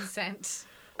recognises consent.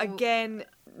 Again,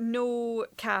 no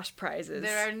cash prizes.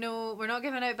 We're not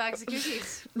giving out bags of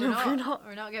cookies. We're not.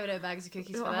 We're not giving out bags of cookies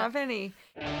We for don't that. have any.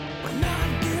 We're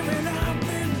not giving out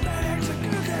them bags of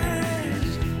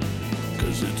cookies,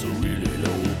 'cause it's a really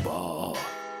low bar.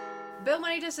 Bill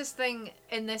Murray does this thing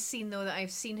in this scene, though, that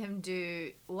I've seen him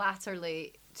do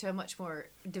latterly to a much more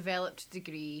developed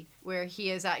degree, where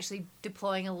he is actually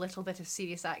deploying a little bit of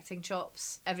serious acting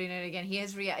chops every now and again.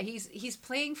 He's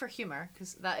playing for humour,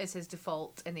 because that is his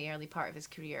default in the early part of his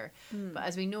career. But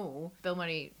as we know, Bill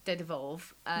Murray did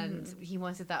evolve, and he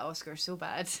wanted that Oscar so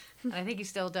bad, and I think he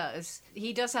still does.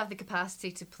 He does have the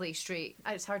capacity to play straight.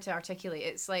 It's hard to articulate.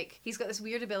 It's like he's got this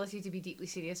weird ability to be deeply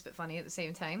serious but funny at the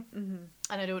same time, and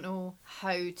I don't know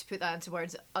how to put that into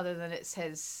words other than it's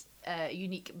his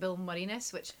unique Bill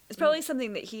Murray-ness, which It's probably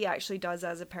something that he actually does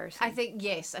as a person. I think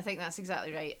that's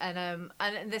exactly right. And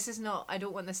this is not, I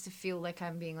don't want this to feel like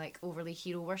I'm being like overly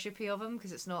hero worshipy of him,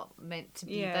 because it's not meant to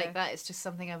be like that. It's just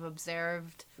something I've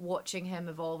observed watching him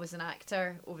evolve as an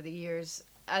actor over the years,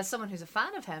 as someone who's a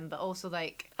fan of him, but also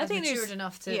like I I've think matured there's-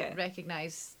 enough to yeah.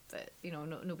 recognise that, you know,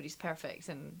 nobody's perfect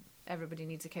and everybody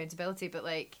needs accountability. But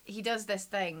like he does this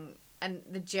thing, and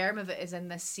the germ of it is in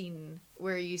this scene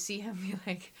where you see him be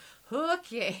like,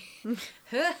 okay,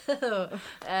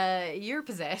 you're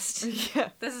possessed. Yeah.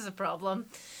 This is a problem.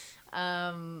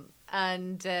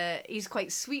 And he's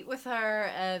quite sweet with her,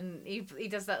 and he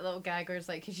does that little gag where it's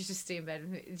like, can you just stay in bed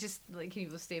with me? Just like, can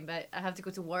you stay in bed? I have to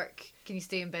go to work. Can you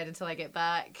stay in bed until I get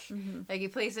back? Like he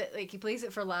plays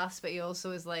it for laughs, but he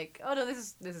also is like, oh no,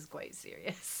 this is quite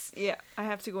serious. Yeah, I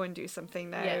have to go and do something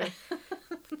now. Yeah.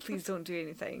 Please don't do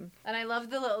anything. And I love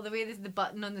the way the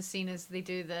button on the scene is they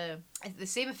do the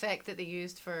same effect that they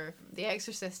used for The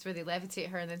Exorcist, where they levitate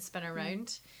her and then spin her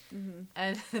around. Mm-hmm.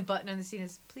 And the button on the scene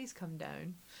is, please come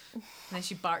down. And then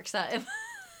she barks at him.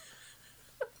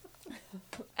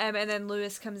 And then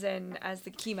Lewis comes in as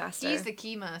the Keymaster. He's the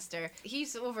Keymaster.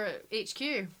 He's over at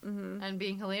HQ and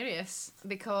being hilarious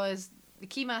because the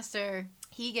Keymaster,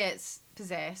 he gets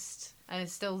possessed and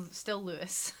is still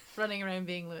Lewis, running around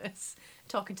being Lewis,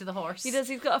 talking to the horse. He does.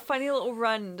 He's got a funny little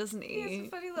run, doesn't he? He has a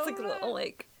funny It's little like a little run.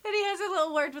 like. And he has a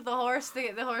little word with the horse,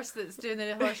 the horse that's doing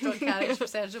the horse-drawn carriage for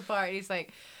Central Park. He's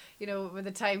like, you know, when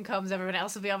the time comes, everyone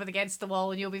else will be up against the wall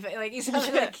and you'll be like, he's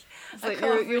having like It's a like,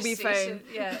 you'll be conversation,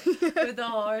 fine. yeah, with the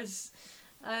horse.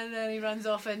 And then he runs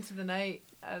off into the night.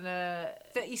 And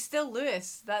he's still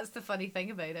Lewis. That's the funny thing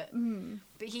about it.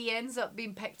 But he ends up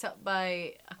being picked up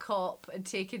by a cop and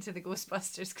taken to the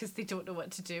Ghostbusters because they don't know what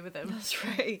to do with him. That's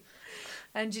right.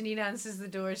 And Janine answers the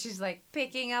door. She's like,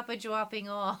 picking up or dropping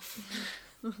off.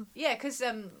 Yeah, because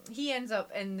he ends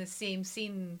up in the same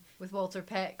scene with Walter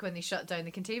Peck when they shut down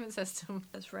the containment system.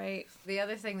 That's right. The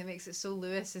other thing that makes it so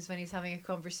Lewis is when he's having a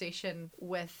conversation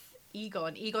with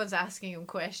Egon. Egon's asking him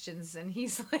questions and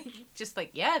he's like, just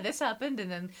like, yeah, this happened. And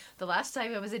then the last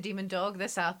time I was a demon dog,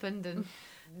 this happened. And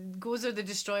Gozer the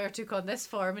Destroyer took on this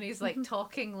form, and he's like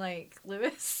talking like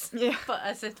Lewis, Yeah. but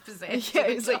as a possessed. Yeah,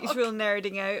 demon he's like, he's dog. real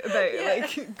nerding out about Yeah.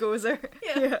 like Gozer.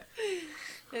 Yeah.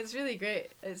 It's really great.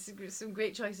 It's some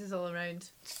great choices all around.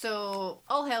 So,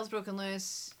 all hell's broken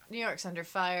loose. New York's under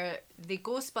fire. The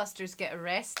Ghostbusters get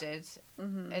arrested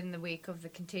in the wake of the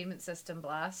containment system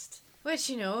blast. Which,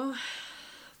 you know,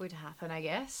 would happen, I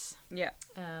guess. Yeah.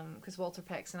 Because Walter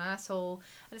Peck's an asshole.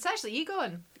 And it's actually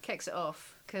Egon that kicks it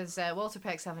off. Because Walter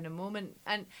Peck's having a moment.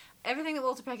 And everything that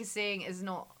Walter Peck is saying is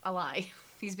not a lie.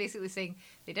 He's basically saying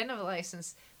they didn't have a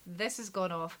license. This has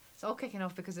gone off. It's all kicking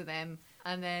off because of them.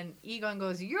 And then Egon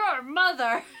goes, "Your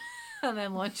mother!" and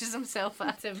then launches himself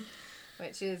at him.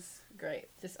 Which is great.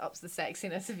 Just ups the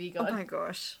sexiness of Egon. Oh my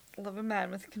gosh. Love a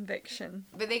man with conviction.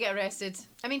 But they get arrested.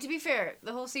 I mean, to be fair,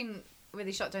 the whole scene where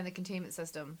they shut down the containment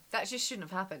system, that just shouldn't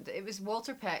have happened. It was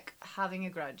Walter Peck having a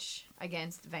grudge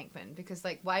against Venkman. Because,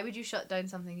 like, why would you shut down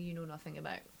something you know nothing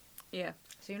about? Yeah.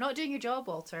 So you're not doing your job,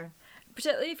 Walter.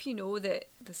 Particularly if you know that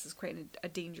this is quite a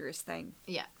dangerous thing.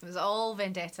 Yeah, it was all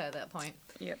vendetta at that point.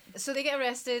 Yep. So they get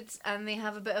arrested and they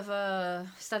have a bit of a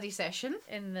study session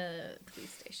in the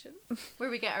police station where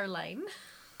we get our line.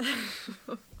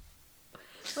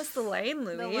 What's the line,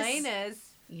 Louise? The line is,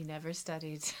 "You never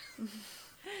studied."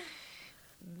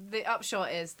 The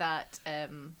upshot is that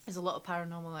there's a lot of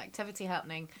paranormal activity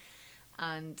happening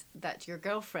and that your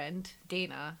girlfriend,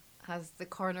 Dana, has the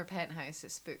corner penthouse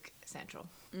at Spook Central.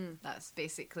 That's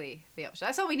basically the upshot.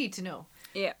 That's all we need to know.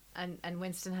 Yeah. And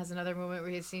Winston has another moment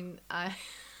where he's seen,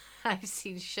 I've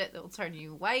seen shit that will turn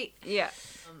you white. Yeah.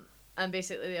 And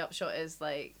basically the upshot is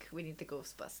like, we need the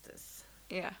Ghostbusters.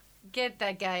 Yeah. Get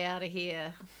that guy out of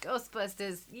here.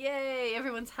 Ghostbusters. Yay.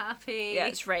 Everyone's happy. Yeah,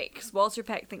 that's right. Because Walter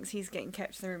Peck thinks he's getting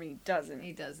kept in the room and he doesn't.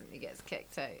 He doesn't. He gets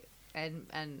kicked out. And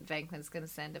Venkman's going to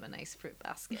send him a nice fruit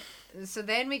basket. So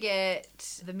then we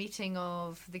get the meeting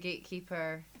of the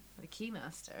gatekeeper, the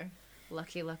Keymaster,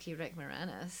 lucky Rick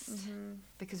Moranis.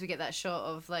 Because we get that shot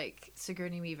of, like,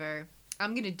 Sigourney Weaver.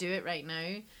 I'm going to do it right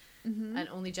now. And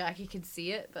only Jackie can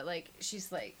see it. But, like,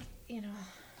 she's like, you know.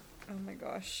 Oh my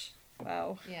gosh.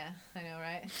 Wow. Yeah, I know,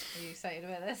 right? Are you excited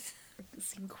about this? It's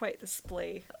seen quite the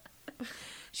display.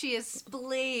 She is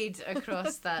splayed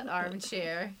across that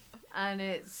armchair. And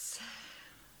it's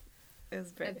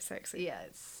very sexy. Yeah,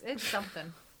 it's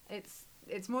something.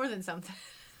 It's more than something.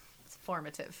 It's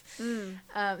formative.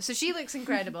 So she looks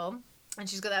incredible, and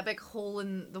she's got that big hole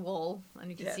in the wall, and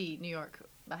you can see New York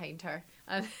behind her.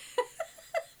 And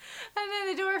then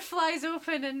the door flies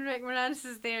open, and Rick Moranis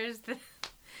is there as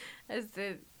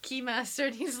the Keymaster,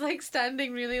 and he's like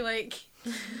standing really like.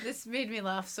 This made me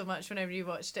laugh so much when I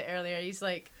rewatched it earlier. He's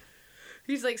like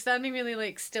standing really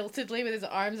like stiltedly with his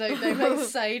arms out down by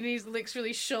his side, and he looks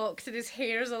really shocked, and his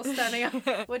hair's all standing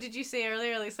up. What did you say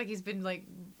earlier? It looks like he's been like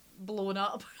blown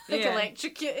up, like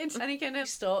electrocuted. And he kind of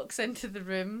stalks into the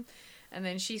room, and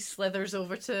then she slithers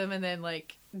over to him and then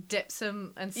like dips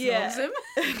him and snogs him.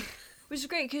 Which is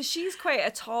great because she's quite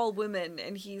a tall woman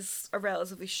and he's a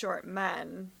relatively short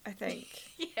man, I think.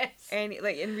 Yes. And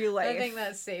like in real life. I think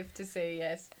that's safe to say,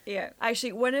 yes. Yeah.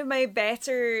 Actually, one of my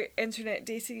better internet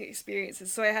dating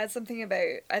experiences, so I had something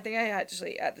about, I think I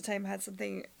actually at the time had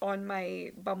something on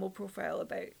my Bumble profile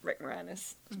about Rick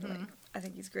Moranis. Like, I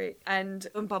think he's great. And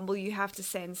on Bumble, you have to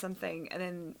send something, and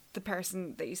then the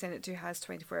person that you send it to has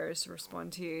 24 hours to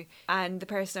respond to you. And the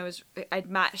person I'd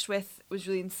matched with was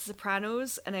really into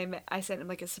Sopranos, and I sent him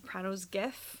like a Sopranos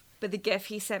gif. But the gif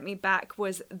he sent me back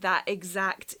was that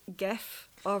exact gif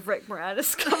of Rick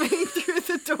Moranis coming through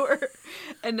the door,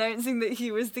 announcing that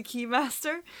he was the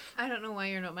keymaster. I don't know why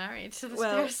you're not married to this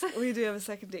Well, person. we do have a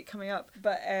second date coming up,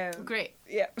 but Great.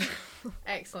 yeah.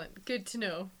 Excellent. Good to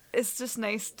know. It's just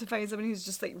nice to find someone who's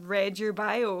just like read your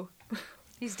bio.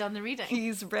 He's done the reading.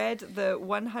 He's read the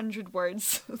 100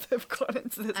 words that have gone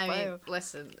into this I bio. mean,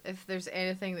 listen, if there's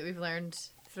anything that we've learned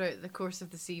throughout the course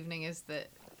of this evening is that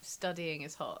studying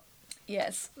is hot.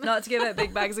 Yes. Not to give out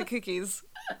big bags of cookies,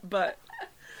 but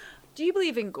do you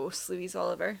believe in ghosts, Louise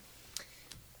Oliver?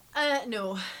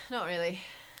 No, not really.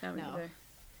 No. No. Neither.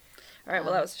 All right,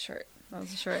 well, that was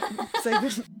a short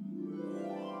segment.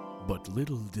 But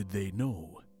little did they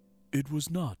know, it was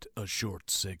not a short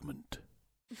segment.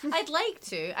 I'd like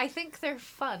to. I think they're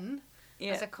fun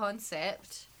Yeah. as a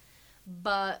concept,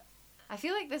 but I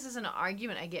feel like this is an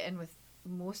argument I get in with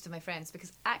most of my friends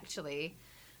because actually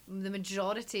the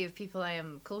majority of people I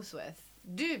am close with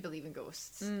do believe in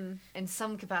ghosts in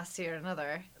some capacity or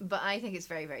another, but I think it's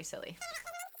very, very silly.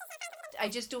 I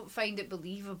just don't find it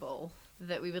believable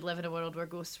that we would live in a world where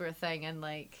ghosts were a thing and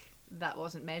like that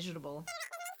wasn't measurable.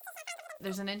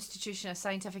 There's an institution, a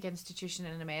scientific institution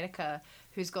in America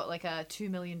who's got like a $2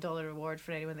 million reward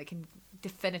for anyone that can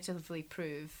definitively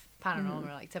prove paranormal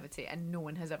activity, and no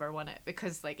one has ever won it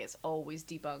because like it's always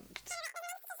debunked.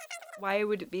 Why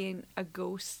would it be in a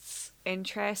ghost's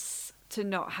interests to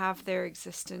not have their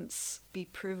existence be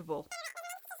provable?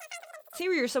 Say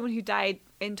you're someone who died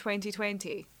in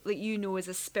 2020, like you know as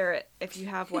a spirit, if you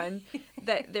have one,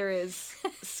 that there is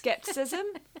skepticism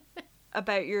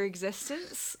about your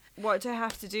existence. What do I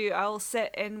have to do? I'll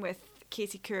sit in with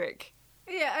Katie Couric.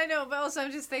 Yeah, I know, but also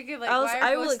I'm just thinking like, I why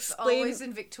are will ghosts explain- always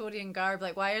in Victorian garb?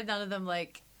 Like, why are none of them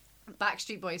like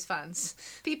Backstreet Boys fans?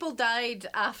 People died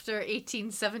after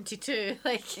 1872.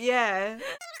 Like, Yeah.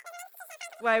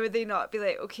 Why would they not be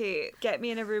like, okay, get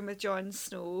me in a room with Jon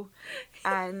Snow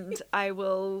and I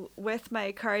will, with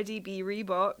my Cardi B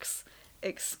Reeboks,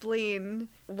 explain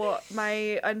what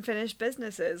my unfinished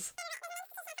business is.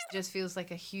 just feels like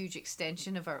a huge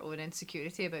extension of our own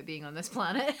insecurity about being on this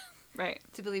planet Right.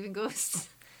 to believe in ghosts.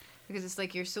 Because it's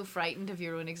like you're so frightened of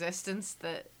your own existence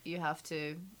that you have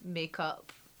to make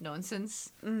up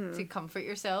nonsense to comfort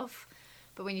yourself.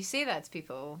 But when you say that to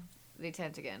people, they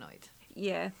tend to get annoyed.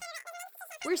 Yeah.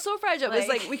 We're so fragile. It's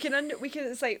Like- like we can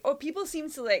it's like, oh, people seem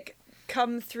to like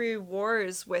come through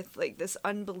wars with like this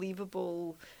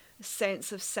unbelievable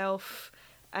sense of self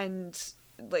and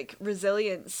like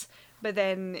resilience, but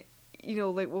then you know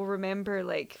like we'll remember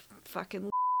like fucking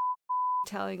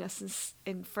telling us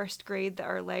in first grade that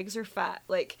our legs are fat.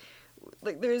 Like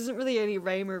there isn't really any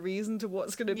rhyme or reason to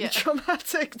what's going to be Yeah.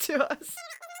 traumatic to us.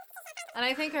 And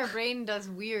I think our brain does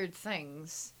weird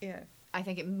things. Yeah. I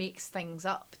think it makes things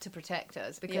up to protect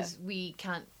us because we're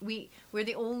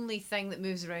the only thing that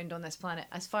moves around on this planet,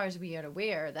 as far as we are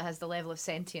aware, that has the level of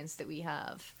sentience that we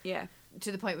have, Yeah.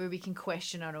 to the point where we can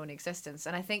question our own existence.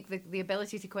 And I think the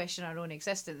ability to question our own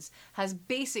existence has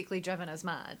basically driven us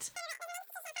mad.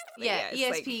 Yeah,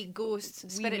 yeah, it's ESP, ghosts,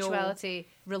 we know- spirituality,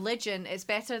 religion, it's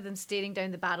better than staring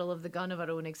down the barrel of the gun of our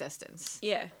own existence.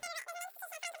 Yeah.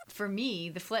 For me,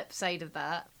 the flip side of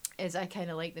that is I kind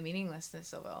of like the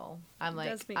meaninglessness of it all. I'm like,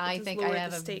 does I does think lower I the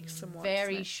have a stakes somewhat,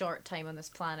 very doesn't it? short time on this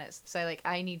planet. So like,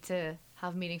 I need to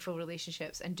have meaningful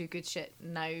relationships and do good shit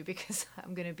now because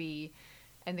I'm going to be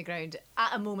in the ground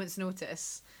at a moment's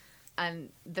notice and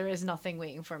there is nothing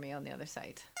waiting for me on the other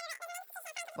side.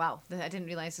 Wow, I didn't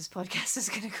realise this podcast is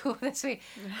going to go this way.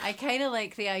 I kind of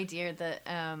like the idea that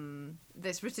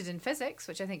that's rooted in physics,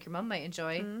 which I think your mum might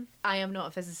enjoy. I am not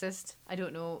a physicist. I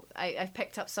don't know. I've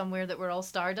picked up somewhere that we're all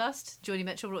stardust. Joni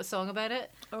Mitchell wrote a song about it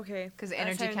Okay. because That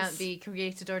energy can't sounds- be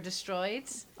created or destroyed.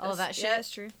 All of that shit. Yeah, that's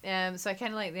true. So I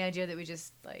kind of like the idea that we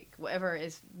just, like, whatever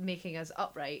is making us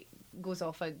upright goes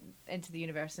off into the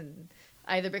universe and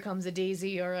either becomes a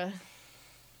daisy or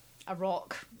a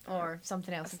rock or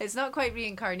something else. It's not quite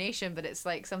reincarnation, but it's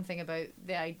like something about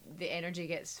the energy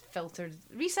gets filtered,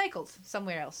 recycled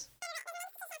somewhere else.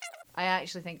 I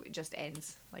actually think it just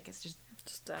ends. Like, it's just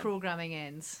Just programming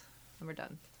ends and we're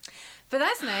done. But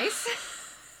that's nice.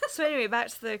 So anyway, back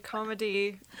to the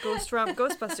comedy Ghost Romp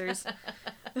Ghostbusters.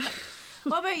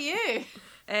 What about you?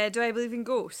 Do I believe in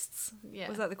ghosts? Yeah.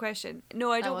 Was that the question?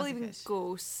 No, I That don't was the believe in question.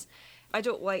 ghosts. I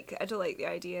don't like the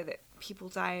idea that people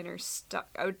die and are stuck.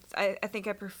 I think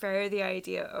I prefer the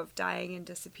idea of dying and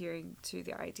disappearing to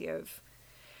the idea of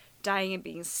dying and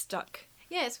being stuck.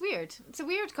 Yeah, it's weird. It's a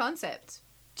weird concept,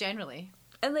 generally.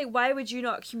 And like, why would you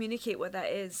not communicate what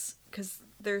that is? Because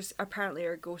there's apparently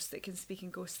are ghosts that can speak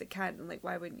and ghosts that can't. And like,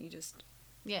 why wouldn't you just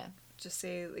Yeah.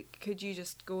 say like, could you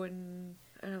just go and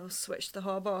I don't know, switch the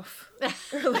hob off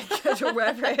or like I don't know,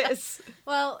 whatever it is.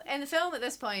 Well, in the film at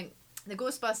this point, the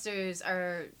Ghostbusters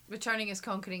are returning as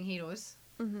conquering heroes.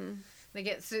 Mm-hmm. They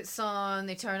get suits on,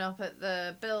 they turn up at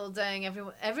the building,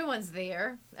 everyone's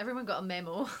there. Everyone got a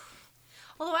memo.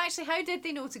 Although, actually, how did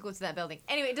they know to go to that building?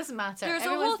 Anyway, it doesn't matter. There's a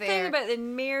Everyone's whole there. thing about the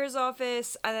mayor's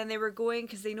office, and then they were going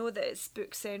because they know that it's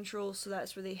Spook Central, so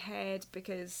that's where they head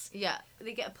because... Yeah,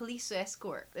 they get a police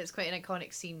escort. It's quite an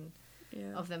iconic scene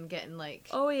Yeah. of them getting, like,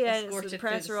 Oh yeah, and it's escorted the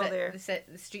press through are all there.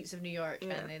 the streets of New York,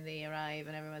 Yeah. and then they arrive,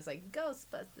 and everyone's like,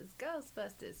 Ghostbusters,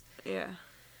 Ghostbusters. Yeah.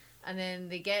 And then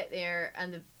they get there,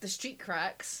 and the street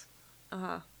cracks,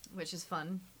 Uh-huh. which is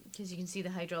fun, because you can see the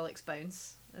hydraulics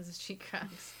bounce as the street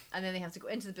cracks. And then they have to go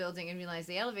into the building and realise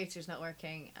the elevator's not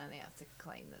working, and they have to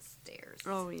climb the stairs.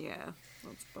 Oh yeah,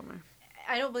 that's a bummer.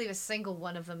 I don't believe a single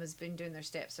one of them has been doing their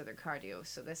steps or their cardio,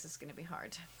 so this is going to be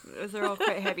hard. They're all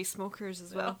quite heavy smokers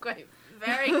as Well, well. quite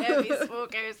very heavy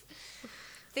smokers. I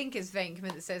think it's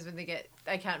Venkman that says when they get,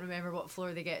 I can't remember what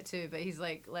floor they get to, but he's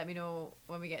like, let me know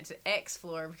when we get to X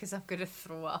floor because I'm going to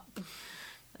throw up.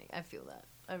 Like, I feel that.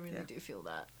 I really do feel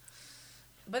that.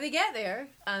 But they get there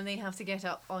and they have to get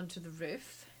up onto the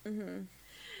roof. Mm-hmm.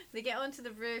 They get onto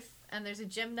the roof and there's a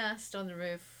gymnast on the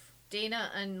roof.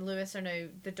 Dana and Lewis are now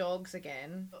the dogs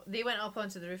again. They went up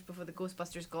onto the roof before the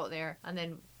Ghostbusters got there and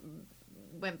then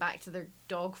went back to their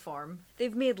dog form.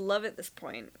 They've made love at this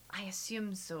point. I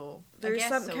assume so. I There's guess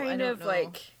some so. I kind don't of know.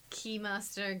 like...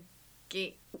 Keymaster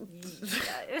gate.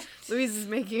 Louise is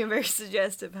making a very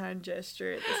suggestive hand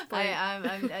gesture at this point.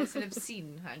 It's an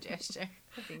obscene hand gesture.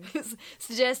 I think.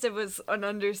 Suggestive was an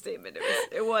understatement.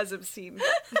 It was obscene.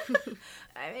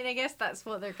 I mean, I guess that's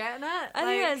what they're getting at. I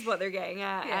think that's what they're getting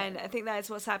at, Yeah. and I think that's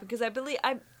what's happened because I believe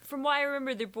from what I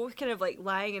remember, they're both kind of like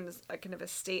lying in a kind of a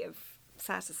state of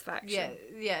satisfaction.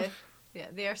 Yeah.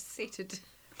 They are sated.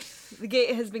 The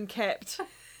gate has been kept.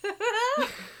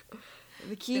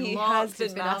 The key has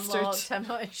been mastered. Unlocked. I'm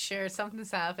not sure.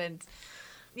 Something's happened.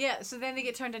 Yeah, so then they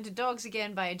get turned into dogs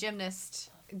again by a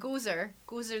gymnast. Gozer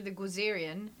the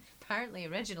Gozerian. Apparently,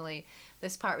 originally,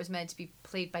 this part was meant to be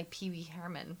played by Pee Wee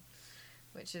Herman,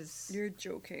 which is You're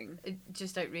joking.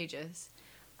 just outrageous.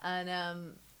 And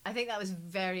I think that was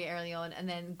very early on. And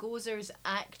then Gozer's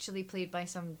actually played by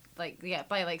some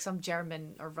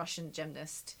German or Russian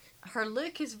gymnast. Her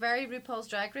look is very RuPaul's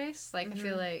Drag Race. Like, I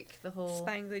feel like the whole...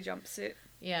 Spangly jumpsuit.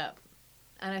 Yeah.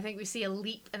 And I think we see a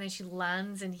leap and then she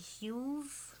lands in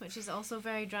heels, which is also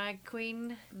very drag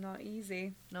queen. Not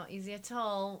easy. Not easy at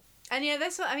all. And yeah,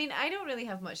 this one, I mean, I don't really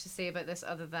have much to say about this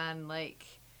other than, like,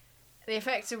 the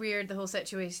effects are weird, the whole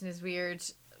situation is weird,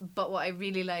 but what I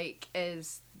really like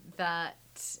is that,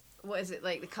 what is it,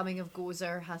 like, the coming of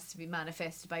Gozer has to be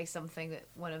manifested by something that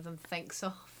one of them thinks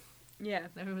of. Yeah. And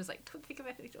everyone's like, don't think of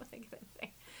anything, don't think of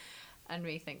anything. And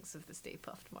Ray thinks of the Stay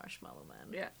Puft Marshmallow Man.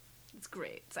 Yeah. It's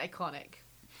great. It's iconic.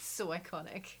 So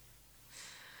iconic.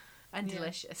 And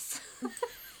delicious.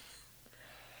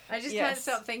 I just can't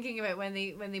stop thinking about when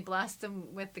they blast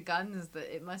them with the guns,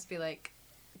 that it must be like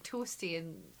toasty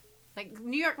and like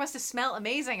New York must have smelled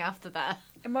amazing after that.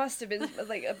 It must have been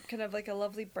like a kind of like a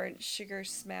lovely burnt sugar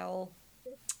smell.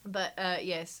 But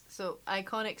yes, so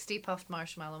iconic Stay Puft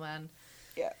Marshmallow Man.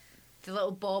 Yeah. The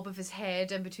little bob of his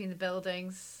head in between the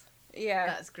buildings. Yeah.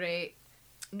 That's great.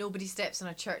 Nobody steps on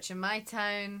a church in my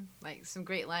town. Like, some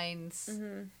great lines.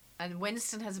 Mm-hmm. And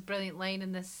Winston has a brilliant line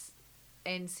in this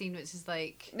end scene, which is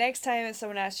like... Next time if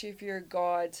someone asks you if you're a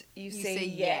god, you say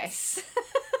yes.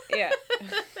 Yeah.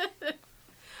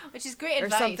 Which is great Or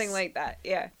advice. something like that,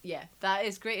 yeah. Yeah, that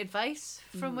is great advice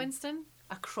from Winston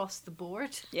across the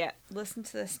board. Yeah, listen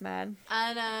to this man.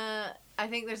 And I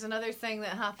think there's another thing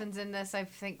that happens in this. I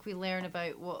think we learn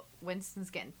about what Winston's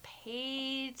getting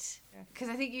paid. Because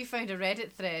I think you found a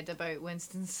Reddit thread about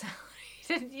Winston's salary,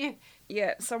 didn't you?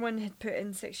 Yeah, someone had put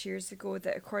in 6 years ago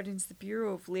that according to the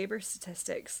Bureau of Labour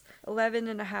Statistics, $11,500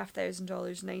 in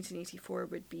 1984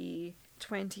 would be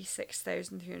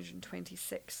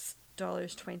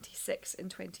 $26,326.26 in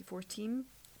 2014.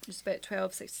 Just about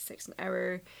 $12.66 an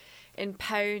hour. In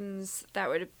pounds, that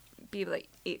would be like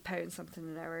 £8 something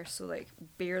an hour, so like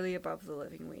barely above the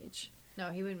living wage. No,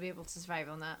 he wouldn't be able to survive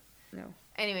on that. No.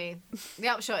 Anyway, the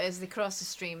upshot is they cross the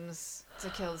streams to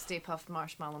kill the Stay Puft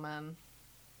Marshmallow Man.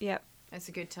 Yep. It's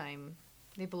a good time.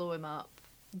 They blow him up.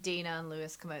 Dana and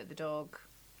Lewis come out the dog.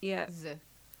 Yeah. Z.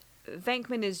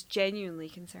 Venkman is genuinely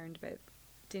concerned about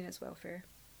Dana's welfare.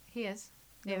 He is.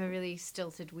 They have a really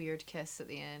stilted, weird kiss at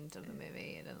the end of the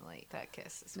movie. I didn't like that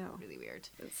kiss. It's really weird.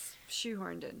 It's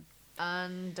shoehorned in.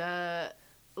 And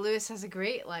Lewis has a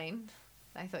great line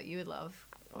I thought you would love.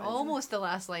 What is the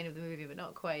last line of the movie, but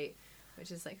not quite.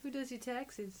 Which is like, who does your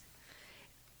taxes?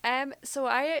 So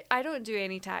I don't do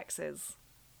any taxes.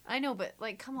 I know, but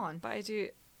like, come on. But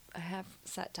I have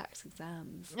sat tax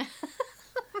exams.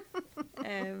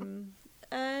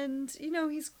 And you know,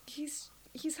 he's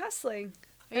hustling.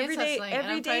 Every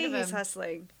day he's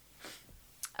hustling.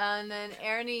 And then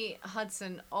Ernie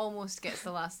Hudson almost gets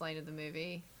the last line of the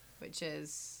movie, which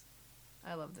is,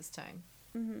 I love this town.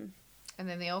 Mm-hmm. And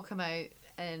then they all come out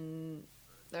and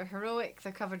they're heroic,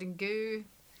 they're covered in goo.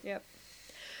 Yep.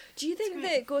 Do you think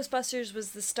that Ghostbusters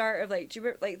was the start of, like, do you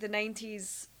remember, like, the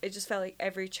 90s, it just felt like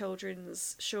every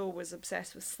children's show was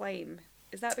obsessed with slime?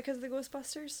 Is that because of the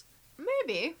Ghostbusters?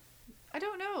 Maybe. I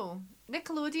don't know.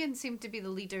 Nickelodeon seemed to be the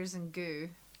leaders in goo.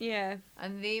 Yeah.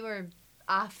 And they were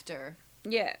after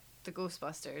Yeah. the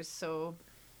Ghostbusters, so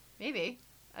maybe.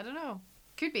 I don't know.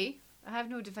 Could be. I have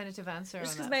no definitive answer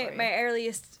Just on because that. my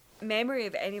earliest memory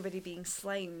of anybody being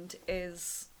slimed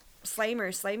is Slimer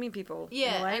sliming people. in the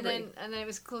Yeah, library. and then it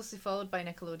was closely followed by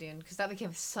Nickelodeon, because that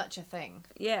became such a thing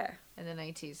Yeah. in the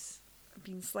 90s.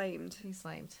 Being slimed. Being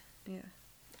slimed. Yeah.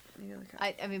 Maybe look up.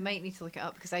 I mean, might need to look it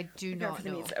up, because I do Look out not for the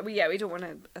know. music. We don't want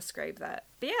to ascribe that.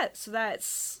 But yeah, so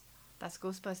that's That's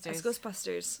Ghostbusters.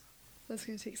 Ghostbusters. That's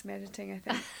going to take some editing, I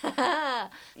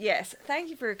think. Yes, thank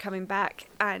you for coming back.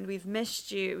 And we've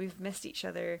missed you. We've missed each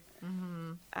other.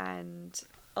 Mm-hmm. And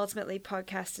ultimately,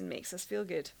 podcasting makes us feel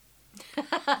good.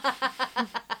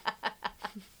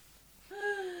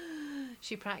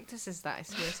 She practices that, I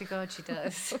swear to God she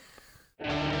does.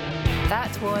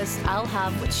 That was I'll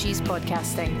Have What She's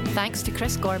Podcasting. Thanks to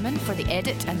Chris Gorman for the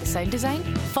edit and the sound design.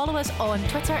 Follow us on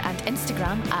Twitter and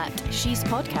Instagram at She's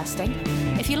Podcasting.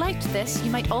 If you liked this,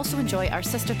 you might also enjoy our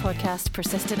sister podcast,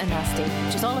 Persistent and Nasty,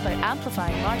 which is all about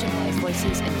amplifying marginalised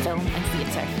voices in film and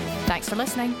theatre. Thanks for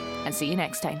listening, and see you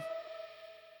next time.